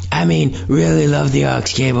cable. I mean, really love the aux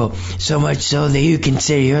cable. So much so that you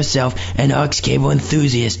consider yourself an aux cable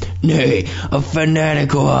enthusiast. Nay, a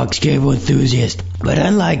fanatical aux cable enthusiast. But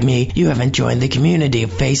unlike me, you haven't joined the community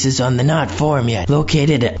of Faces on the Knot forum yet,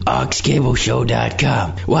 located at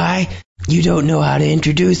auxcableshow.com. Why? You don't know how to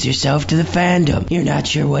introduce yourself to the fandom. You're not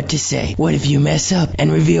sure what to say. What if you mess up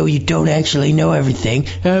and reveal you don't actually know everything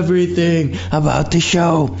about the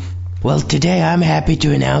show? Well, today I'm happy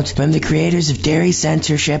to announce from the creators of Dairy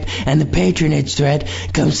Censorship and the Patronage Thread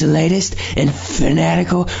comes the latest in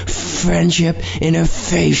fanatical friendship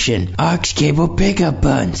innovation, aux cable pickup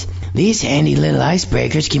buns. These handy little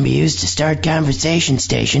icebreakers can be used to start conversation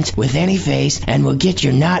stations with any face and will get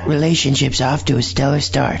your not relationships off to a stellar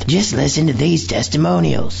start. Just listen to these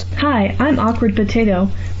testimonials. Hi, I'm Awkward Potato,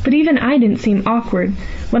 but even I didn't seem awkward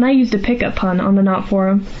when I used a pickup pun on the Not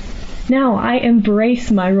Forum. Now I embrace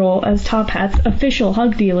my role as Top Hat's official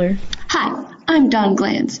hug dealer. Hi, I'm Don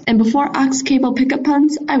Glantz, and before Ox Cable pickup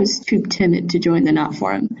puns, I was too timid to join the Not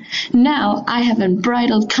Forum. Now I have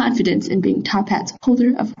unbridled confidence in being Top Hat's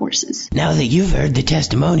holder of horses. Now that you've heard the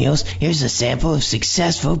testimonials, here's a sample of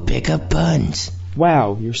successful pickup puns.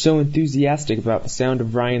 Wow, you're so enthusiastic about the sound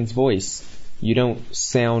of Ryan's voice. You don't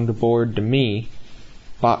sound bored to me.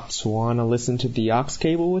 Bots wanna listen to the Ox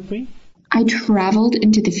Cable with me? I traveled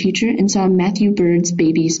into the future and saw Matthew Bird's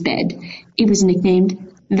baby's bed. It was nicknamed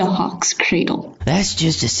the Hawk's Cradle. That's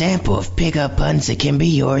just a sample of pickup puns that can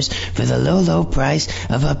be yours for the low, low price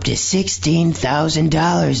of up to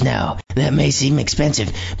 $16,000 now. That may seem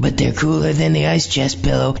expensive, but they're cooler than the ice chest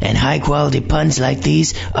pillow, and high-quality puns like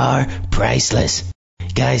these are priceless.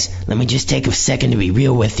 Guys, let me just take a second to be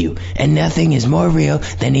real with you, and nothing is more real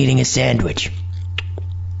than eating a sandwich.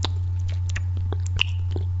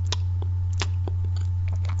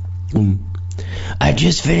 I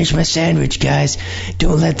just finished my sandwich, guys.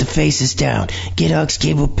 Don't let the faces down. Get Ox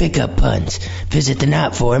Cable pickup puns. Visit the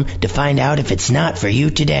Not Forum to find out if it's not for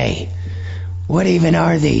you today. What even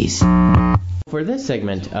are these? For this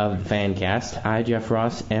segment of FanCast, I, Jeff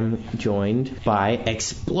Ross, am joined by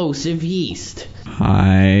Explosive Yeast.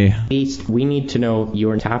 Hi. Yeast, we need to know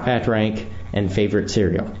your Top Hat rank and favorite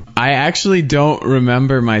cereal. I actually don't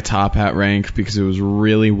remember my Top Hat rank because it was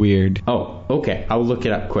really weird. Oh, okay. I'll look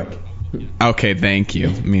it up quick. Okay, thank you.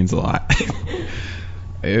 It means a lot.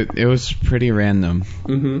 It was pretty random.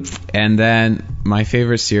 Mm-hmm. And then my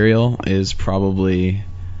favorite cereal is probably,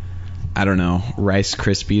 I don't know, Rice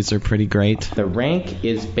Krispies are pretty great. The rank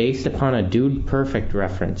is based upon a Dude Perfect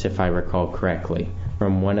reference, if I recall correctly,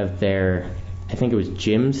 from one of their, I think it was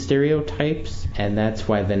gym stereotypes, and that's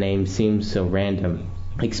why the name seems so random.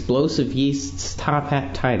 Explosive Yeast's Top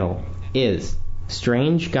Hat title is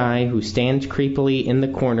Strange Guy Who Stands Creepily in the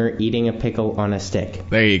Corner Eating a Pickle on a Stick.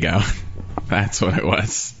 There you go. That's what it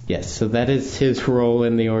was. Yes, so that is his role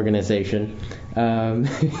in the organization.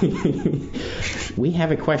 We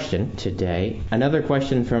have a question today. Another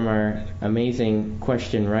question from our amazing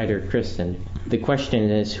question writer, Kristen. The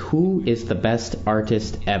question is, who is the best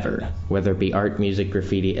artist ever? Whether it be art, music,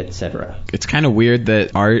 graffiti, etc. It's kind of weird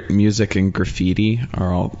that art, music, and graffiti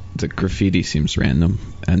are all... The graffiti seems random.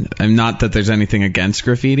 And not that there's anything against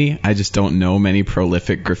graffiti. I just don't know many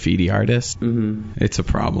prolific graffiti artists. Mm-hmm. It's a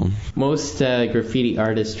problem. Most graffiti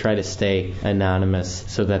artists try to stay anonymous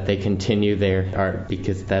so that they continue their art,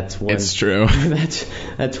 because that's one... It's true.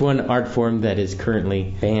 That's one art form that is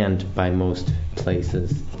currently banned by most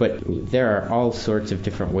places. But there are all sorts of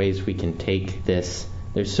different ways we can take this.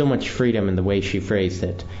 There's so much freedom in the way she phrased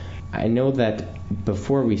it. I know that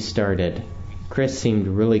before we started, Chris seemed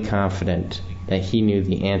really confident that he knew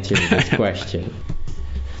the answer to this question.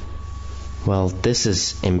 Well, this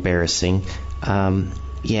is embarrassing.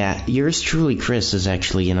 Yeah, yours truly, Chris, is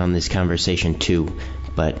actually in on this conversation too,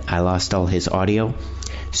 but I lost all his audio.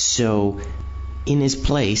 So, in his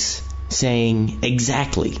place, saying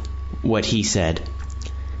exactly what he said,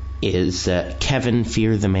 is Kevin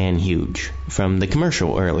Fear the Man Huge from the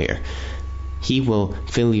commercial earlier. He will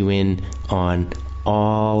fill you in on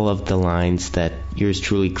all of the lines that yours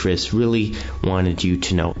truly, Chris, really wanted you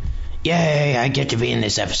to know. Yay, I get to be in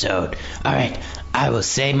this episode. Alright, I will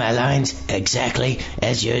say my lines exactly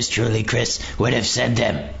as yours truly, Chris, would have said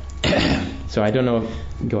them. So I don't know.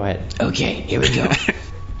 Go ahead. Okay, here we go.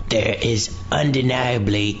 There is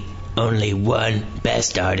undeniably only one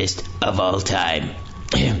best artist of all time.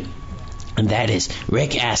 And that is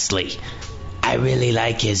Rick Astley. I really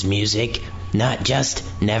like his music. Not just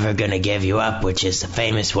Never Gonna Give You Up, which is the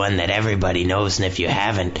famous one that everybody knows, and if you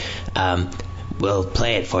haven't, we'll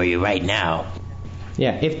play it for you right now.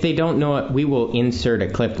 Yeah, if they don't know it, we will insert a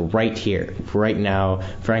clip right here, right now.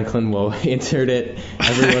 Franklin will insert it.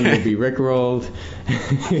 Everyone will be rickrolled.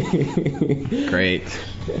 Great.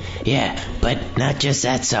 Yeah, but not just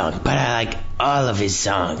that song, but I like all of his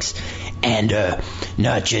songs. And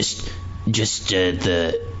not just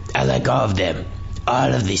I like all of them.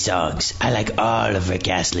 All of the songs. I like all of Rick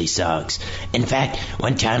Astley's songs. In fact,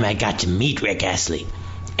 one time I got to meet Rick Astley.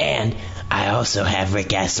 And I also have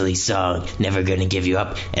Rick Astley's song, Never Gonna Give You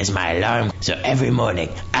Up, as my alarm. So every morning,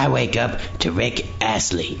 I wake up to Rick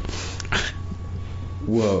Astley.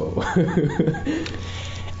 Whoa.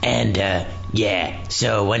 And Yeah,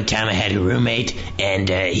 so one time I had a roommate, and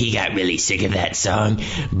he got really sick of that song.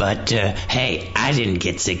 But, hey, I didn't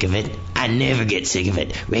get sick of it. I never get sick of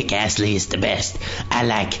it. Rick Astley is the best. I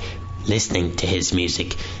like listening to his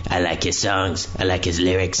music. I like his songs. I like his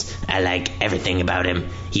lyrics. I like everything about him.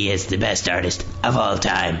 He is the best artist of all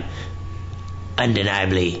time.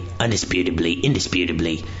 Undeniably, undisputably,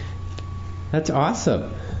 indisputably. That's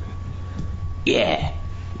awesome. Yeah,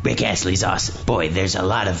 Rick Astley's awesome. Boy, there's a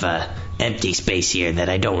lot of empty space here that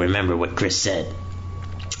I don't remember what Chris said.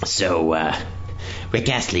 So, Rick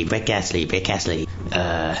Astley.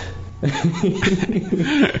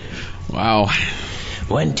 Wow.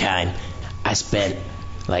 One time, I spent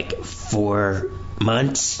like 4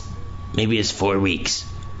 months, maybe it was 4 weeks.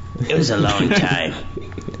 It was a long time.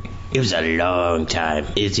 It was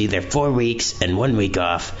either 4 weeks and 1 week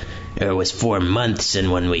off, or it was 4 months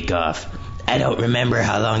and 1 week off. I don't remember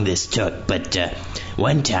how long this took, but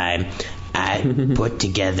one time I put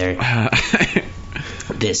together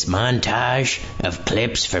this montage of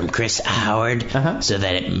clips from Chris Howard so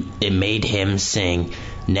that it made him sing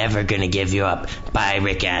Never Gonna Give You Up by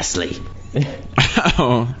Rick Astley.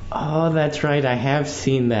 Oh, that's right. I have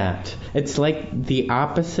seen that. It's like the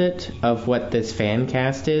opposite of what this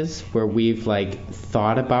FanCast is, where we've like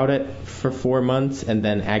thought about it for 4 months and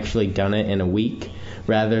then actually done it in a week,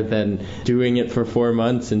 rather than doing it for 4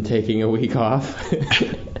 months and taking a week off.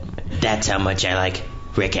 That's how much I like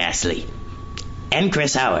Rick Astley. And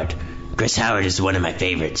Chris Howard. Chris Howard is one of my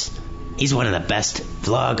favorites. He's one of the best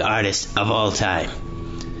vlog artists of all time.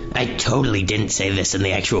 I totally didn't say this in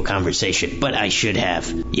the actual conversation, but I should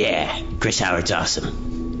have. Yeah, Chris Howard's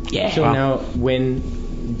awesome. Yeah. So now,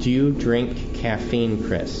 do you drink caffeine,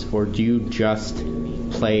 Chris, or do you just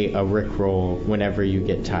play a Rickroll whenever you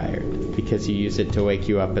get tired because you use it to wake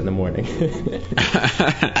you up in the morning?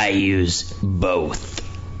 I use both.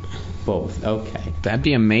 Both, okay. That'd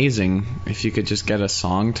be amazing if you could just get a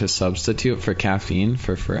song to substitute for caffeine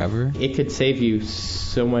for forever. It could save you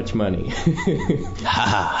so much money. Ha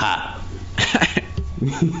ha ha.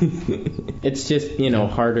 It's just,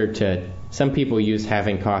 harder to... Some people use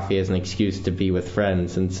having coffee as an excuse to be with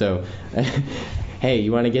friends, and so... Hey,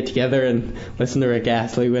 you want to get together and listen to Rick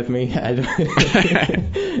Astley with me?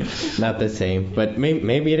 Not the same, but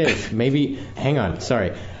maybe it is. Maybe... Hang on,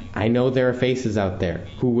 sorry. I know there are faces out there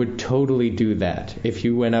who would totally do that if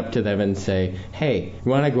you went up to them and say, hey,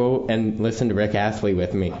 you want to go and listen to Rick Astley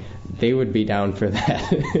with me? They would be down for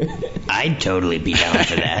that. I'd totally be down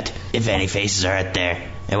for that. If any faces are out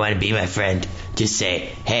there and want to be my friend, just say,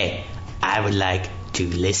 hey, I would like to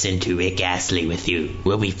listen to Rick Astley with you.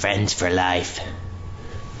 We'll be friends for life.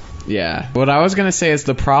 Yeah. What I was going to say is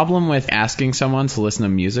the problem with asking someone to listen to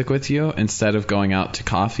music with you instead of going out to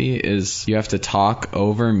coffee is you have to talk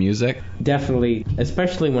over music. Definitely,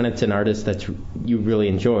 especially when it's an artist that you really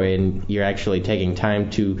enjoy and you're actually taking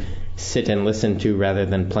time to sit and listen to rather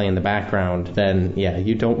than play in the background. Then, yeah,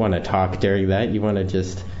 you don't want to talk during that. You want to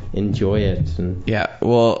just enjoy it. Yeah,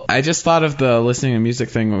 well, I just thought of the listening to music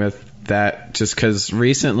thing with that just because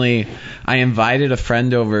recently I invited a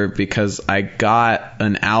friend over because I got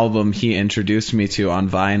an album he introduced me to on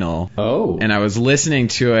vinyl. Oh. And I was listening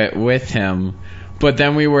to it with him, but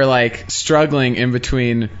then we were like struggling in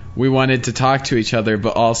between. We wanted to talk to each other,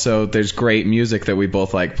 but also there's great music that we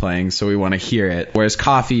both like playing, so we want to hear it. Whereas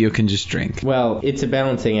coffee, you can just drink. Well, it's a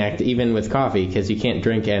balancing act even with coffee because you can't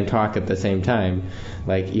drink and talk at the same time.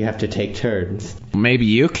 Like, you have to take turns. Maybe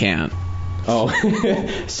you can't. Oh,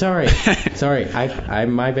 sorry. I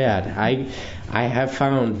my bad. I have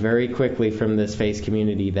found very quickly from this face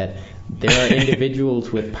community that there are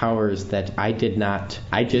individuals with powers that I did not.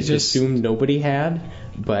 I just assumed nobody had,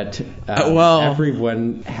 but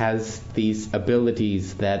everyone has these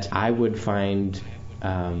abilities that I would find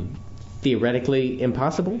theoretically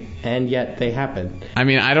impossible, and yet they happen. I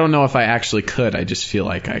mean, I don't know if I actually could. I just feel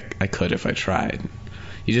like I could if I tried.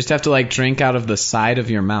 You just have to like drink out of the side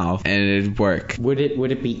of your mouth and it'd work. Would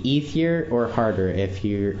it be easier or harder if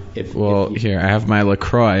you here, I have my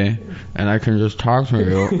LaCroix and I can just talk to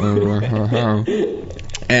you.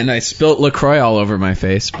 And I spilt LaCroix all over my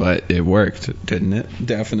face, but it worked, didn't it?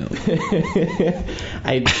 Definitely.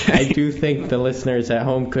 I do think the listeners at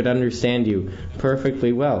home could understand you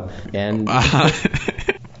perfectly well. And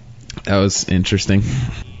that was interesting.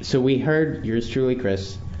 So we heard yours truly,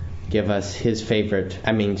 Chris, give us his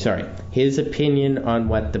opinion on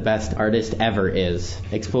what the best artist ever is.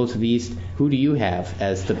 Explosive East, who do you have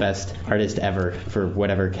as the best artist ever for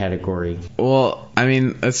whatever category? Well, I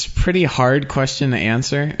mean, it's a pretty hard question to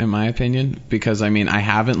answer, in my opinion, because, I mean, I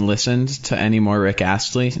haven't listened to any more Rick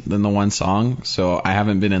Astley than the one song, so I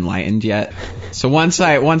haven't been enlightened yet. So once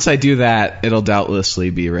I do that, it'll doubtlessly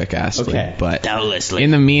be Rick Astley. Okay. But doubtlessly.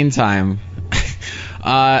 In the meantime,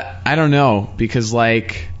 I don't know, because,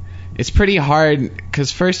 like, it's pretty hard,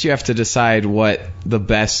 because first you have to decide what the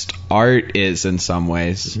best art is in some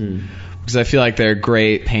ways. Because I feel like they're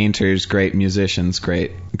great painters, great musicians,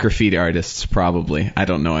 great graffiti artists, probably. I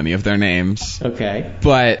don't know any of their names. Okay.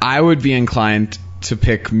 But I would be inclined to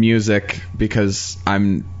pick music because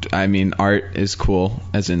art is cool,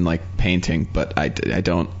 as in, like, painting, but I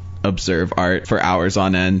don't observe art for hours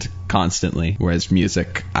on end constantly, whereas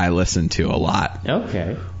music I listen to a lot.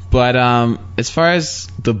 Okay. But as far as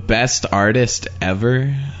the best artist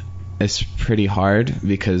ever, it's pretty hard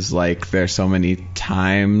because, like, there's so many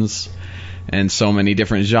times and so many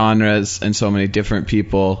different genres and so many different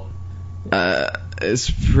people.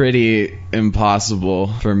 It's pretty impossible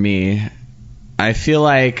for me. I feel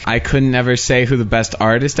like I couldn't ever say who the best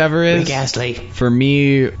artist ever is. Rick Astley. For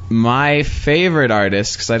me, my favorite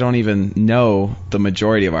artist, because I don't even know the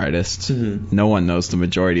majority of artists. No one knows the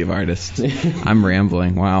majority of artists. I'm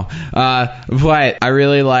rambling. Wow. But I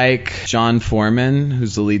really like John Foreman,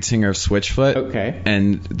 who's the lead singer of Switchfoot. Okay.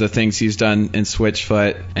 And the things he's done in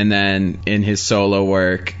Switchfoot, and then in his solo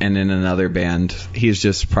work, and in another band. He's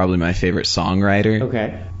just probably my favorite songwriter.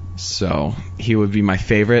 Okay. So he would be my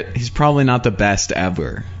favorite. He's probably not the best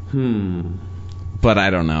ever. But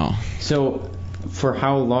I don't know. So for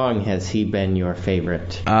how long has he been your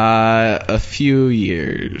favorite? A few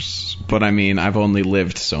years. But I mean, I've only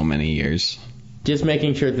lived so many years. Just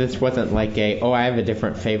making sure this wasn't like I have a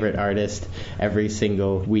different favorite artist every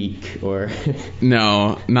single week, or...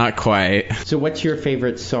 No, not quite. So what's your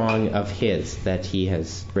favorite song of his that he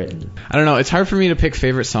has written? I don't know. It's hard for me to pick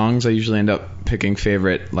favorite songs. I usually end up picking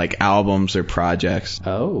favorite, like, albums or projects.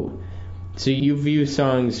 Oh. So you view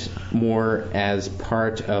songs more as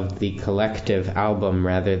part of the collective album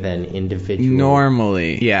rather than individual?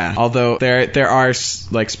 Normally, yeah. Although there are,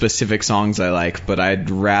 like, specific songs I like, but I'd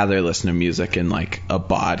rather listen to music in, like, a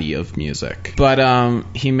body of music. But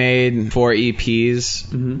he made 4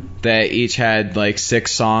 EPs that each had, like, 6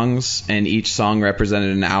 songs, and each song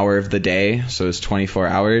represented an hour of the day, so it's 24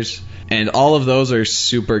 hours. And all of those are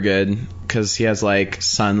super good because he has, like,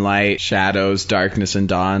 Sunlight, Shadows, Darkness, and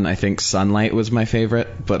Dawn. I think Sunlight was my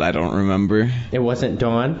favorite, but I don't remember. It wasn't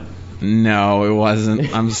Dawn? No, it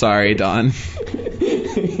wasn't. I'm sorry, Dawn.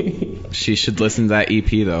 She should listen to that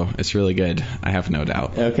EP, though. It's really good. I have no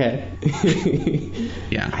doubt. Okay.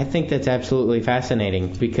 Yeah. I think that's absolutely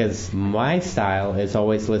fascinating because my style is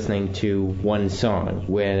always listening to one song.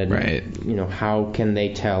 Right. How can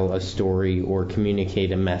they tell a story or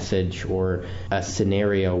communicate a message or a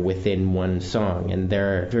scenario within one song? And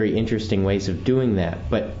there are very interesting ways of doing that.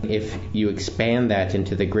 But if you expand that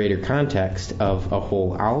into the greater context of a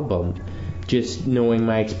whole album, just knowing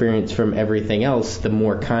my experience from everything else, the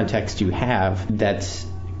more context you have that's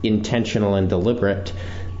intentional and deliberate,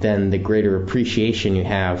 then the greater appreciation you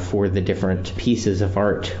have for the different pieces of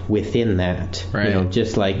art within that. Right.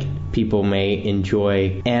 Just like people may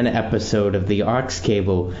enjoy an episode of the Aux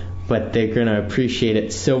Cable, but they're going to appreciate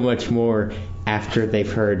it so much more after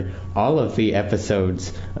they've heard all of the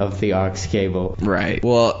episodes of the Aux Cable. Right.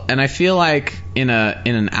 Well, and I feel like in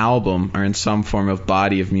an album or in some form of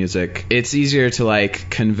body of music, it's easier to, like,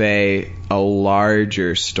 convey a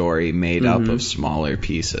larger story made up of smaller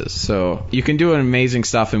pieces. So you can do amazing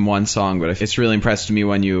stuff in one song, but it's really impressed me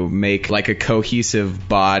when you make, like, a cohesive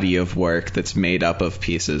body of work that's made up of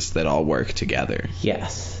pieces that all work together.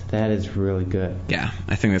 Yes. That is really good. Yeah,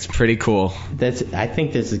 I think that's pretty cool. I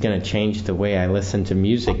think this is going to change the way I listen to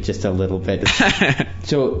music just a little bit.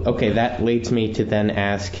 So, okay, that leads me to then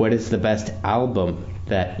ask, what is the best album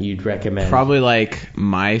that you'd recommend? Probably, like,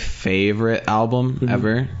 my favorite album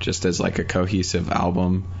ever, just as, like, a cohesive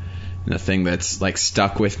album. And the thing that's, like,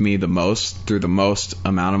 stuck with me the most through the most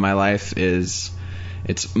amount of my life is...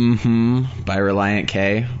 It's by Reliant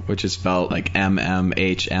K, which is spelled like MMHMM.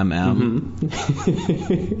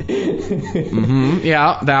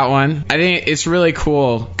 Yeah, that one. I think it's really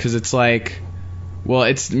cool because it's like, well,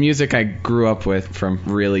 it's music I grew up with from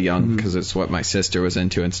really young because it's what my sister was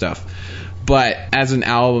into and stuff. But as an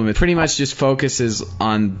album, it pretty much just focuses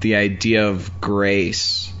on the idea of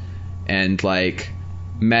grace and, like,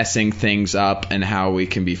 messing things up and how we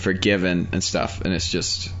can be forgiven and stuff. And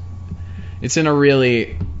it's in a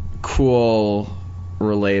really cool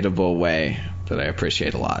relatable way that I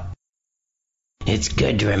appreciate a lot. It's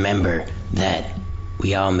good to remember that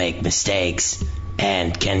we all make mistakes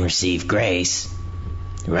and can receive grace.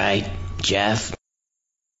 Right, Jeff?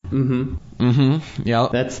 Yeah.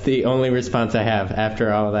 That's the only response I have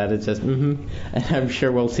after all of that. It's just And I'm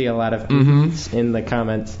sure we'll see a lot of in the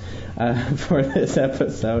comments for this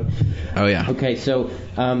episode. Oh, yeah. Okay, so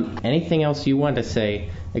anything else you want to say,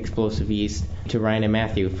 Explosive Yeast, to Ryan and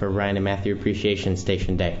Matthew for Ryan and Matthew Appreciation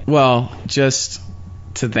Station Day? Well, just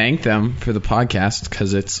to thank them for the podcast,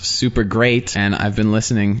 because it's super great, and I've been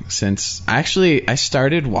listening since... Actually, I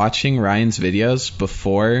started watching Ryan's videos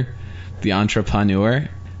before The Entrepreneur.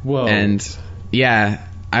 Whoa. And yeah,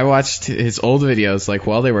 I watched his old videos like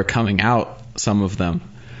while they were coming out, some of them,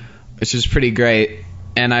 which is pretty great.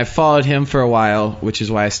 And I followed him for a while, which is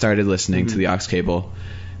why I started listening to the Aux Cable.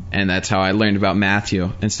 And that's how I learned about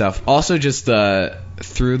Matthew and stuff. Also, just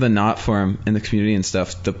through the Knot Forum and the community and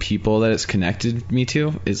stuff, the people that it's connected me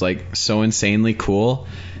to is like so insanely cool.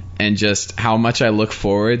 And just how much I look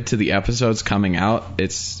forward to the episodes coming out.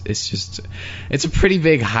 It's a pretty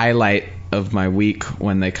big highlight of my week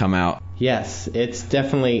when they come out. Yes, it's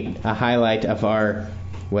definitely a highlight of our,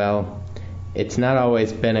 well, it's not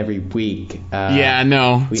always been every week. Yeah,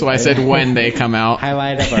 no. That's why I said when they come out.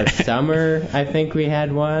 Highlight of our summer, I think we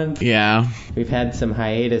had one. Yeah. We've had some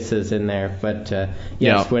hiatuses in there, but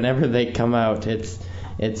yes, whenever they come out, it's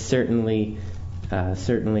certainly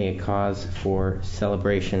a cause for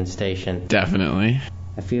celebration station. Definitely.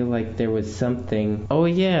 I feel like there was something... Oh,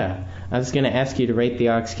 yeah. I was going to ask you to rate the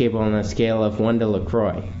Aux Cable on a scale of 1 to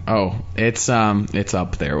LaCroix. Oh, it's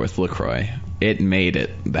up there with LaCroix. It made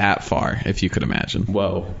it that far, if you could imagine.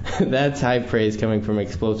 Whoa. That's high praise coming from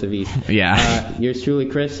Explosive East. Yeah. Yours truly,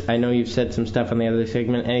 Chris. I know you've said some stuff on the other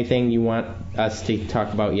segment. Anything you want us to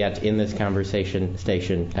talk about yet in this conversation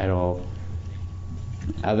station at all?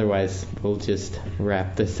 Otherwise, we'll just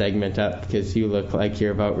wrap this segment up because you look like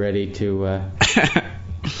you're about ready to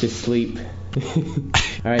sleep.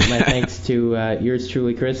 All right, my thanks to yours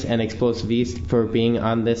truly, Chris, and Explosive East for being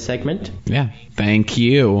on this segment. Yeah, thank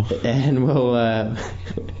you. And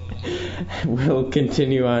we'll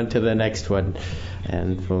continue on to the next one,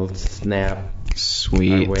 and we'll snap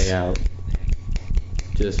Sweet. our way out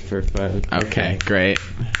just for fun. Okay, great.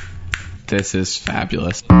 This is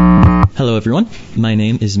fabulous. Hello everyone, my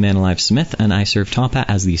name is Manalive Smith and I serve Top Hat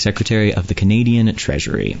as the Secretary of the Canadian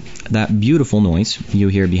Treasury. That beautiful noise you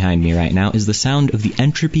hear behind me right now is the sound of the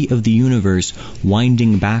entropy of the universe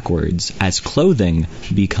winding backwards as clothing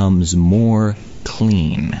becomes more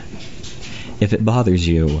clean. If it bothers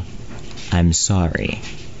you, I'm sorry.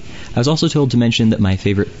 I was also told to mention that my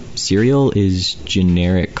favorite cereal is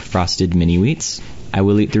generic Frosted Mini Wheats. I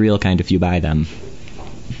will eat the real kind if you buy them,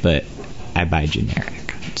 but I buy generic.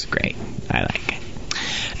 It's great. I like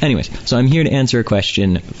it. Anyways, so I'm here to answer a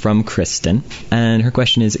question from Kristen, and her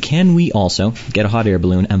question is, can we also get a hot air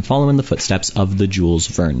balloon and follow in the footsteps of the Jules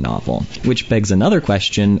Verne novel? Which begs another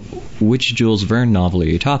question, which Jules Verne novel are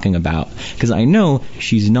you talking about? Because I know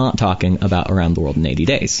she's not talking about Around the World in 80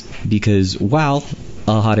 Days, because while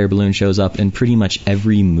a hot air balloon shows up in pretty much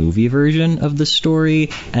every movie version of the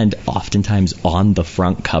story, and oftentimes on the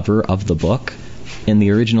front cover of the book, in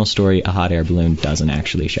the original story, a hot air balloon doesn't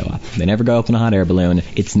actually show up. They never go up in a hot air balloon.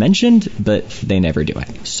 It's mentioned, but they never do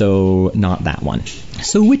it. So, not that one.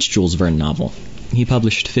 So, which Jules Verne novel? He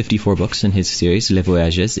published 54 books in his series Les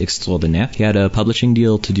Voyages Extraordinaires. He had a publishing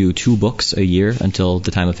deal to do 2 books a year until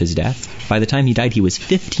the time of his death. By the time he died, he was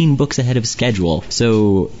 15 books ahead of schedule.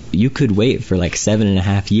 So you could wait for like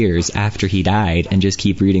 7.5 years after he died and just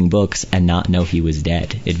keep reading books and not know he was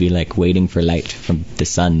dead. It'd be like waiting for light from the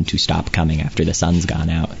sun to stop coming after the sun's gone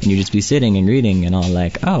out. And you'd just be sitting and reading and all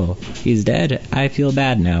like, oh, he's dead? I feel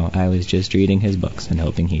bad now. I was just reading his books and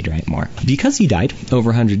hoping he'd write more. Because he died over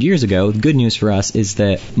 100 years ago, the good news for us is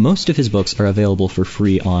that most of his books are available for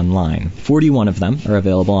free online. 41 of them are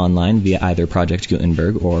available online via either Project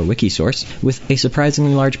Gutenberg or Wikisource, with a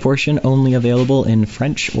surprisingly large portion only available in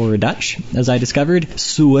French or Dutch, as I discovered.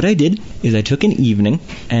 So what I did is I took an evening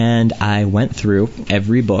and I went through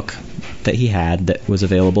every book that he had that was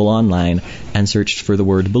available online and searched for the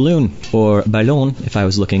word balloon, or ballon if I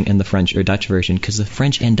was looking in the French or Dutch version, because the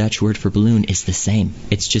French and Dutch word for balloon is the same.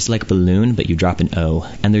 It's just like balloon, but you drop an O,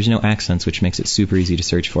 and there's no accents, which makes it super easy to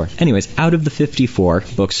search for. Anyways, out of the 54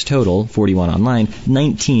 books total, 41 online,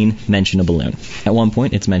 19 mention a balloon. At one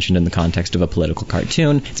point, it's mentioned in the context of a political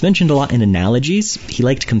cartoon. It's mentioned a lot in analogies. He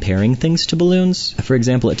liked comparing things to balloons. For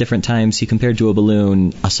example, at different times, he compared to a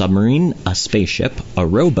balloon a submarine, a spaceship, a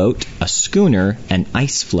rowboat, a schooner, an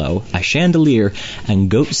ice floe, a chandelier, and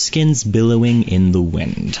goat skins billowing in the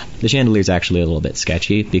wind. The chandelier is actually a little bit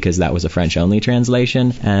sketchy because that was a French-only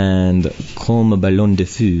translation, and comme ballon de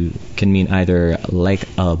feu can mean either like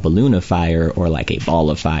a balloon of fire or like a ball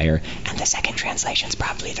of fire, and the second translation is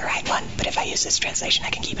probably the right one, but if I use this translation I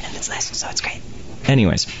can keep it in this list, so it's great.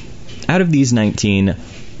 Anyways, out of these 19,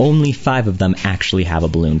 only 5 of them actually have a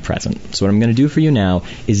balloon present. So what I'm going to do for you now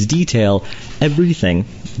is detail everything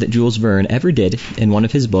that Jules Verne ever did in one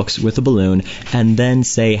of his books with a balloon, and then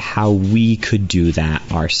say how we could do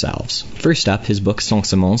that ourselves. First up, his book 5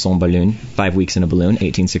 Semaines en Ballon, 5 Weeks in a Balloon,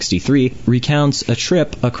 1863, recounts a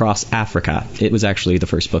trip across Africa. It was actually the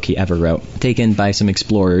first book he ever wrote, taken by some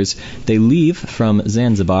explorers. They leave from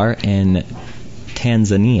Zanzibar in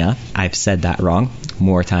Tanzania. I've said that wrong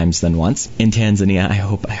more times than once. In Tanzania, I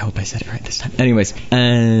hope I said it right this time. Anyways,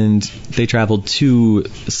 and they traveled to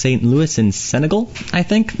St. Louis in Senegal, I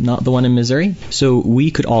think, not the one in Missouri. So we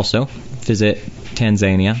could also visit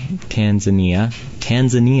Tanzania.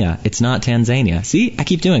 It's not Tanzania. See? I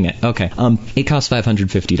keep doing it. Okay. It costs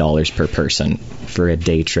 $550 per person for a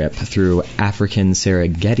day trip through African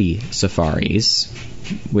Serengeti safaris,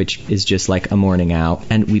 which is just like a morning out.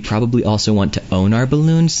 And we probably also want to own our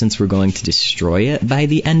balloon since we're going to destroy it by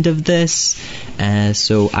the end of this.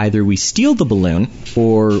 So either we steal the balloon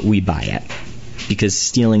or we buy it, because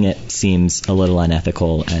stealing it seems a little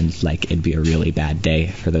unethical and like it'd be a really bad day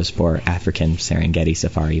for those poor African Serengeti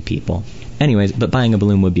safari people. Anyways, but buying a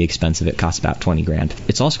balloon would be expensive. It costs about 20 grand.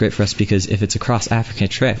 It's also great for us because if it's a cross-Africa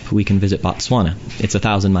trip, we can visit Botswana. It's a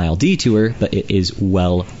 1,000-mile detour, but it is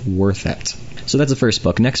well worth it. So that's the first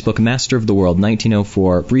book. Next book, Master of the World,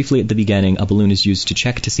 1904. Briefly at the beginning, a balloon is used to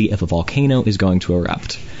check to see if a volcano is going to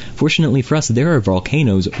erupt. Fortunately for us, there are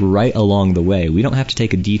volcanoes right along the way. We don't have to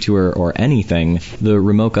take a detour or anything. The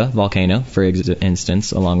Rumoka volcano, for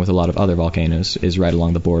instance, along with a lot of other volcanoes, is right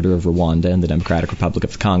along the border of Rwanda and the Democratic Republic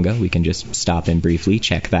of the Congo. We can just stop in briefly,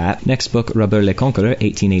 check that. Next book, Robert le Conqueror,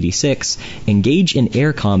 1886. Engage in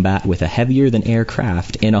air combat with a heavier-than-air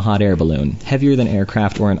craft in a hot air balloon. Heavier than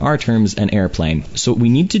aircraft, or in our terms, an airplane. So what we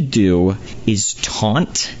need to do is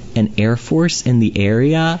taunt an air force in the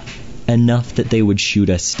area enough that they would shoot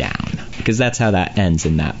us down, because that's how that ends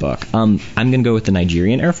in that book. I'm going to go with the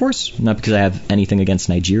Nigerian Air Force, not because I have anything against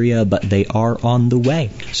Nigeria, but they are on the way.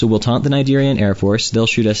 So we'll taunt the Nigerian Air Force, they'll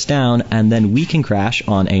shoot us down, and then we can crash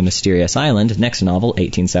on a mysterious island. Next novel,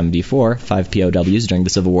 1874, 5 POWs during the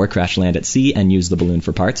Civil War crash land at sea and use the balloon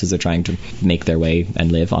for parts as they're trying to make their way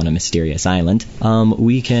and live on a mysterious island.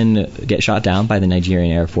 We can get shot down by the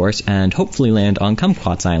Nigerian Air Force and hopefully land on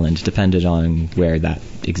Kumquat's Island, depending on where that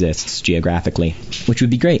exists geographically, which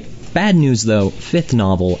would be great. Bad news though, 5th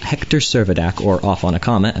novel, Hector Servadac, or Off on a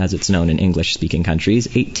Comet as it's known in English-speaking countries,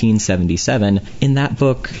 1877. In that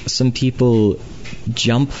book, some people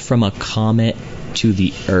jump from a comet to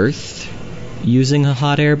the Earth using a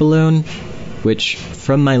hot air balloon, which,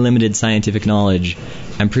 from my limited scientific knowledge,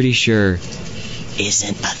 I'm pretty sure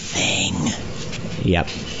isn't a thing. Yep.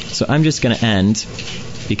 So I'm just gonna end,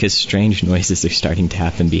 because strange noises are starting to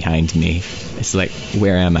happen behind me. It's like,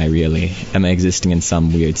 where am I really? Am I existing in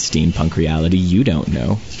some weird steampunk reality? You don't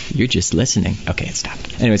know. You're just listening. Okay, it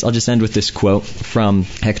stopped. Anyways, I'll just end with this quote from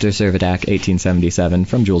Hector Servadac, 1877,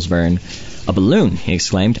 from Jules Verne. "A balloon," he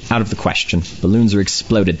exclaimed, "out of the question. Balloons are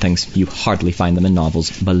exploded things. You hardly find them in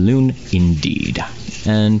novels. Balloon indeed."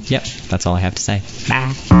 And, yep, that's all I have to say.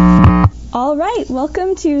 Bye. All right,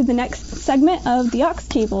 welcome to the next segment of the Aux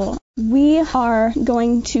Cable. We are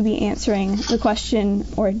going to be answering the question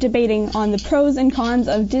or debating on the pros and cons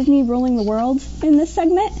of Disney ruling the world in this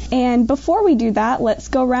segment. And before we do that, let's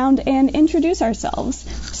go around and introduce ourselves.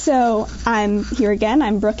 So I'm here again.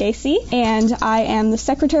 I'm Brooke AC, and I am the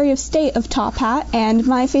Secretary of State of Top Hat, and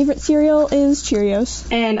my favorite cereal is Cheerios.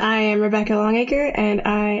 And I am Rebecca Longacre, and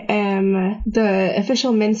I am the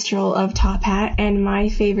official minstrel of Top Hat, and my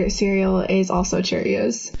favorite cereal is also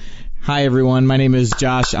Cheerios. Hi everyone, my name is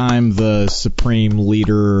Josh. I'm the supreme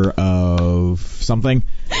leader of something.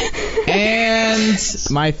 And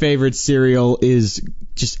my favorite cereal is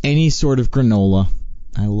just any sort of granola.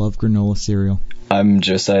 I love granola cereal. I'm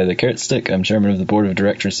Josiah the Carrot Stick. I'm chairman of the board of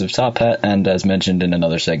directors of Top Hat, and as mentioned in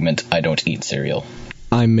another segment, I don't eat cereal.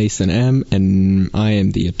 I'm Mason M., and I am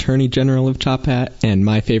the Attorney General of Top Hat, and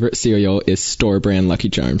my favorite cereal is store brand Lucky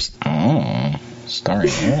Charms. Oh, sorry.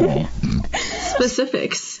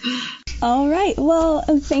 Specifics. All right. Well,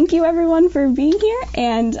 thank you everyone for being here,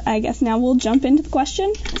 and I guess now we'll jump into the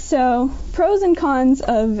question. So, pros and cons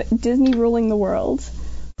of Disney ruling the world.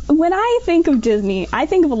 When I think of Disney, I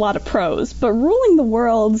think of a lot of pros, but ruling the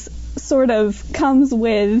world sort of comes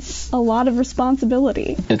with a lot of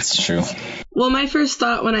responsibility. It's true. Well, my first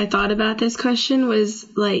thought when I thought about this question was,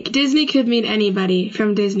 like, Disney could mean anybody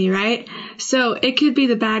from Disney, right? So it could be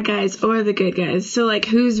the bad guys or the good guys. So, like,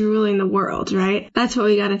 who's ruling the world, right? That's what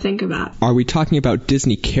we gotta think about. Are we talking about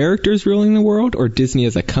Disney characters ruling the world or Disney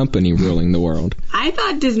as a company ruling the world? I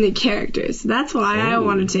thought Disney characters. That's why I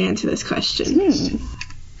wanted to answer this question.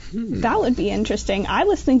 That would be interesting. I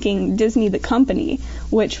was thinking Disney the company,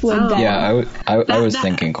 which would then... Yeah, I was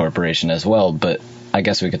thinking corporation as well, but I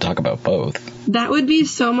guess we could talk about both. That would be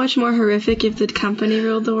so much more horrific if the company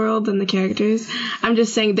ruled the world than the characters. I'm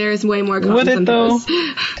just saying there is way more Would it, though?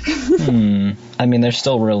 consequences. I mean, they're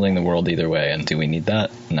still ruling the world either way, and do we need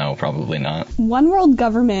that? No, probably not. One world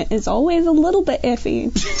government is always a little bit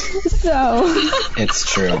iffy. So... It's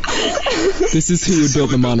true. This is who would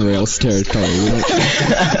build the monorails territory.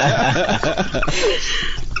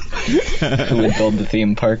 Who would build the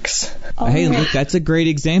theme parks? Hey, look, that's a great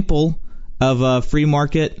example of a free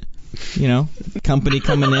market, company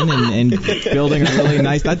coming in and building a really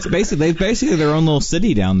nice. That's basically their own little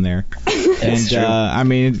city down there. And true. I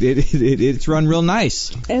mean, it's run real nice.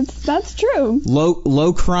 That's true.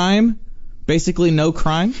 Low crime, basically no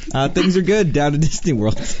crime. Things are good down at Disney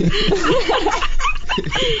World.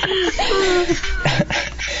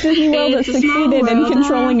 Disney World has succeeded in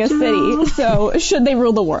controlling a city, so should they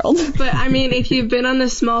rule the world? But, I mean, if you've been on the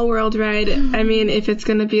Small World ride, I mean, if it's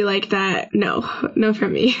going to be like that, no for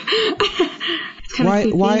me.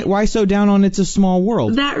 Why so down on It's a Small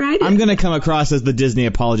World? That ride? I'm going to come across as the Disney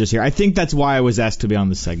apologist here. I think that's why I was asked to be on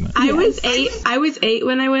this segment. I was 8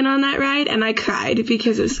 when I went on that ride, and I cried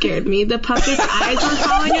because it scared me. The puppet's eyes were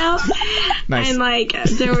falling out. Nice. And,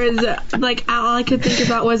 there was, all I could think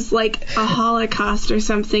about was, a Holocaust or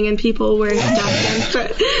something, and people were stuck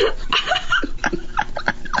in.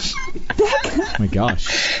 Oh, my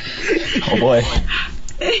gosh. Oh, boy.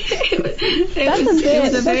 It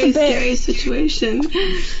was a very scary situation.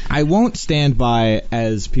 I won't stand by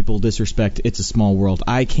as people disrespect It's a Small World.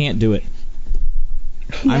 I can't do it.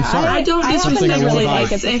 Yeah, I'm sorry. I don't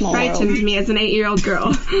disrespect it. It frightened me as an 8-year-old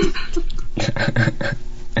girl.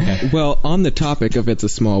 Well, on the topic of It's a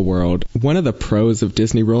Small World, one of the pros of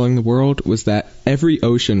Disney ruling the world was that every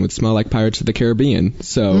ocean would smell like Pirates of the Caribbean.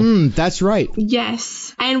 So that's right.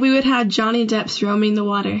 Yes, and we would have Johnny Depp's roaming the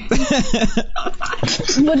water.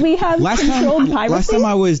 Would we have controlled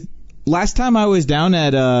piracy? Last time I was down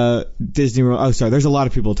at Disney World. Oh, sorry. There's a lot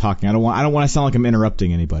of people talking. I don't want to sound like I'm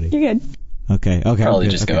interrupting anybody. You're good. Okay. Probably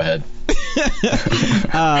just go ahead.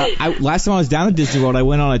 Last time I was down at Disney World, I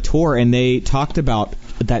went on a tour and they talked about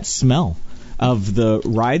that smell of the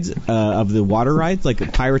rides, of the water rides,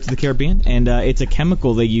 like Pirates of the Caribbean, and it's a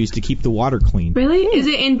chemical they use to keep the water clean. Really? Is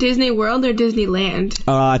it in Disney World or Disneyland?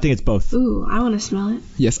 I think it's both. Ooh, I want to smell it.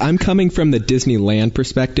 Yes, I'm coming from the Disneyland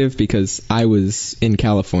perspective because I was in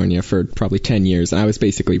California for probably 10 years, and I was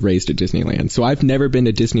basically raised at Disneyland. So I've never been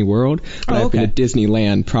to Disney World, but I've been to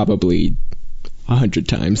Disneyland probably 100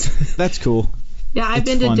 times. That's cool. Yeah, I've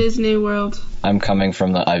been to Disney World. I'm coming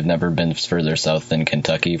from the I've never been further south than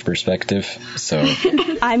Kentucky perspective, so...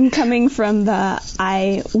 I'm coming from the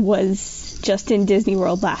I was just in Disney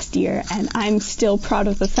World last year, and I'm still proud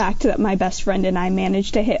of the fact that my best friend and I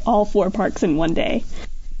managed to hit all 4 parks in one day.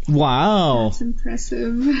 Wow. That's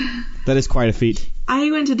impressive. That is quite a feat. I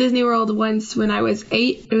went to Disney World once when I was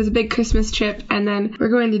 8. It was a big Christmas trip, and then we're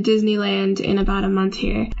going to Disneyland in about a month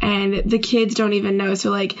here. And the kids don't even know.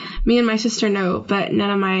 So, me and my sister know, but none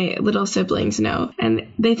of my little siblings know. And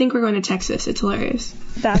they think we're going to Texas. It's hilarious.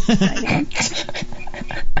 That's exciting.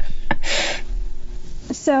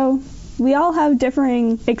 So, we all have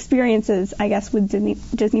differing experiences, I guess, with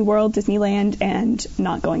Disney World, Disneyland, and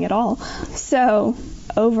not going at all. So,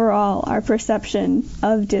 overall, our perception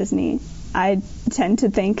of Disney, I tend to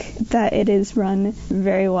think that it is run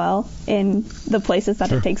very well in the places that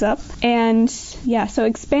it takes up. And yeah, so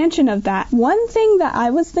expansion of that. One thing that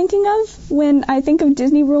I was thinking of when I think of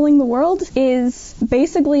Disney ruling the world is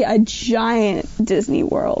basically a giant Disney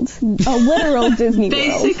World. A literal Disney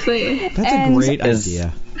World. Basically. That's a great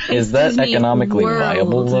idea. Is that Disney economically World,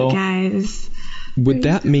 viable, though? Guys. Would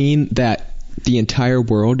that mean that the entire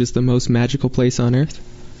world is the most magical place on Earth?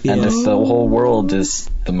 And if the whole world is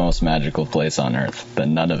the most magical place on Earth,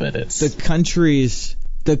 then none of it is. The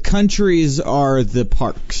countries are the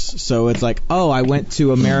parks. So it's like, I went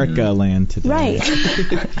to America Land today. Right.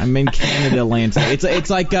 I'm in Canada Land today. It's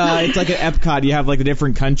like an Epcot. You have the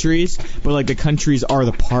different countries, but the countries are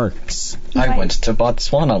the parks. I went to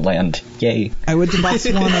Botswana Land. Yay. I went to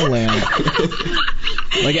Botswana Land.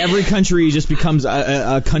 Every country just becomes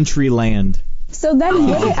a country land. So then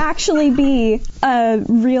would it actually be a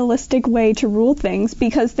realistic way to rule things?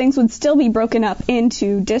 Because things would still be broken up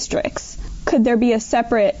into districts. Could there be a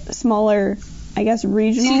separate, smaller, I guess,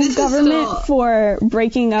 regional government for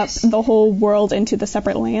breaking up the whole world into the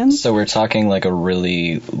separate lands? So we're talking like a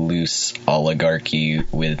really loose oligarchy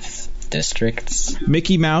with districts?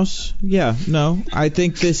 Mickey Mouse? Yeah, no. I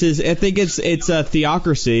think it's a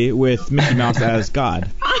theocracy with Mickey Mouse as God.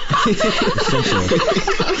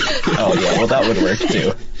 Oh yeah, well that would work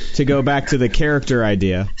too. To go back to the character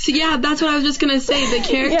idea. So yeah, that's what I was just gonna say. The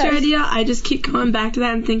character idea, I just keep coming back to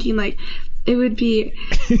that and thinking like it would be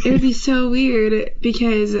so weird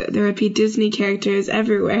because there would be Disney characters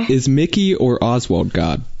everywhere. Is Mickey or Oswald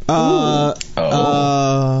God?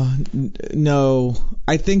 No.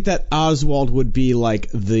 I think that Oswald would be like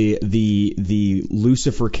the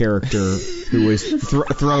Lucifer character who was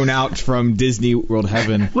thrown out from Disney World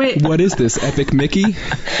Heaven. Wait, what is this, Epic Mickey?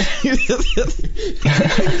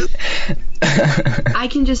 I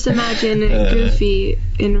can just imagine Goofy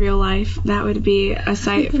in real life. That would be a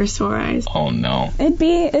sight for sore eyes. Oh no. It'd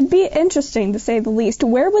be interesting to say the least.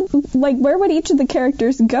 Where would each of the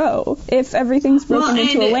characters go if everything's broken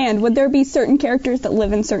into a land? Would there be certain characters that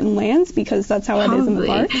live in certain lands because that's how it is in the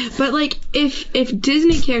park? But like if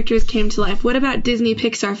Disney characters came to life, what about Disney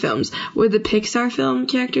Pixar films? Would the Pixar film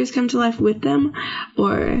characters come to life with them,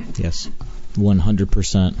 or? Yes.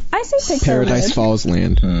 100%. I say Pixar. Paradise Falls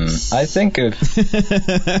Land. I think of.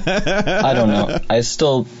 I don't know. I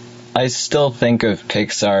still think of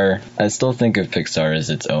Pixar. I still think of Pixar as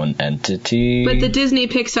its own entity. But the Disney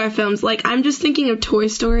Pixar films, like I'm just thinking of Toy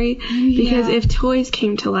Story because if toys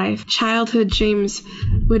came to life, childhood dreams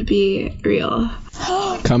would be real.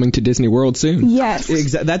 Coming to Disney World soon. Yes.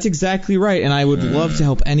 That's exactly right, and I would love to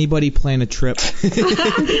help anybody plan a trip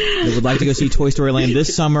that would like to go see Toy Story Land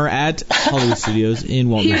this summer at Hollywood Studios in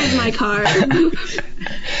Walt Disney. Here's my card.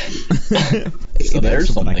 So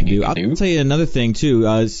there's something you can do. I'll tell you another thing, too.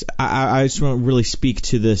 I just want to really speak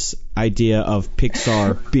to this idea of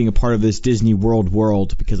Pixar being a part of this Disney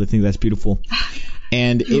world because I think that's beautiful.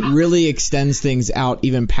 And it really extends things out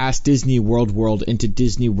even past Disney World into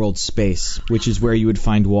Disney World space, which is where you would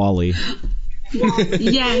find WALL-E.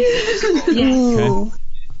 Yes. Okay. All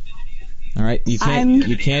right, you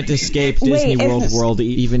can't escape Disney World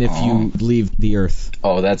even if you leave the Earth.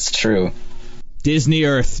 Oh, that's true. Disney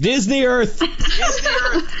Earth. Spaceship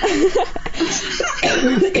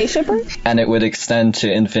Earth? And it would extend to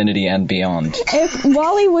infinity and beyond. If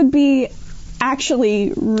WALL-E would be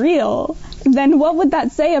actually real, then what would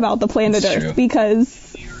that say about the planet Earth? True. Because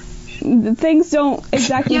things don't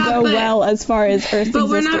exactly go well as far as Earth's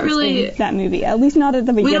existence in that movie. At least not at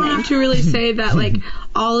the beginning. We don't have to really say that like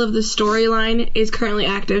all of the storyline is currently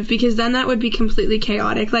active because then that would be completely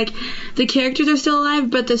chaotic. Like the characters are still alive,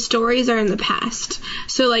 but the stories are in the past.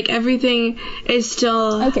 So like everything is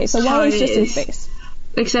still okay. So WALL-E's just in space.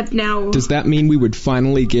 Except now. Does that mean we would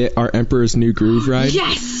finally get our Emperor's New Groove ride?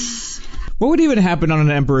 Yes. What would even happen on an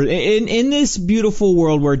Emperor in this beautiful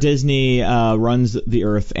world where Disney runs the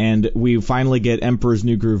Earth and we finally get Emperor's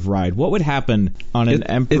New Groove ride? What would happen on an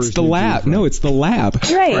Emperor's It's the New lab. Groove ride? No, it's the lab.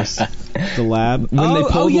 Right. The lab. When they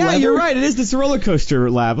pull the lever? You're right. It is this roller coaster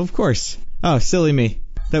lab, of course. Oh, silly me.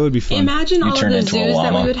 That would be fun. Imagine all of the zoos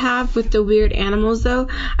that we would have with the weird animals, though.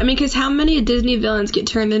 I mean, because how many Disney villains get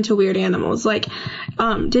turned into weird animals? Like,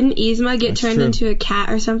 didn't Yzma get turned into a cat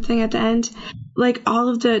or something at the end? Like, all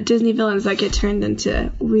of the Disney villains that get turned into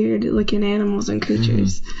weird-looking animals and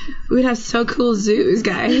creatures. We would have so cool zoos,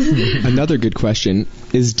 guys. Another good question.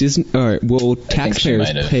 Is Disney... will taxpayers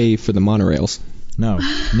pay for the monorails? No,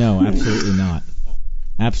 absolutely not.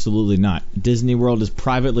 Absolutely not. Disney World is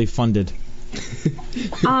privately funded.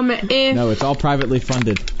 No, it's all privately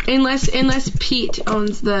funded. Unless Pete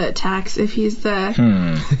owns the tax, if he's the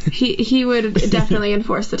he would definitely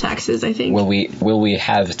enforce the taxes, I think. Will we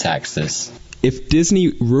have taxes? If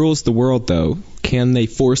Disney rules the world, though, can they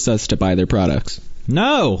force us to buy their products?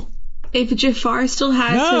 No. If Jafar still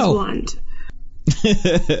has his wand.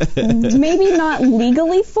 Maybe not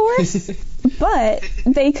legally forced, but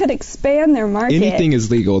they could expand their market. Anything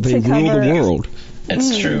is legal. They rule the world.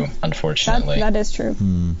 It's true, unfortunately. That is true.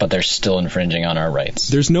 But they're still infringing on our rights.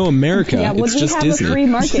 There's no America. Yeah, it's just Disney. Would we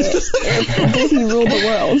have a free market if Disney ruled the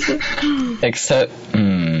world? Except,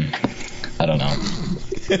 I don't know.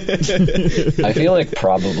 I feel like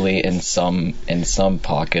probably in some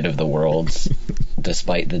pocket of the world,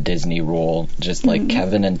 despite the Disney rule, just like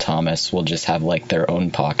Kevin and Thomas will just have like their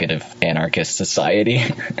own pocket of anarchist society.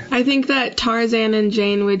 I think that Tarzan and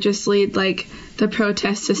Jane would just lead like the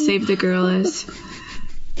protests to save the gorillas.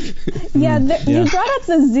 Yeah, you brought up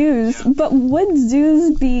the zoos, but would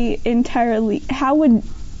zoos be entirely? How would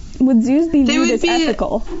zoos be viewed as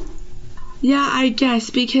ethical? Yeah, I guess,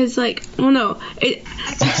 because, no,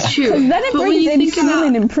 it's true. Then it brings in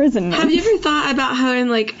human imprisonment. Have you ever thought about how in,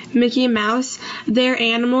 Mickey Mouse, they're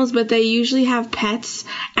animals, but they usually have pets,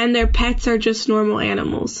 and their pets are just normal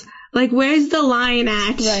animals? Where's the line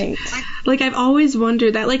at? Right. I've always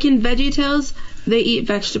wondered that. In VeggieTales, they eat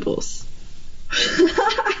vegetables.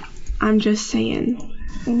 I'm just saying.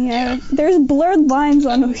 Yeah, there's blurred lines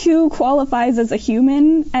on who qualifies as a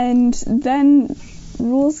human, and then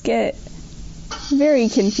rules get very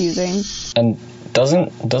confusing. And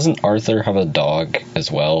doesn't Arthur have a dog as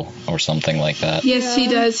well, or something like that? Yes, he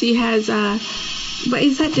does. He has, but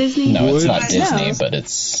is that Disney? No, it's not Disney, but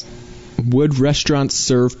it's... Would restaurants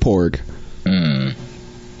serve porg?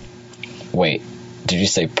 Wait, did you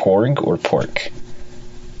say porg or pork?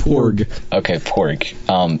 Porg. Okay, porg.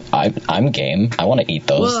 I'm game. I want to eat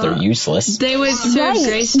those. Well, they're useless. They would serve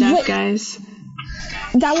great stuff, guys.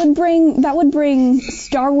 That would bring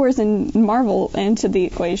Star Wars and Marvel into the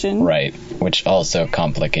equation. Right, which also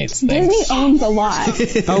complicates things. Disney owns a lot.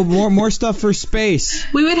 Oh, more stuff for space.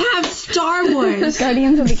 We would have Star Wars.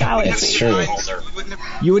 Guardians of the Galaxy. It's true.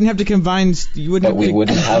 You wouldn't have to combine. You wouldn't. But we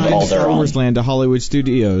wouldn't have Alderaan. Star Wars Land to Hollywood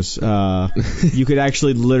Studios. You could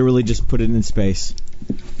actually literally just put it in space.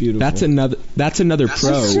 Beautiful. That's another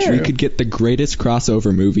pro. We could get the greatest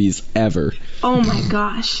crossover movies ever. Oh my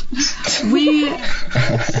gosh.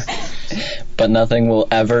 But nothing will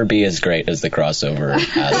ever be as great as the crossover as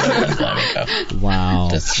and Flamingo. Wow.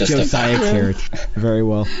 That's just Josiah Carrot. Very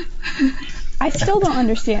well. I still don't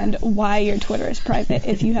understand why your Twitter is private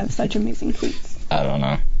if you have such amazing tweets. I don't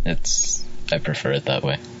know. I prefer it that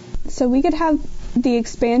way. So we could have the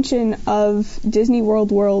expansion of Disney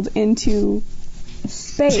World into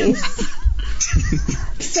space.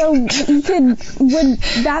 So would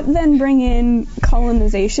that then bring in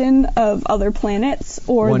colonization of other planets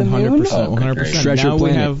or the moon? 100%. Treasure now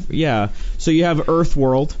planet. We have, so you have Earth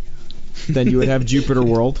World, then you would have Jupiter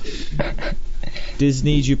World,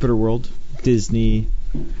 Disney, Jupiter World, Disney,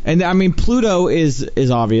 and I mean Pluto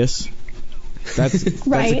is obvious. That's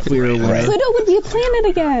right. That's a clear winner. Right. Pluto would be a planet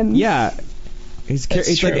again. Yeah.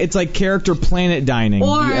 It's like character planet dining.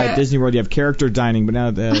 At Disney World, you have character dining, but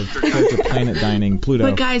now the character planet dining, Pluto.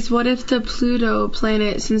 But guys, what if the Pluto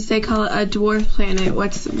planet, since they call it a dwarf planet,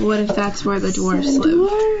 what if that's where the dwarfs live?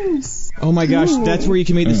 Dwarves. Oh my gosh, that's where you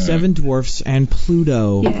can meet the 7 dwarfs and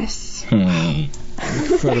Pluto. Yes.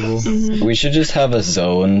 Incredible. Mm-hmm. We should just have a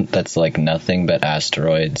zone that's nothing but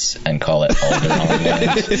asteroids and call it Alderaan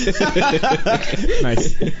Land.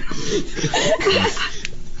 Nice.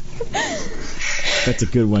 That's a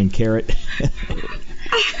good one, Carrot.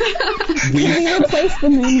 We replaced the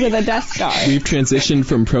moon with a Death Star. We've transitioned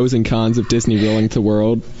from pros and cons of Disney ruling the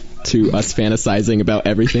world to us fantasizing about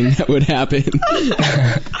everything that would happen.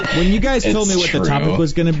 When you guys told me what the topic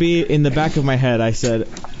was going to be, in the back of my head, I said,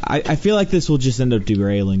 I feel like this will just end up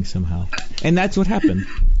derailing somehow. And that's what happened.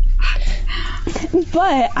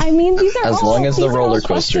 But, I mean, these are as long as the roller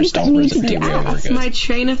coasters don't derail, we're good. My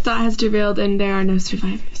train of thought has derailed and there are no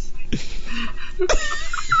survivors.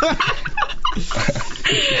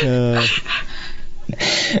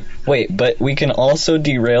 Wait, but we can also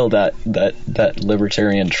derail that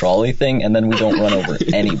libertarian trolley thing, and then we don't run over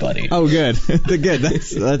anybody. Oh, good. Good.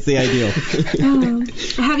 That's the ideal.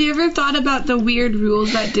 Have you ever thought about the weird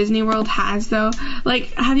rules that Disney World has, though?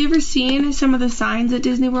 Have you ever seen some of the signs at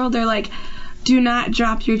Disney World? They're like, do not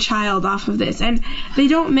drop your child off of this. And they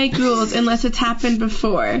don't make rules unless it's happened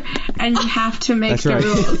before, and you have to make the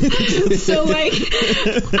rules. So,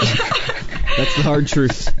 that's the hard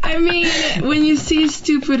truth. I mean, when you see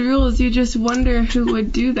stupid rules, you just wonder who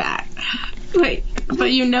would do that.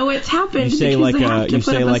 But you know it's happened. You say a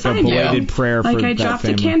belated prayer for that I dropped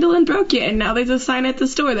a candle and broke it, and now there's a sign at the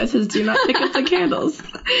store that says do not pick up the candles.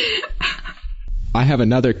 I have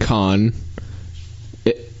another con.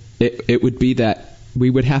 It would be that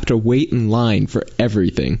we would have to wait in line for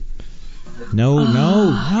everything. No,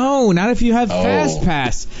 not if you have Fast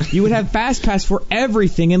Pass. You would have Fast Pass for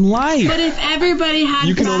everything in life. But if everybody had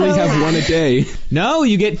you can only have one a day. No,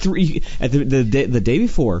 you get 3 at the day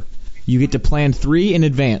before. You get to plan 3 in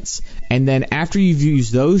advance, and then after you've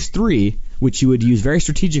used those 3, which you would use very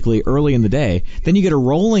strategically early in the day, then you get a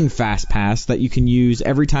rolling Fast Pass that you can use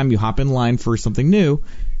every time you hop in line for something new.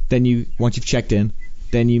 Then once you've checked in,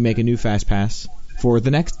 then you make a new Fast Pass for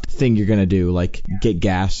the next thing you're going to do, like get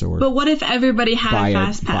gas or But what if everybody had a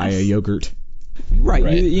Fast Pass? Buy a yogurt. Right.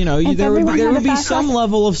 Right. There everyone had would a be fast some pass?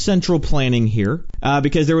 level of central planning here,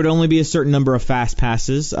 because there would only be a certain number of fast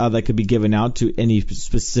passes that could be given out to any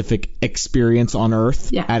specific experience on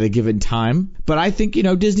Earth at a given time. But I think,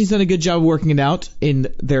 Disney's done a good job working it out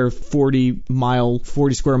in their 40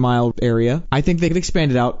 square mile area. I think they could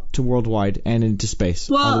expand it out to worldwide and into space,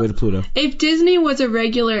 all the way to Pluto. If Disney was a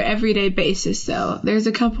regular everyday basis, though, there's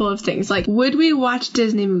a couple of things. Like, would we watch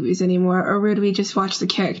Disney movies anymore, or would we just watch the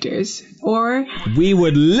characters? Or we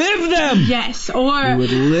would live them! Yes, or we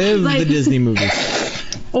would live the Disney movies.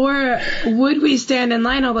 Or would we stand in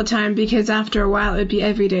line all the time, because after a while it would be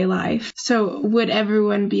everyday life? So would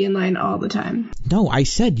everyone be in line all the time? No, I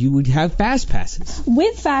said you would have fast passes.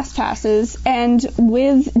 With fast passes and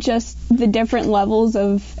with just the different levels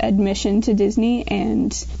of admission to Disney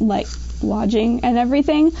and like lodging and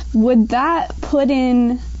everything, would that put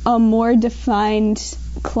in a more defined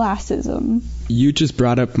classism? You just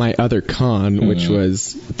brought up my other con, which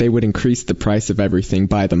was they would increase the price of everything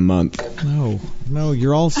by the month. No,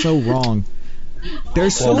 you're all so wrong.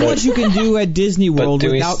 There's so much you can do at Disney World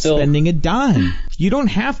without spending a dime. You don't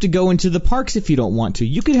have to go into the parks if you don't want to.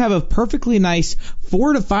 You could have a perfectly nice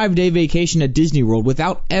 4 to 5 day vacation at Disney World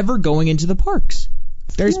without ever going into the parks.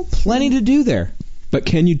 There's plenty to do there. But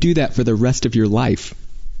can you do that for the rest of your life?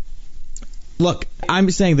 Look, I'm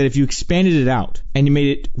saying that if you expanded it out and you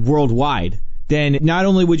made it worldwide, then not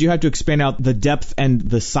only would you have to expand out the depth and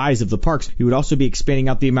the size of the parks, you would also be expanding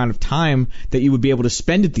out the amount of time that you would be able to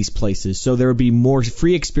spend at these places, so there would be more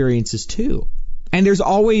free experiences too. And there's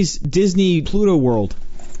always Disney Pluto World,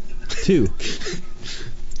 too.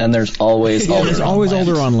 And there's always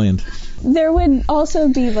Alderon Land. There would also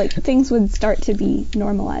be, things would start to be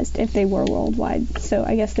normalized if they were worldwide, so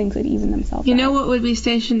I guess things would even themselves out. You know what would be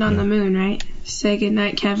stationed on the moon, right? Say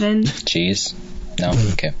goodnight, Kevin. Cheese? No?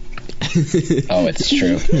 Okay. Oh, it's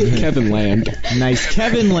true. Kevin Land. Nice.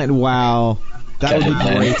 Kevin Land. Wow. That would be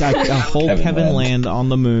great. A whole Kevin Land on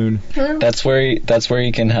the moon. That's where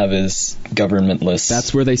he can have his governmentless.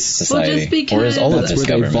 That's where they society, or is all of this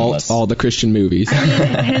where they vault all the Christian movies.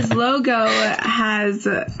 His logo has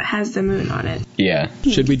the moon on it. Yeah.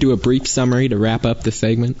 Should we do a brief summary to wrap up the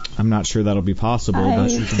segment? I'm not sure that'll be possible, but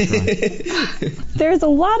you can try. There's a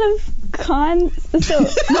lot of cons. So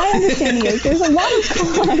my understanding is there's a lot of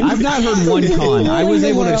cons. I've not heard one con. I was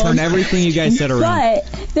able to turn everything you guys said around. But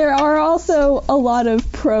there are also a lot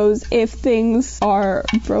of pros if things are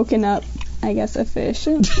broken up, I guess,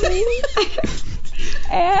 efficiently.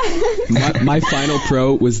 My final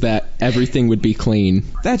pro was that everything would be clean.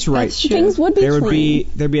 That's right. That's true. Things would be clean.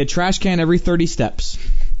 There'd be a trash can every 30 steps.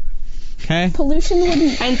 Okay? Pollution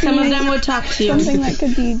wouldn't. And some of them would talk to you. Something that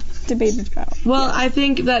could be debated about. Well, I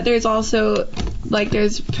think that there's also,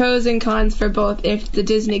 there's pros and cons for both if the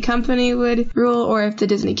Disney company would rule or if the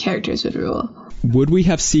Disney characters would rule. Would we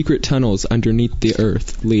have secret tunnels underneath the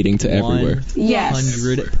earth leading to everywhere? Yes.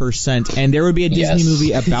 100%. And there would be a Disney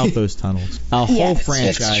movie about those tunnels. A whole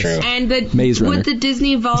franchise. It's true. And Maze Runner. would the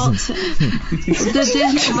Disney vaults the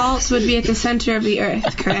Disney vaults would be at the center of the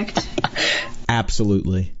earth, correct?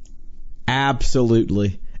 Absolutely. And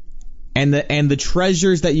the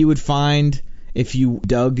treasures that you would find if you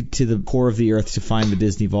dug to the core of the earth to find the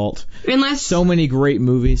Disney Vault. So many great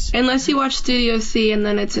movies. Unless you watch Studio C and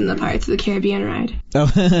then it's in the Pirates of the Caribbean ride. Oh,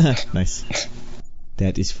 nice.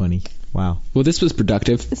 That is funny. Wow. Well, this was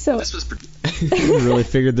productive. You really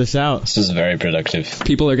figured this out. This is very productive.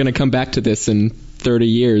 People are going to come back to this in 30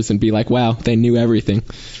 years and be like, wow, they knew everything.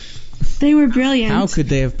 They were brilliant. How could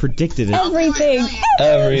they have predicted it?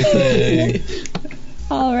 Everything.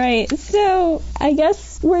 All right, so I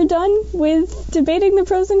guess we're done with debating the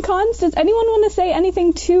pros and cons. Does anyone want to say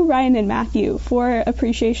anything to Ryan and Matthew for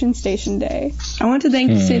Appreciation Station Day? I want to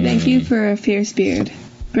say thank you for Fierce Beard.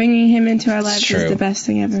 Bringing him into our lives is the best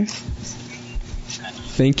thing ever.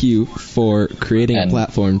 Thank you for creating a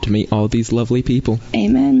platform to meet all these lovely people.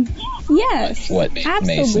 Amen. Yes. What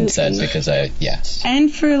absolutely. Mason said, because yes.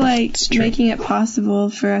 And for making it possible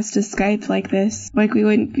for us to Skype like this. We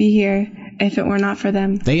wouldn't be here if it were not for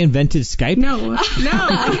them. They invented Skype? No.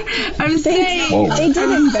 I'm saying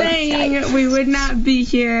Skype. We would not be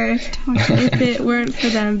here if it weren't for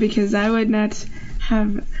them, because I would not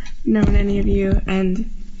have known any of you, and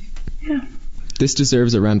yeah. This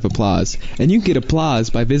deserves a round of applause. And you can get applause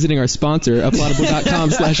by visiting our sponsor,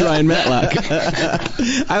 applaudable.com/Ryan Matlock.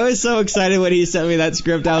 I was so excited when he sent me that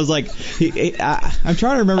script. I was like, I'm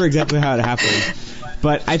trying to remember exactly how it happened.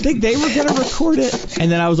 But I think they were going to record it.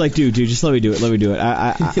 And then I was like, dude, just let me do it.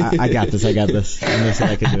 I got this. And they said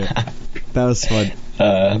I could do it. That was fun.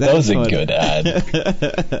 That was a good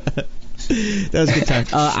ad. That was a good time.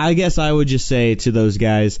 I guess I would just say to those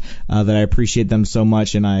guys that I appreciate them so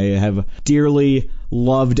much, and I have dearly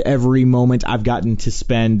loved every moment I've gotten to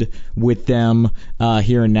spend with them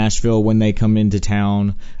here in Nashville when they come into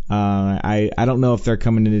town. I don't know if they're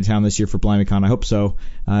coming into town this year for BlimeyCon. I hope so.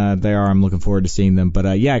 They are. I'm looking forward to seeing them.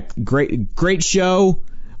 But yeah, great show.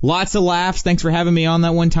 Lots of laughs. Thanks for having me on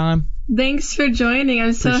that one time. Thanks for joining.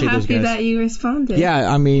 I'm so Appreciate happy that you responded.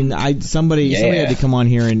 Yeah, I mean, somebody had to come on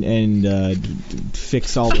here and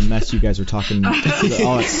fix all the mess you guys were talking, all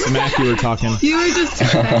that smack you were talking. You were just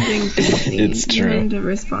defending Disney. It's true. You wouldn't have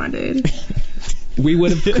responded. We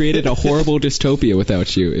would have created a horrible dystopia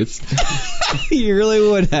without you. You really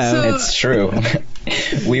would have. It's true.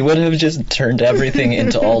 We would have just turned everything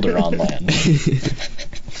into Alderaan land.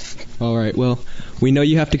 All right, well, we know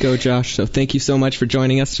you have to go, Josh, so thank you so much for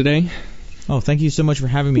joining us today. Oh, thank you so much for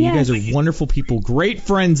having me. Yes. You guys are wonderful people. Great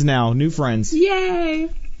friends now. New friends. Yay!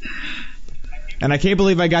 And I can't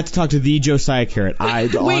believe I got to talk to the Josiah Carrot.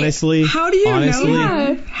 Honestly, how do you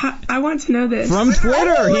know that? I want to know this. From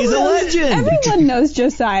Twitter. He's a legend. Everyone knows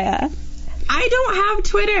Josiah. I don't have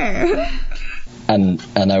Twitter. And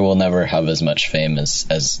I will never have as much fame as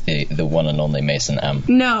the one and only Mason M.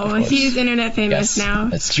 No, he's internet famous now.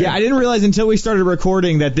 That's true. Yeah, I didn't realize until we started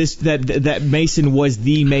recording that that Mason was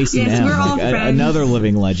the Mason yes, M. We're all friends. Another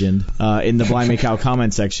living legend in the Blimey Cow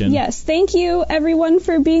comment section. Yes, thank you everyone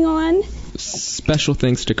for being on. Special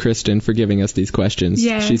thanks to Kristen for giving us these questions.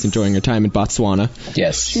 Yes. She's enjoying her time in Botswana.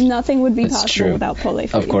 Yes. Nothing would be That's possible true. without Pole.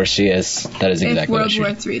 Of course she is. That is exactly what If she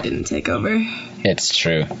World War III didn't take over. It's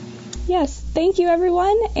true. Yes, thank you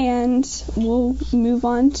everyone, and we'll move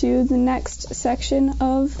on to the next section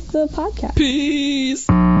of the podcast. Peace!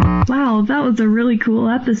 Wow, that was a really cool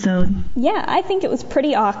episode. Yeah, I think it was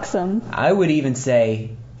pretty awesome. I would even say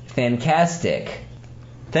fantastic.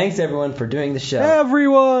 Thanks everyone for doing the show.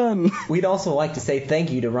 Everyone! We'd also like to say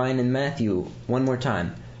thank you to Ryan and Matthew one more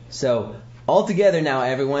time. So, all together now,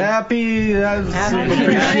 everyone. Happy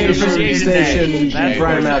Appreciation Day. That's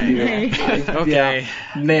Brian Matthew. Okay. Yeah,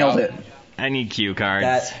 nailed it. I need cue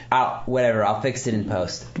cards. Whatever, I'll fix it in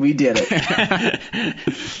post. We did it.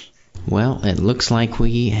 Well, it looks like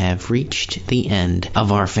we have reached the end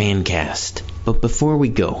of our FanCast. But before we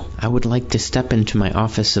go, I would like to step into my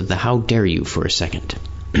office of the How Dare You for a second.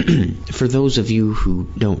 For those of you who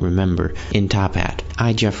don't remember, in Top Hat,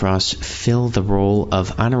 I, Jeff Ross, fill the role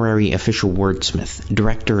of honorary official wordsmith,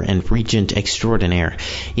 director and regent extraordinaire,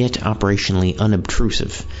 yet operationally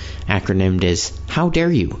unobtrusive, acronymed as How Dare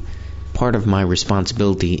You. Part of my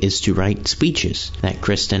responsibility is to write speeches that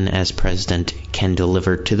Kristen, as president, can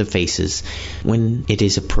deliver to the faces when it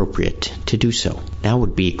is appropriate to do so. Now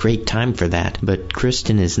would be a great time for that, but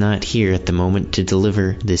Kristen is not here at the moment to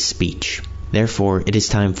deliver this speech. Therefore, it is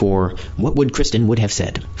time for what would Kristen would have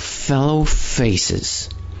said. Fellow faces,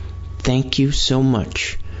 thank you so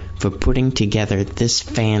much for putting together this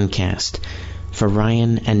FanCast for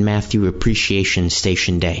Ryan and Matthew Appreciation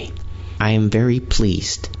Station Day. I am very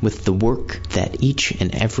pleased with the work that each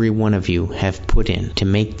and every one of you have put in to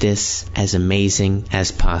make this as amazing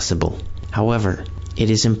as possible. However, it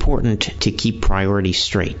is important to keep priorities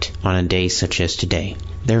straight on a day such as today.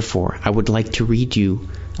 Therefore, I would like to read you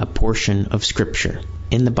a portion of Scripture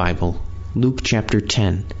in the Bible, Luke chapter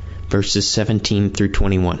 10, verses 17 through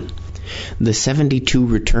 21. The 72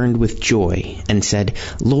 returned with joy and said,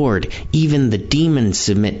 Lord, even the demons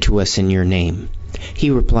submit to us in your name. He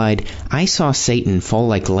replied, I saw Satan fall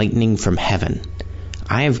like lightning from heaven.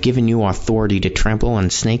 I have given you authority to trample on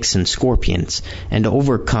snakes and scorpions and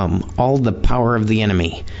overcome all the power of the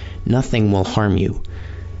enemy. Nothing will harm you.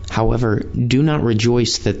 However, do not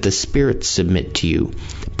rejoice that the spirits submit to you,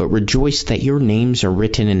 but rejoice that your names are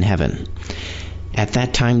written in heaven. At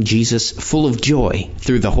that time, Jesus, full of joy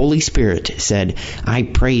through the Holy Spirit, said, I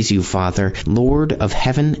praise you, Father, Lord of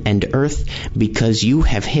heaven and earth, because you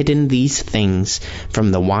have hidden these things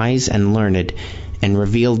from the wise and learned and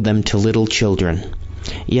revealed them to little children.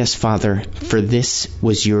 Yes, Father, for this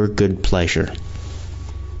was your good pleasure.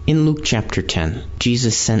 In Luke chapter 10,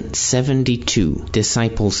 Jesus sent 72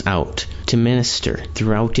 disciples out to minister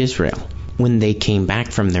throughout Israel. When they came back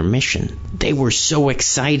from their mission, they were so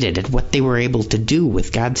excited at what they were able to do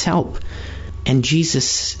with God's help. And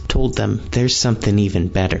Jesus told them there's something even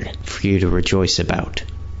better for you to rejoice about.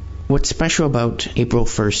 What's special about April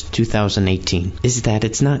 1st, 2018 is that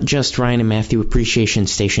it's not just Ryan and Matthew Appreciation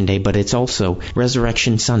Station Day, but it's also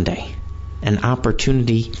Resurrection Sunday. An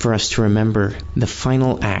opportunity for us to remember the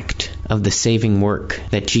final act of the saving work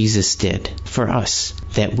that Jesus did for us,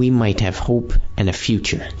 that we might have hope and a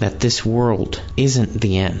future, that this world isn't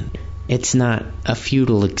the end. It's not a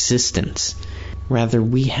futile existence. Rather,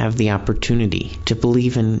 we have the opportunity to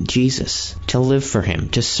believe in Jesus, to live for Him,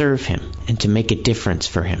 to serve Him, and to make a difference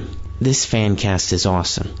for Him. This FanCast is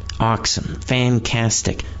awesome,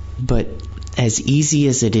 fantastic, but as easy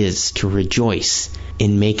as it is to rejoice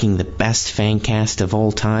in making the best FanCast of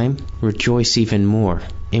all time, rejoice even more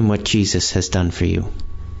in what Jesus has done for you.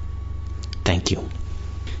 Thank you.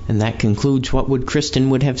 And that concludes what Kristen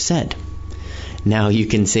would have said. Now you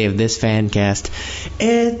can say of this FanCast,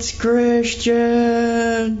 it's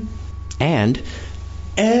Christian, and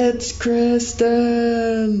it's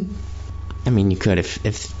Kristen. I mean, you could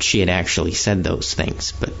if she had actually said those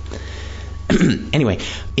things, but anyway,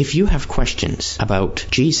 if you have questions about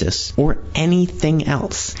Jesus or anything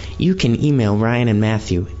else, you can email Ryan and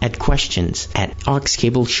Matthew at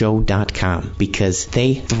questions@auxcableshow.com because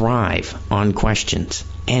they thrive on questions.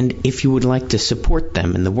 And if you would like to support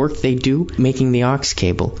them in the work they do making the aux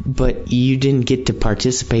cable, but you didn't get to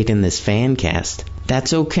participate in this FanCast,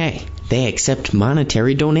 that's okay. They accept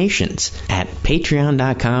monetary donations at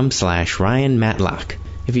patreon.com/Ryan Matlock.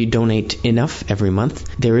 If you donate enough every month,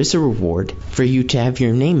 there is a reward for you to have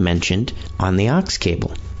your name mentioned on the aux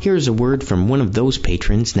cable. Here's a word from one of those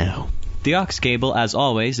patrons now. The Aux Cable, as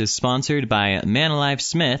always, is sponsored by Man Alive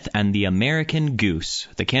Smith and the American Goose,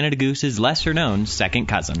 the Canada Goose's lesser-known second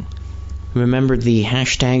cousin. Remember, the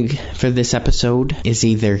hashtag for this episode is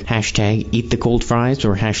either hashtag eat the cold fries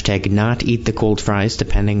or hashtag not eat the cold fries,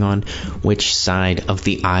 depending on which side of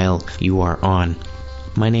the aisle you are on.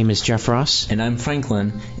 My name is Jeff Ross. And I'm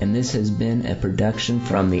Franklin, and this has been a production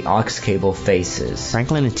from the Aux Cable Faces.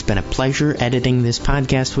 Franklin, it's been a pleasure editing this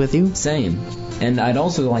podcast with you. Same. And I'd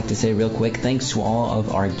also like to say real quick, thanks to all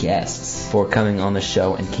of our guests for coming on the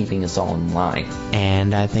show and keeping us all in line.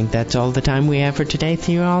 And I think that's all the time we have for today.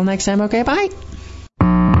 See you all next time. Okay, bye.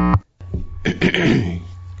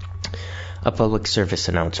 A public service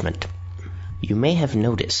announcement. You may have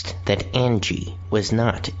noticed that Angie was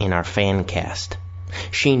not in our FanCast.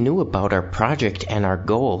 She knew about our project and our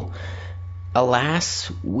goal. Alas,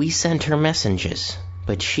 we sent her messages,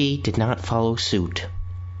 but she did not follow suit.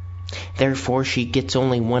 Therefore, she gets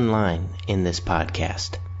only one line in this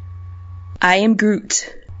podcast. I am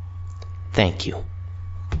Groot. Thank you.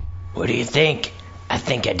 What do you think? I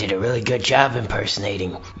think I did a really good job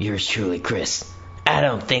impersonating yours truly, Chris. I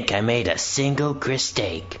don't think I made a single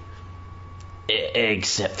Chris-steak.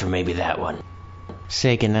 Except for maybe that one.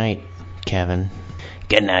 Say goodnight, Kevin.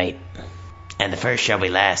 Good night. And the first shall be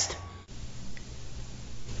last.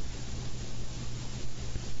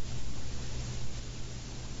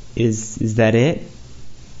 Is that it?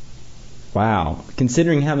 Wow.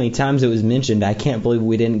 Considering how many times it was mentioned, I can't believe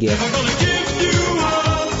we didn't get